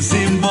vivir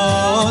sin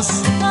vos.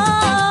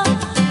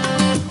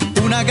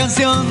 Una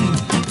canción,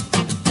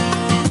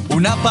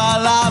 una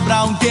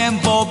palabra, un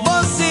tiempo,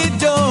 vos y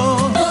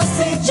yo. Vos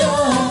y yo.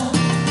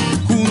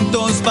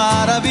 Juntos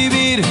para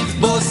vivir,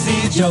 vos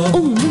y yo.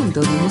 Un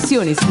mundo de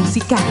emociones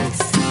musicales.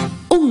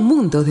 Un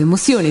mundo de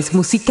emociones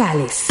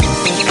musicales.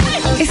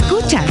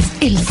 Escuchas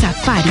El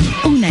Safari,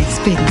 una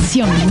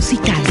expedición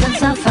musical. El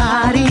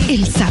Safari.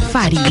 El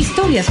Safari.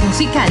 Historias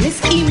musicales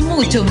y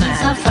mucho más.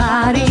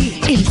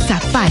 Safari. El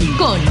Safari.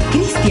 Con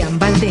Cristian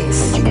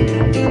Valdés.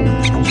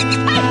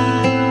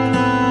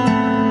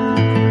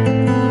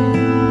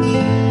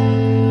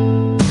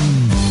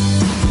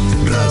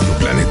 Radio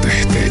Planeta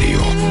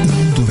Estéreo. Un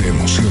mundo de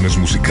emociones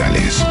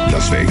musicales.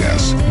 Las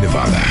Vegas,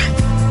 Nevada.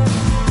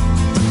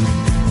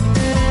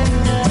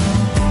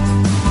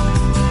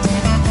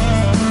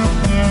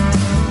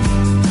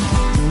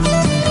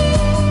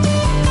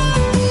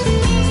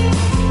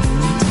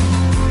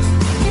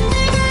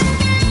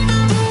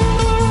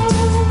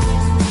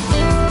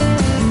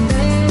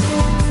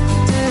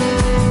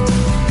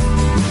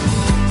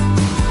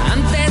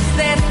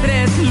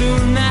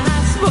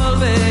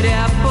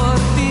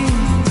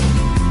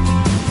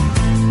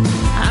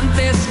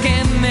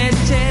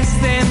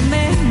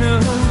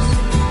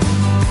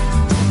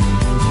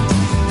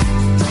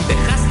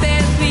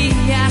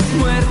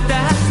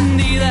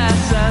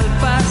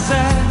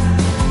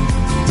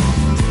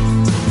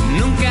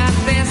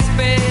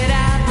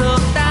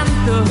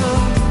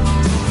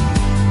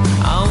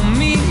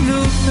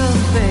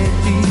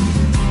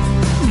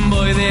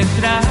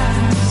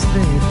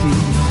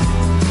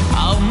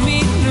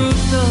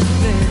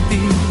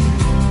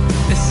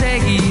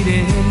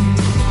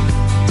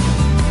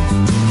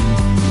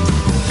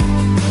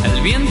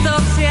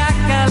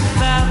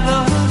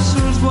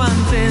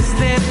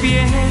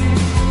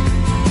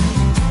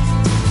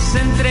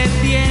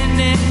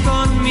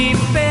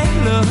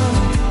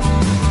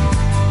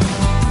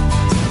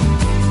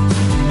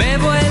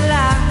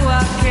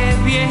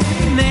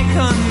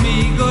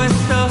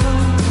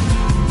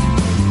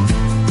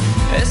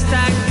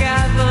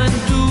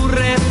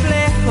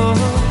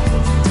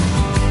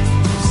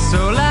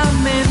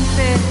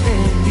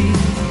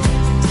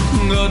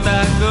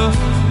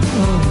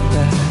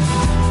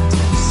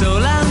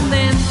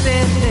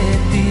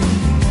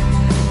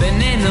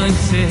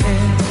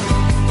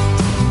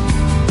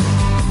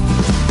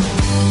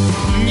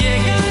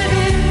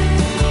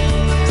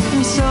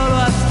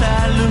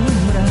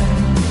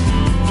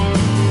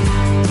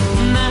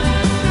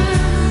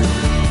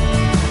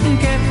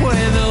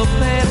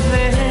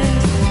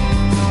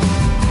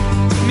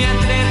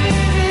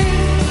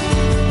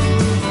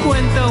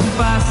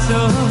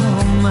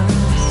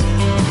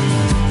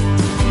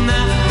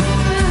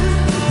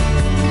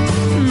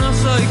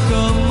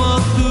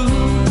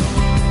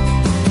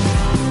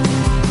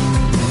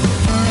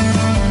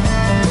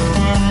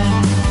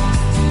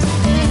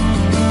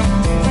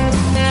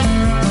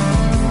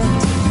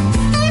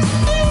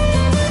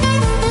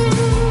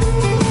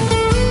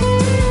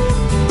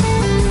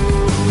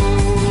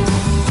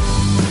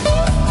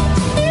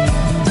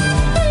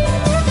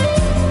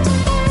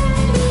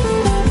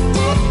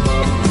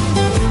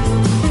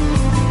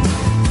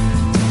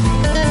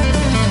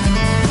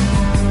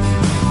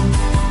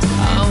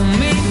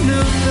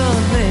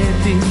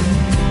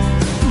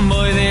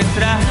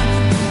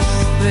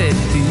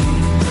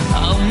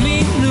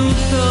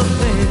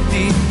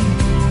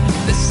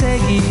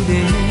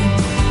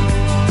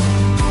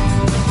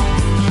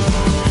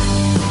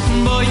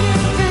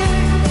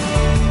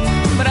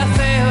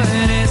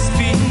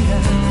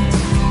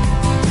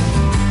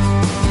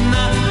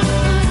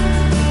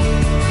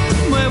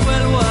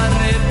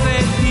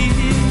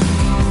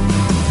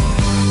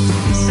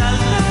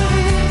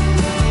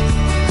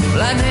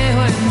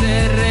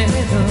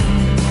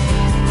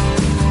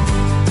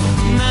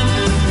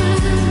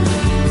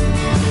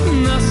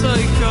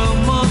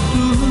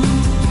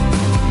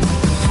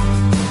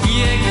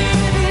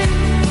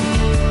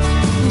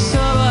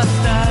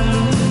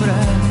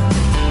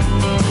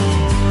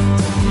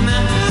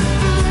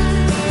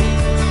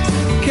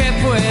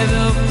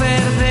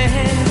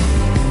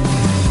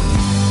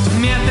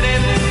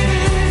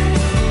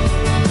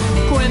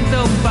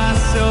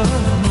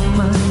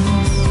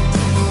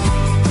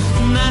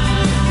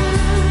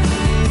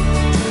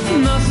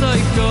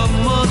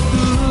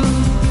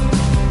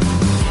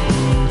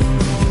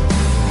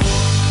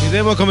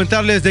 Debo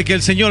comentarles de que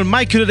el señor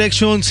Michael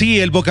Erection, sí,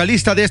 el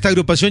vocalista de esta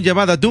agrupación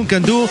llamada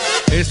Duncan Du,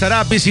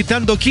 estará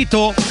visitando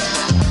Quito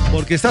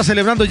porque está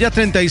celebrando ya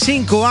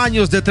 35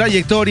 años de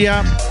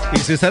trayectoria y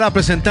se estará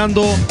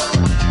presentando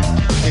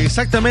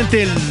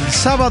exactamente el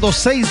sábado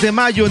 6 de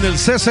mayo en el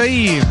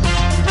CCI,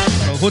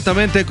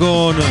 conjuntamente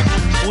con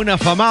un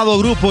afamado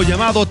grupo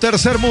llamado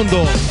Tercer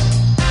Mundo.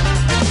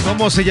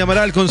 ¿Cómo se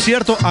llamará el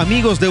concierto?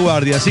 Amigos de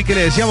Guardia. Así que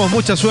le deseamos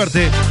mucha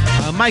suerte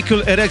a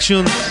Michael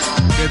Erection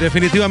que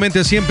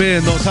definitivamente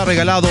siempre nos ha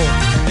regalado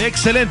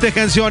excelentes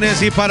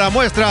canciones, y para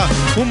muestra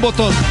un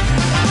botón.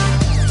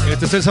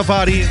 Este es el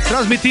Safari,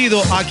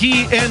 transmitido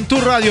aquí en tu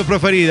radio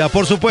preferida.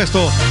 Por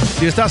supuesto,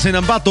 si estás en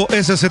Ambato,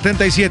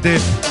 S77.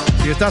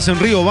 Si estás en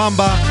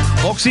Riobamba,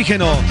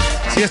 Oxígeno.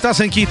 Si estás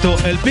en Quito,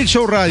 el Big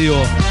Show Radio.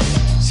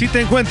 Si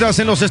te encuentras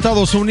en los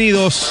Estados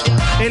Unidos,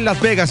 en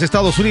Las Vegas,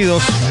 Estados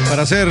Unidos,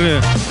 para ser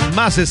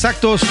más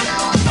exactos,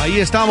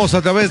 ahí estamos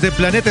a través de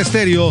Planeta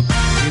Estéreo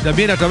y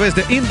también a través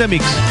de In The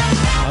Mix.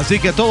 Así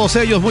que a todos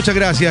ellos, muchas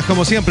gracias,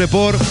 como siempre,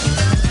 por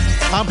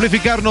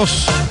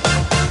amplificarnos.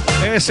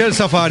 Es el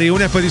Safari,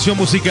 una expedición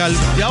musical.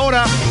 Y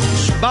ahora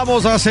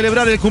vamos a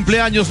celebrar el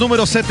cumpleaños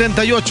número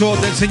 78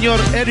 del señor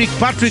Eric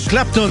Patrick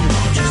Clapton,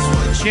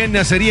 quien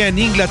nacería en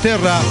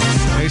Inglaterra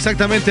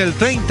exactamente el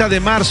 30 de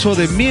marzo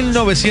de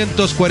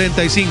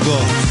 1945.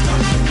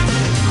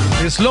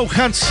 Slow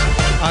Hands,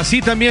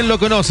 así también lo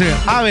conoce.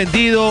 Ha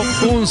vendido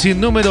un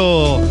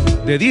sinnúmero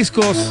de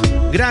discos.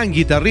 Gran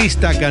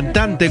guitarrista,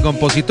 cantante,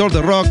 compositor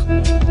de rock.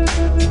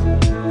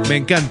 Me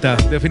encanta,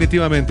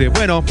 definitivamente.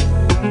 Bueno,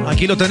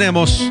 aquí lo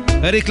tenemos.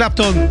 Eric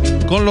Clapton,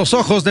 Con los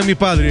ojos de mi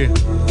padre.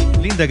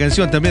 Linda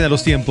canción también a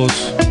los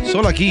tiempos.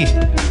 Solo aquí,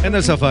 en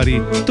el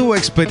Safari, tu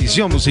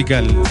expedición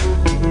musical.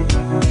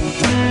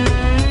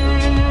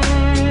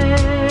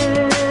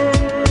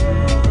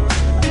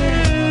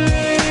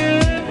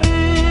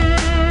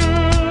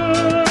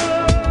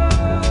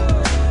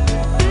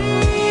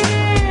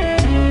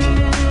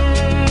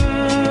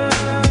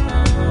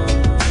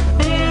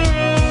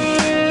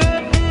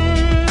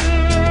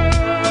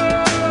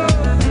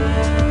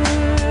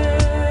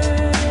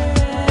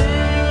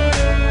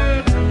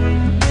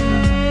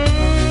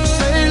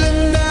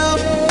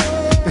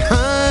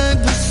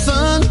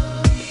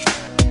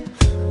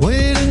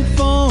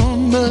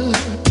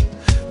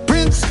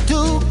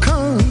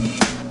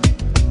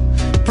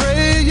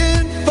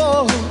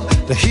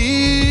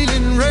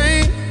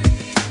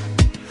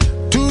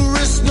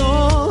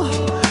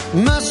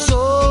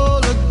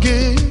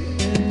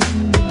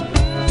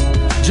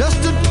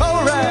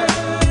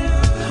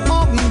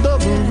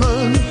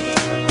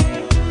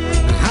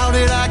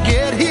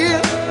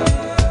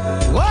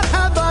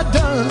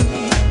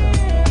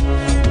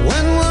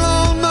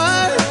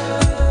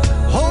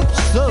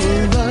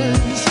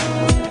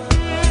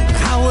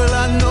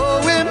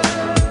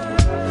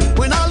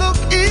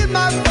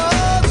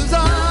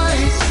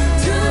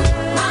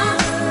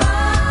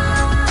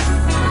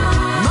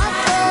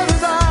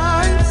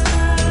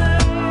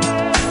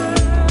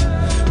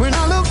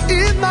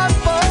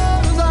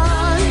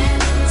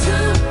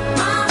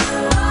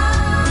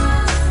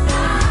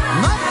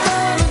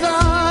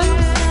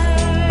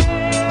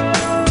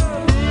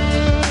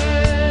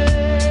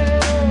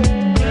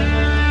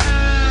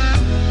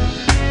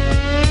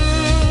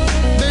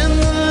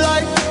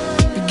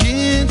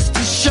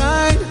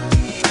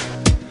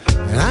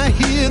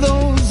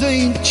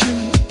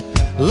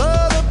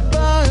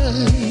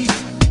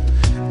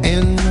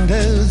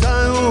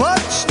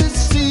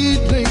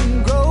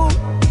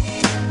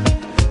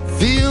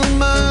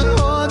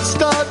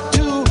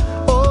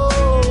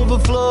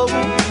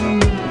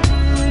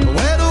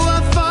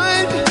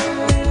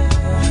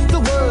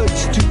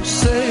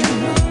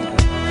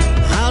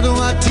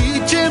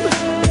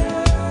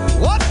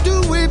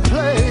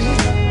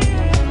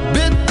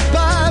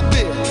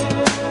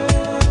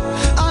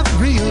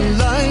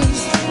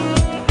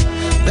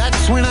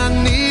 When I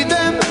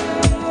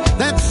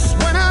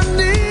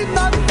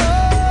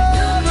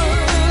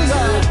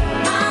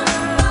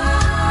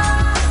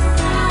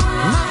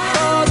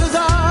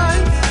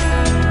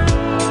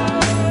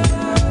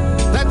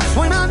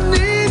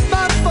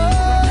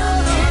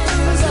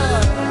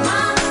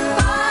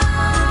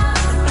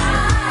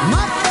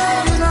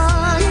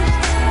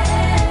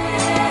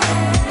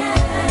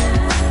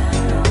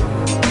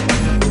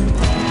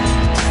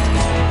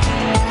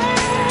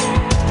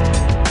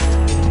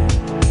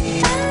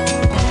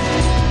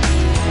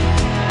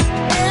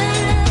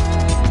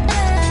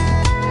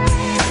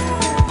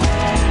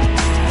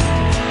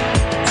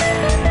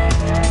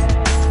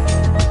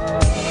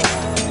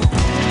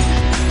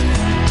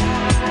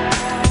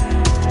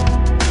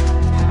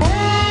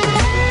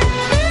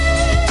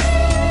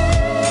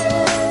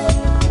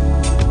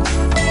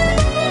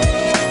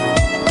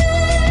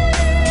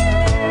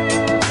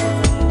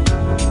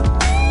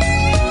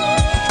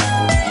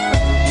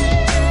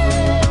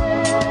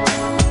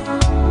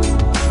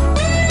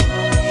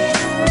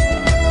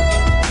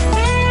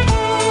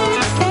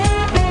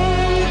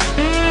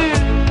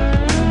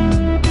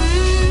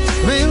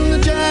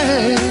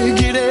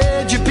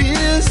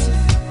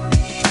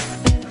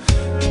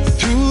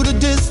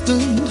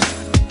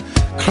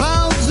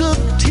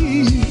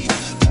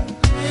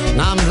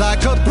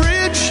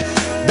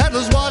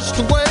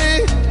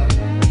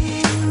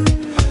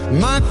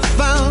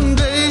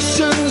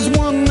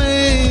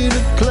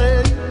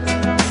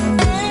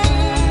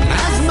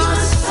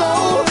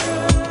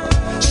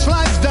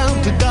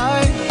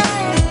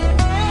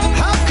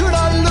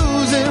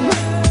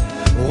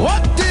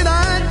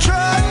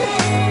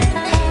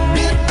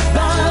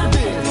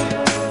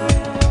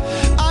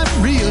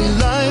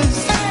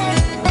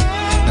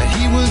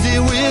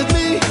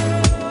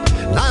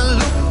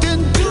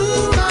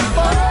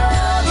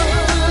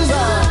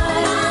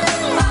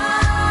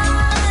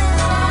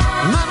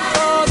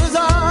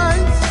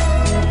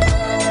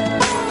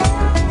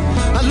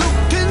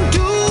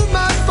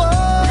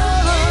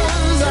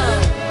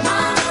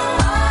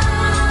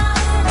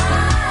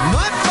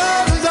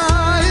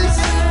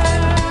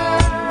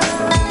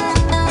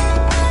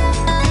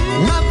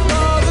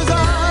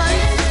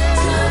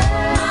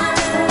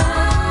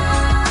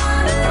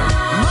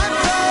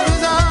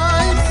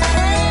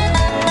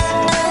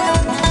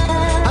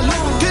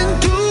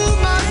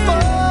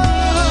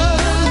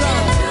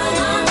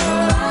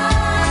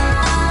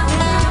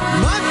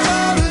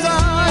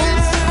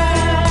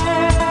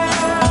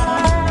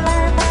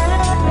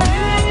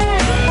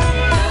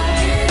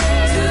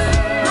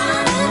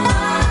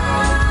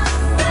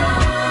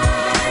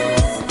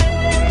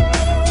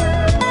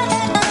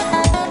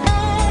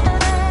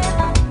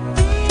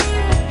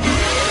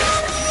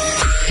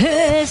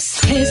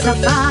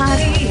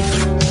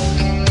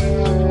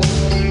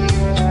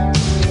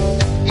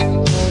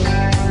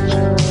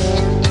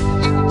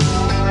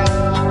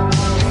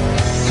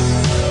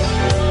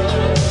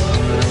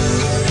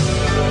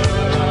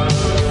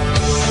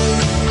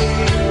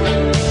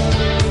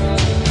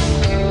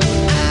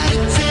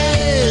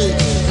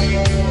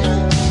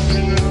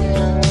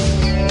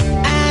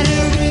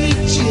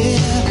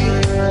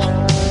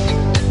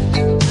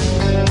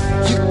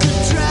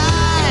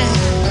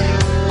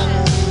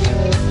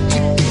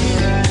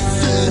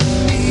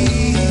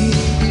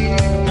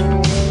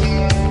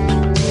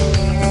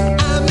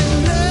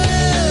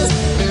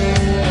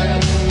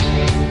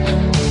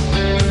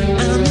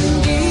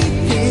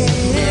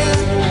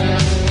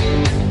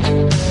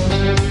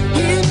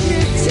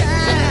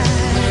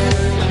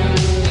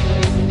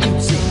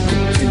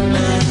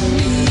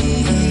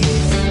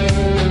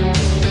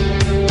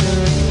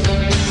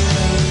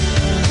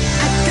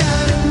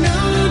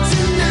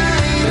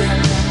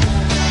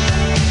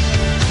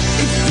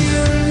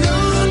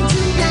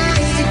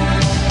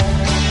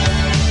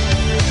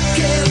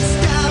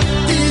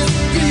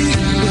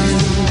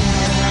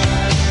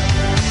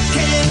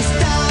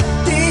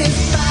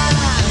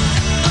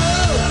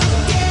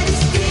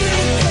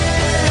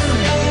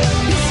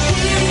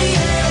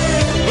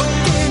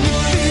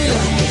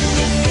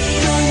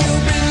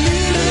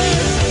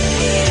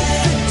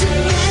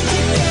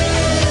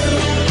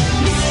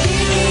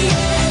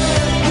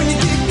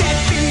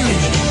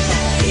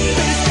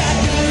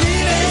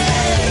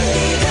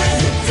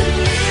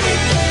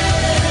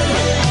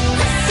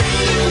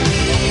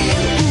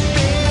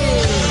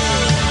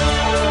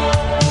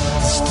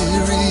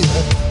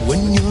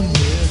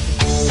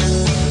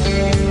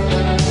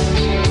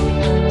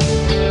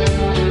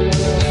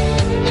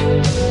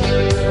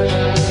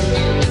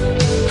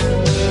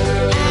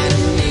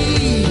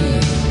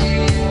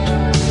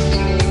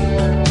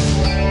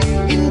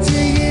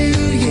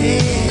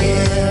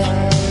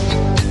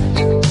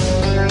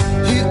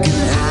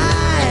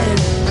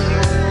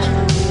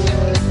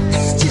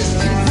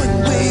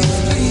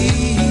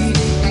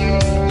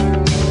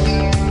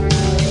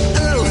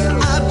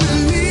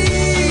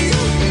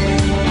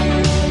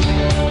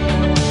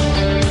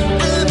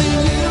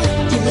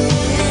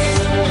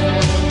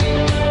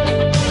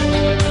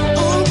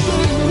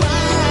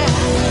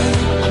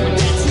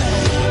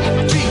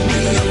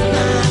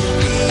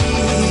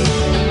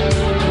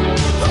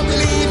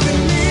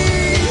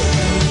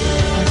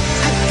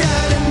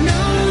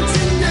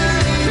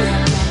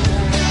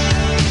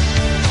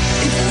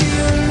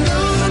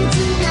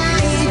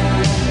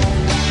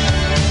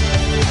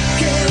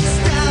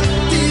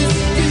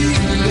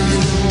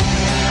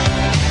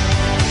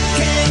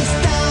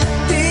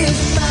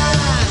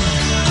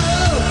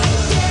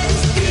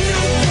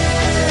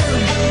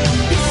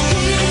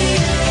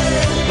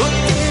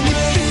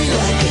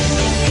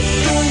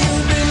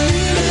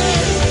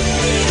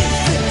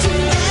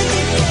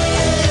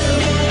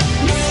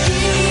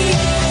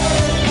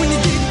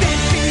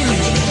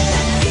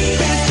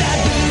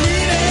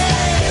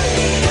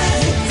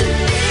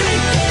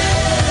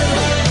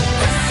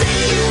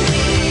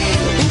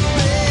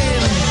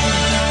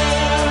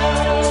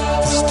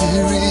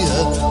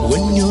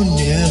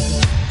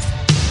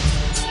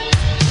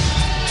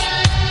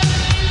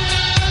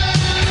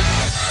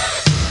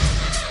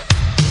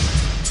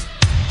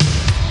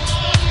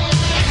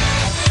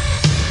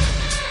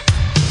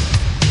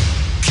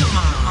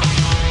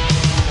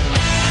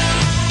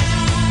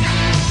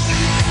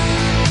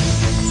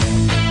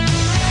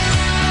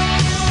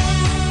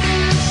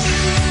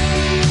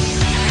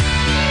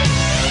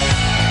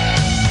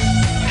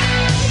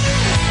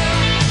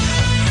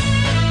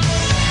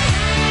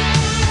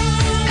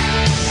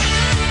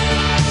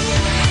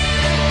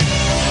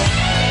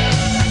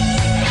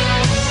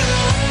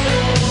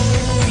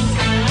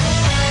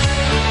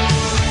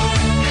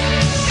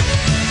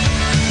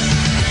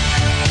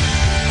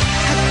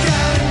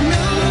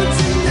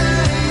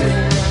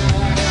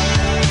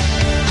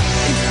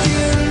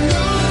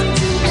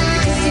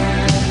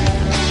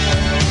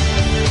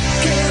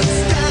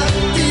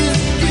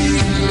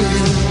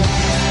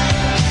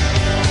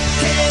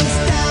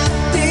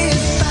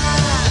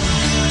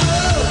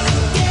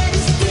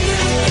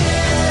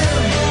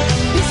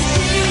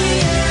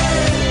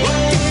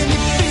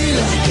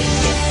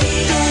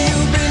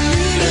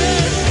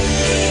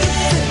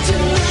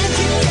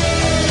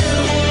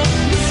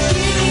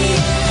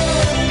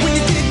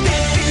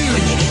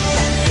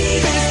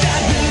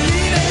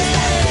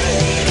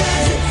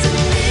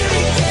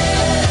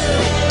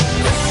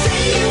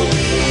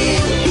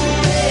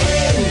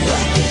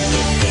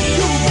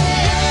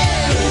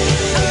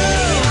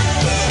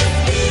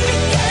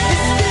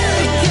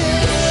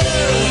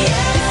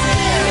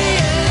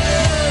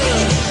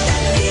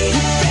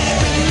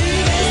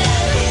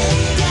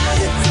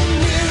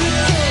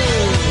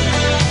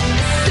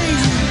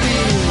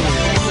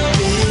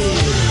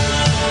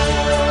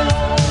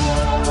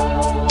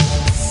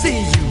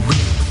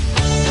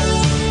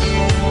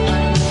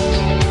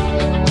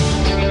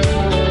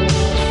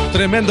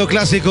Tremendo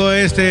clásico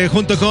este,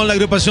 junto con la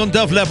agrupación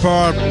Def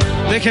Leppard.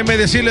 Déjenme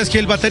decirles que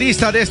el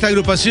baterista de esta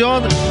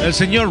agrupación, el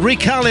señor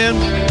Rick Allen,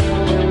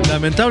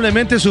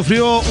 lamentablemente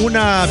sufrió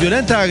una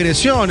violenta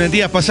agresión el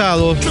día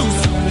pasado.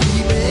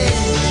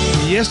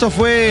 Y esto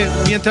fue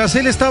mientras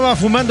él estaba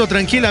fumando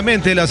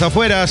tranquilamente en las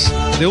afueras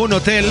de un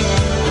hotel.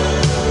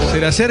 Se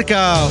le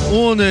acerca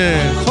un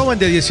joven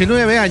de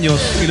 19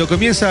 años y lo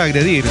comienza a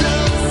agredir.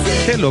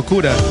 ¡Qué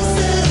locura!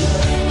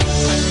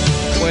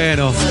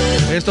 Bueno,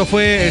 esto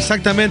fue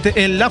exactamente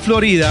en la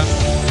Florida.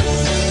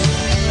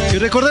 Y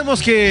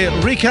recordemos que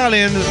Rick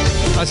Allen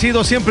ha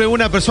sido siempre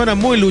una persona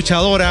muy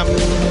luchadora.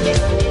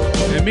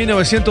 En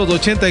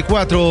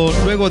 1984,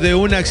 luego de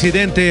un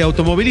accidente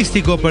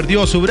automovilístico,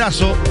 perdió su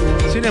brazo.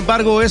 Sin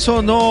embargo,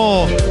 eso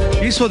no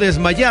hizo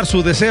desmayar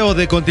su deseo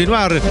de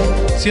continuar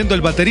siendo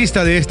el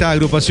baterista de esta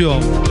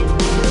agrupación.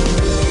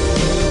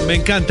 Me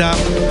encanta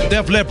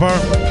Def Leppard.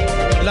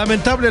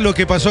 Lamentable lo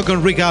que pasó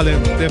con Rick Allen,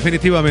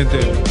 definitivamente.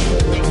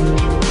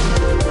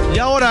 Y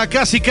ahora,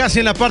 casi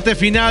en la parte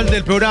final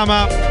del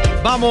programa,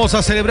 vamos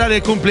a celebrar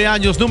el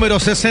cumpleaños número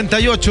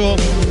 68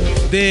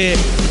 de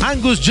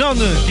Angus Young,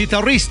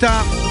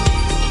 guitarrista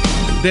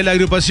de la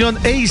agrupación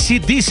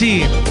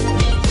AC/DC.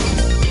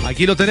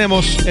 Aquí lo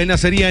tenemos, él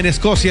nacería en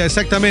Escocia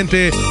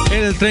exactamente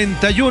el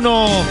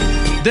 31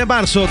 de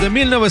marzo de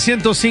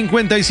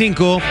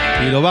 1955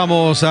 y lo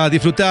vamos a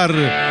disfrutar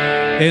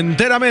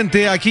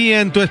enteramente aquí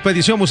en tu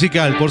expedición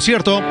musical. Por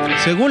cierto,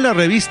 según la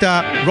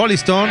revista Rolling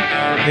Stone,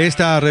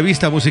 esta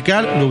revista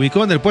musical lo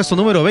ubicó en el puesto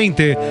número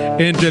 20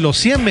 entre los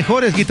 100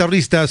 mejores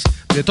guitarristas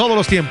de todos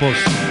los tiempos.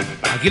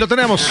 Aquí lo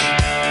tenemos.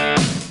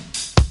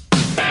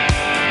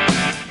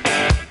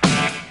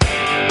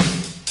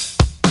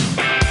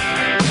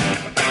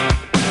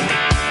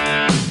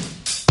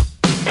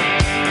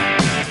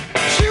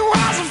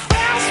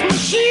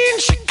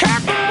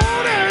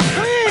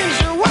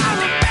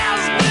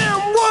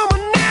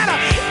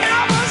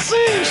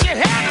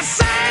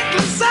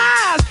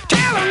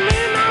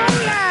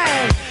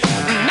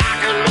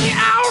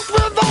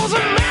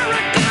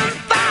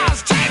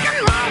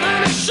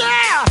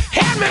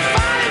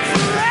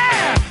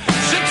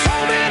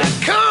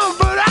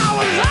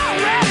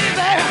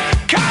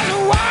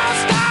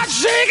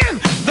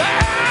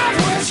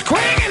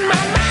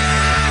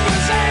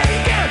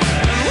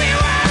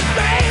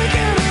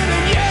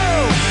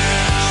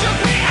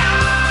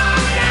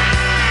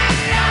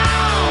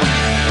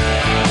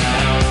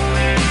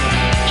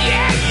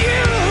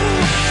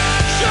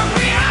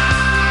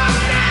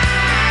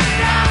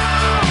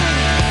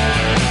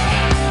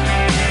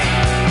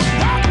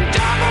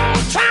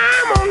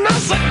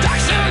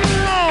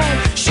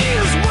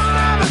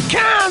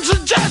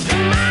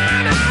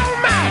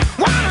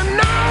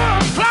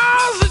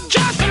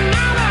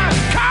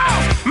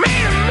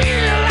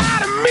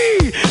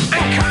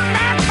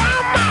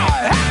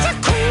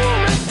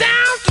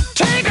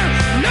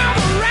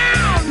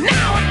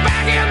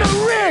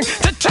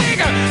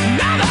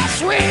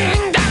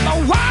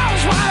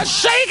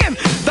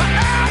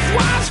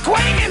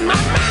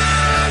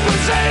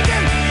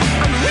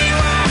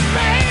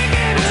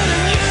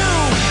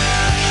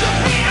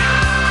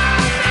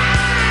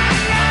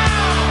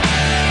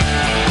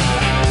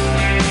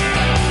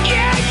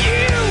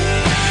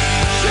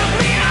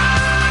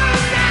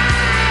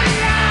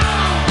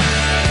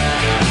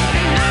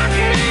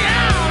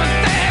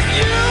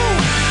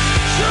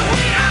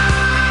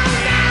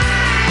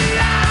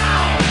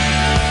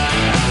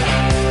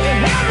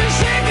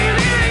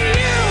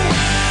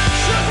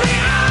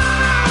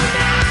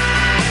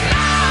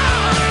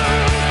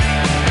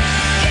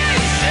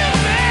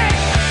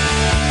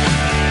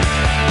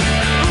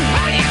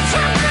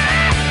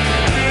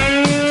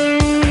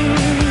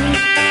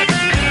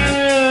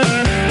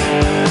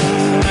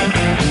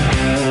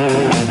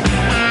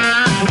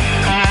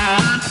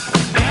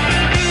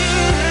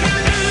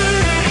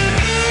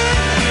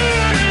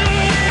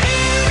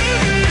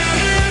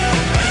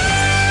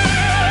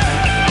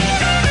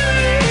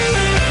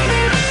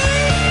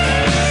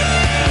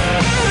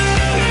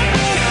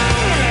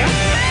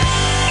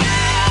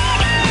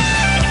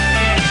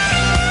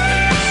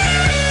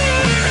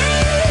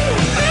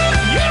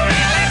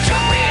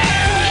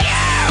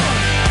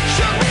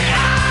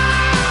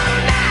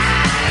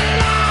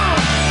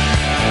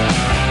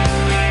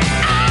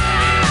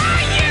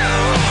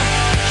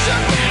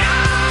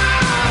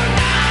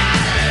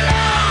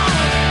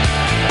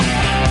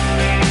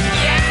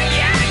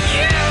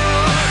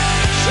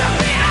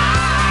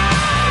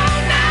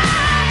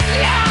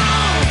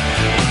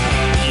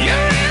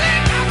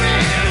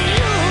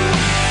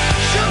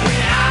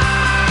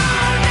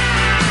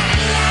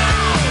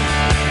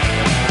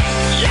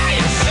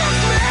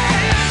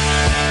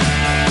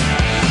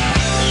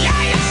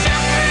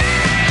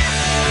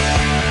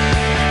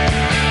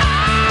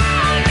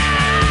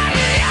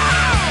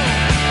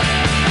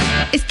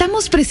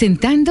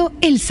 Presentando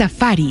El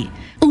Safari,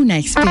 una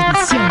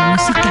expedición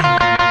musical.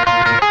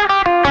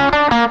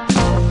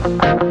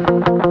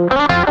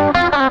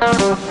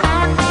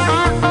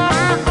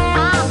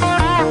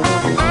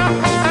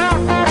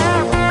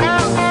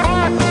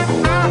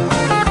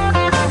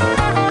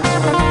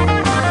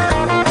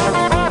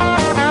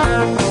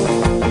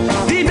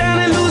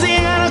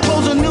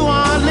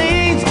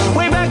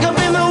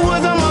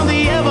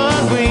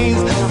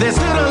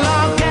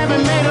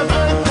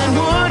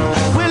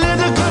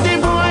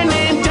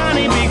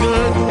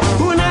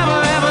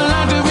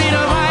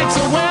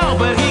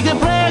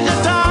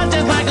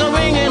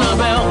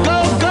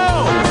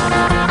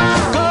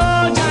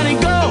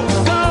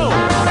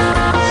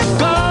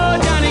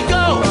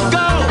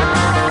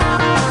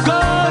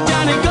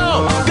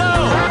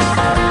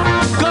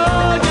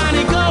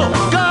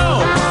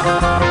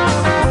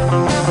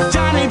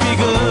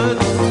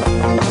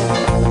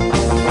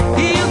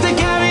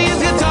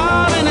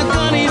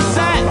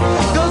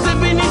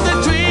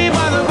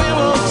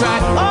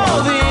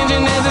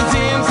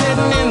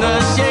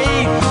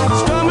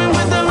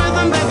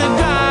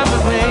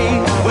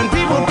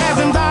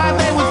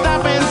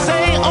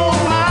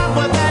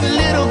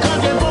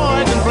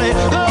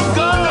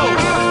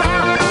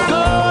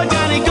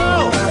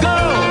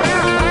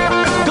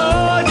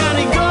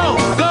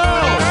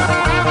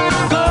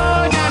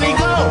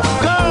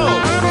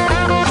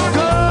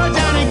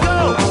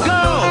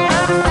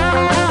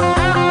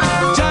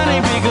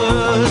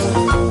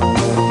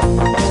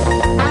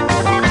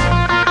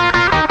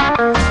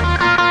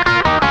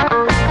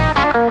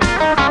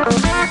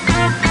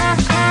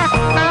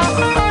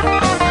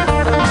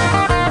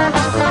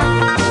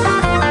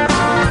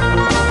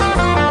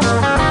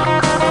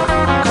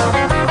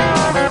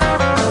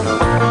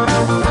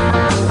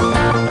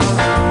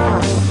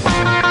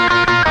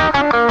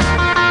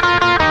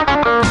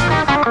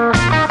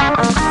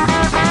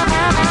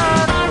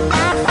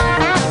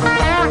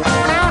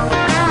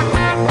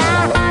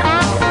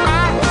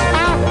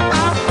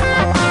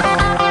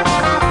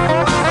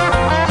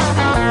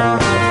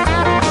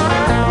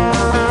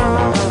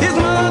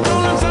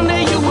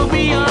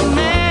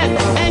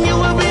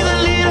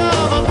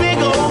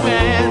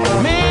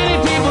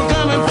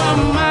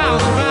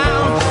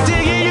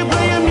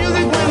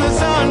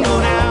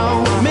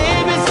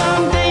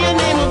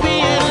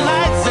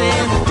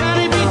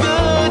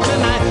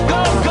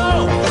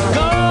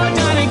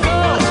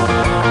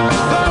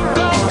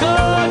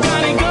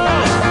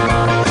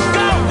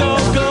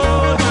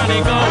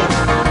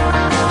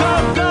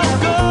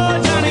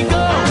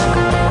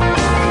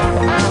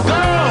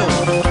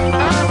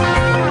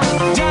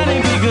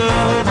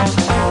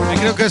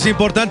 es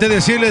importante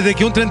decirles de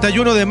que un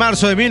 31 de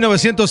marzo de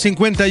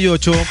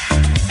 1958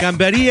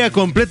 cambiaría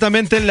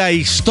completamente la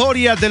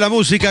historia de la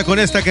música con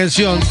esta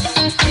canción.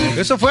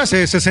 Eso fue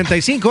hace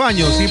 65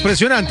 años,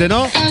 impresionante,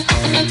 ¿no?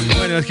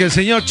 Bueno, es que el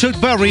señor Chuck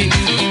Berry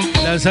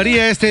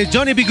lanzaría este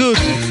Johnny B. Good.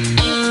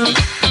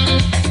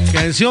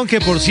 Canción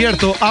que, por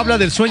cierto, habla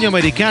del sueño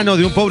americano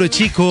de un pobre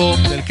chico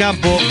del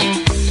campo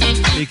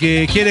y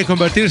que quiere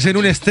convertirse en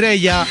una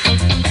estrella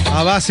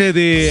a base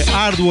de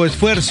arduo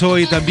esfuerzo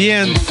y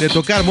también de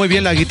tocar muy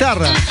bien la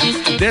guitarra.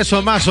 De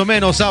eso más o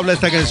menos habla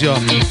esta canción.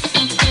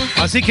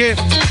 Así que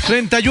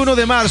 31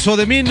 de marzo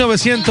de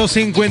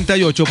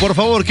 1958. Por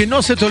favor, que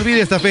no se te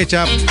olvide esta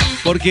fecha,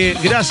 porque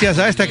gracias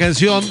a esta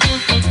canción,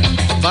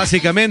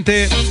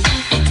 básicamente,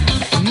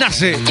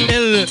 nace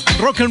el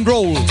rock and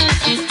roll.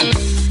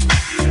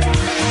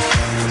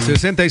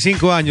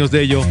 65 años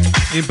de ello.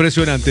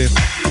 Impresionante.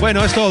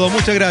 Bueno, es todo.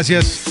 Muchas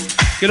gracias.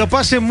 Que lo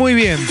pasen muy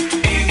bien.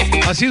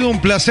 Ha sido un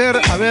placer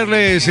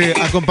haberles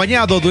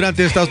acompañado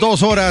durante estas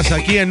 2 horas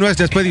aquí en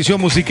nuestra expedición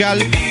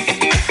musical.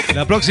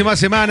 La próxima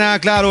semana,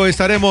 claro,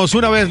 estaremos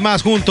una vez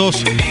más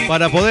juntos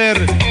para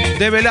poder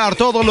develar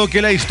todo lo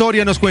que la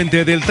historia nos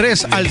cuente del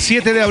 3 al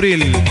 7 de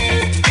abril.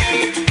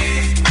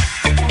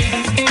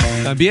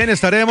 También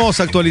estaremos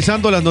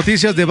actualizando las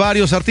noticias de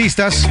varios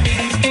artistas,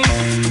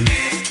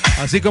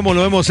 así como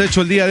lo hemos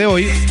hecho el día de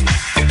hoy.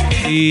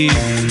 Y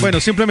bueno,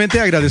 simplemente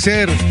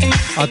agradecer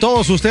a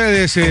todos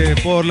ustedes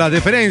por la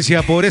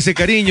deferencia, por ese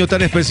cariño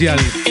tan especial.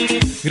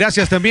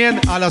 Gracias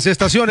también a las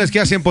estaciones que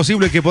hacen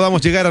posible que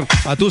podamos llegar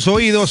a tus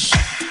oídos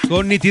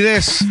con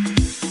nitidez.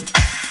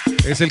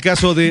 Es el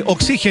caso de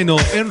Oxígeno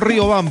en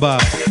Riobamba,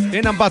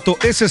 en Ambato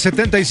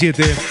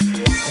S77,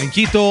 en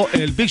Quito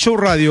el Big Show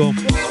Radio.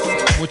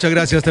 Muchas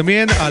gracias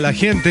también a la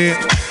gente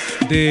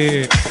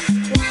de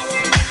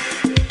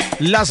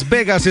Las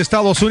Vegas,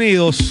 Estados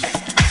Unidos,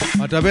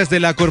 a través de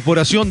la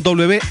corporación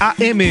WAM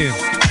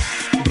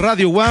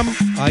Radio WAM,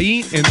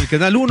 ahí en el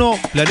canal 1,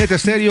 Planeta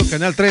Estéreo,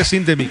 canal 3,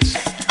 In The Mix.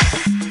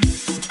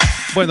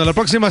 Bueno, la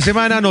próxima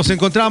semana nos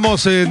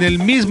encontramos en el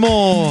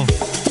mismo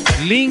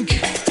link,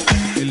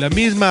 en la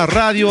misma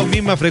radio,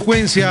 misma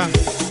frecuencia,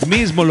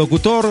 mismo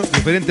locutor,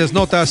 diferentes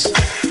notas,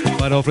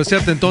 para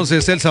ofrecerte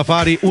entonces el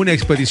Safari, una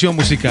expedición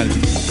musical.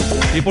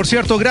 Y por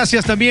cierto,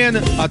 gracias también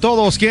a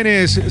todos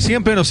quienes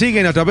siempre nos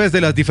siguen a través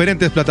de las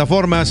diferentes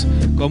plataformas,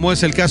 como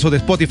es el caso de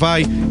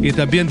Spotify y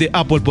también de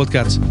Apple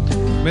Podcasts.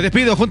 Me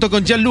despido junto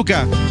con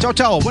Gianluca. Chao,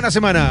 chao, buena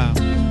semana.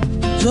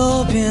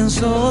 Yo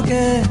pienso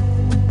que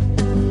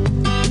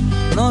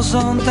no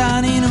son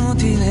tan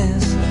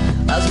inútiles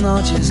las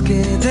noches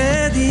que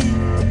te di.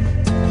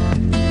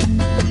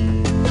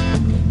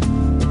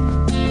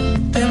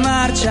 Te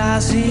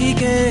marchas y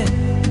que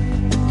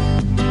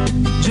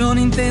yo no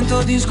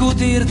intento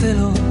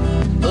discutírtelo,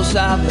 lo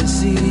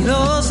sabes y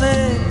lo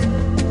sé.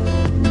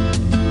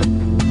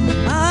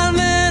 Al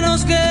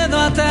menos quedo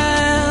a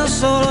te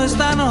solo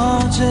esta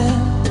noche.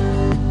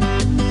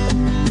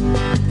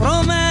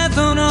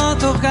 Prometo no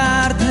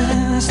tocarte,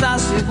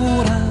 ¿estás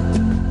segura?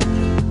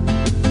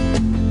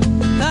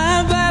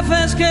 Tal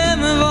vez es que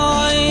me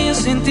voy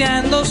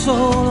sintiendo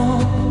solo,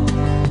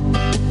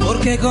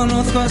 porque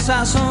conozco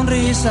esa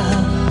sonrisa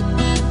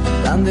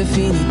tan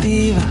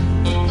definitiva.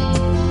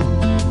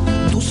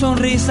 Tu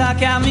sonrisa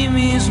que a mí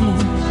mismo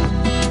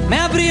me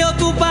abrió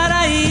tu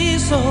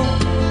paraíso.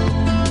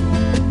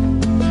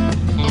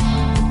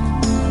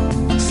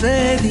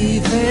 Se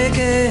dice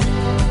que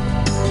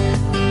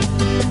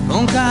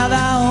con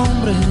cada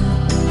hombre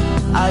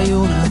hay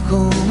una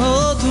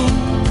como tú,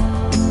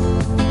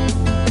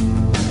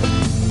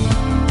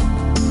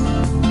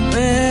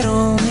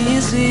 pero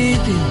mi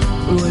sitio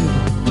luego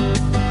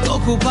lo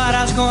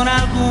ocuparás con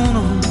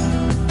alguno,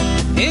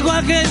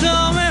 igual que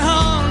yo,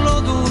 mejor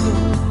lo dudo,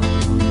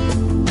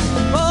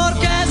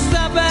 porque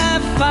esta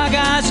vez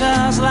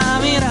agachas la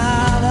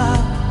mirada,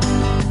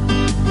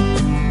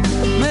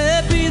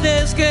 me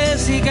pides que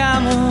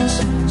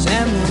sigamos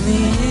siendo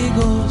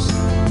amigos.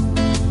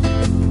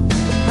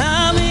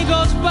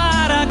 Amigos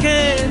para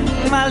que,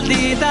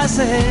 maldita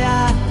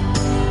sea,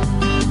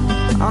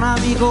 a un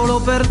amigo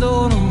lo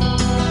perdono,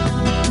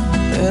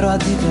 pero a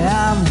ti te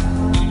amo.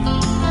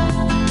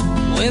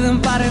 Pueden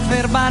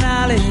parecer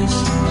banales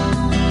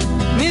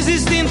mis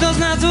instintos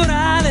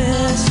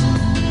naturales.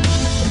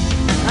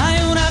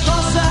 Hay una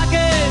cosa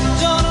que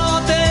yo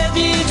no te he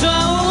dicho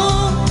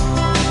aún.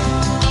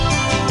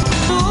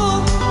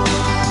 Tú,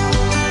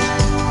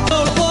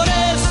 solo por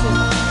eso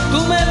tú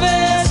me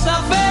ves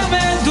a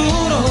verme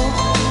duro,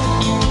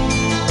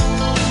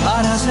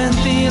 para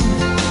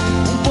sentirme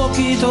un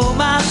poquito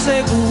más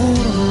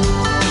seguro.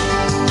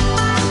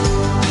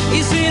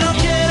 Y si no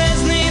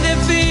quieres ni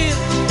decir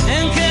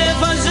en qué he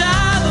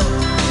fallado,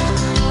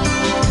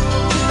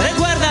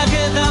 recuerda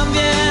que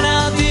también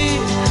a ti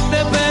te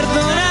he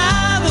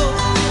perdonado.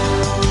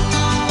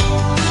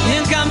 Y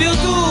en cambio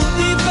tú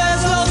dices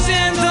lo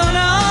siento,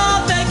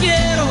 no te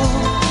quiero,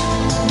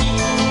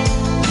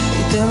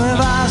 y te me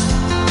vas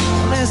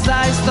con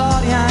esta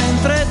historia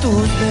entre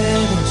tus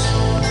dedos.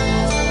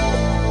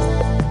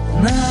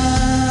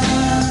 Na,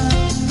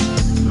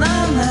 na,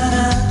 na.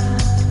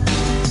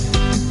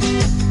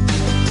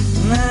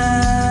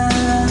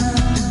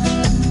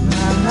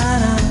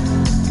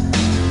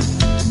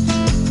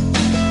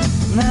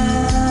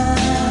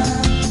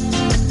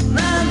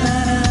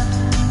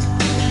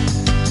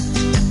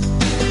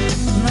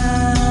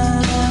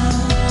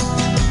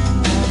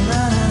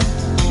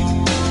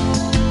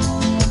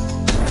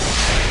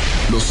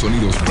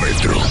 sonidos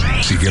retro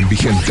siguen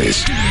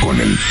vigentes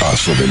con el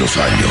paso de los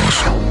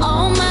años.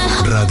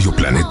 Radio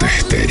Planeta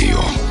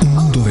Estéreo, un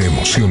mundo de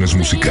emociones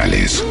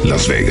musicales.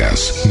 Las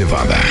Vegas,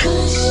 Nevada.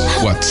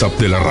 WhatsApp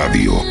de la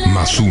radio,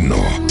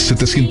 +1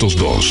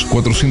 702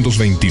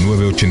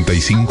 429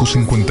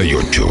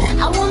 8558.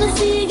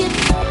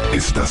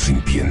 Estás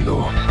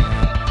sintiendo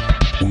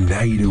un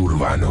aire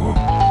urbano.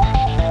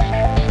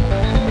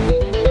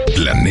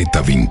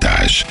 Planeta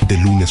Vintage, de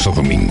lunes a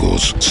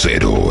domingos,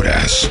 0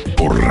 horas,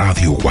 por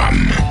Radio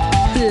Guam.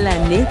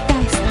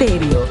 Planeta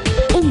Estéreo,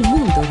 un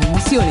mundo de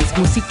emociones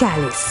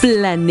musicales.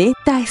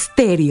 Planeta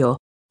Estéreo,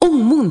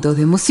 un mundo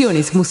de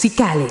emociones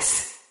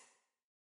musicales.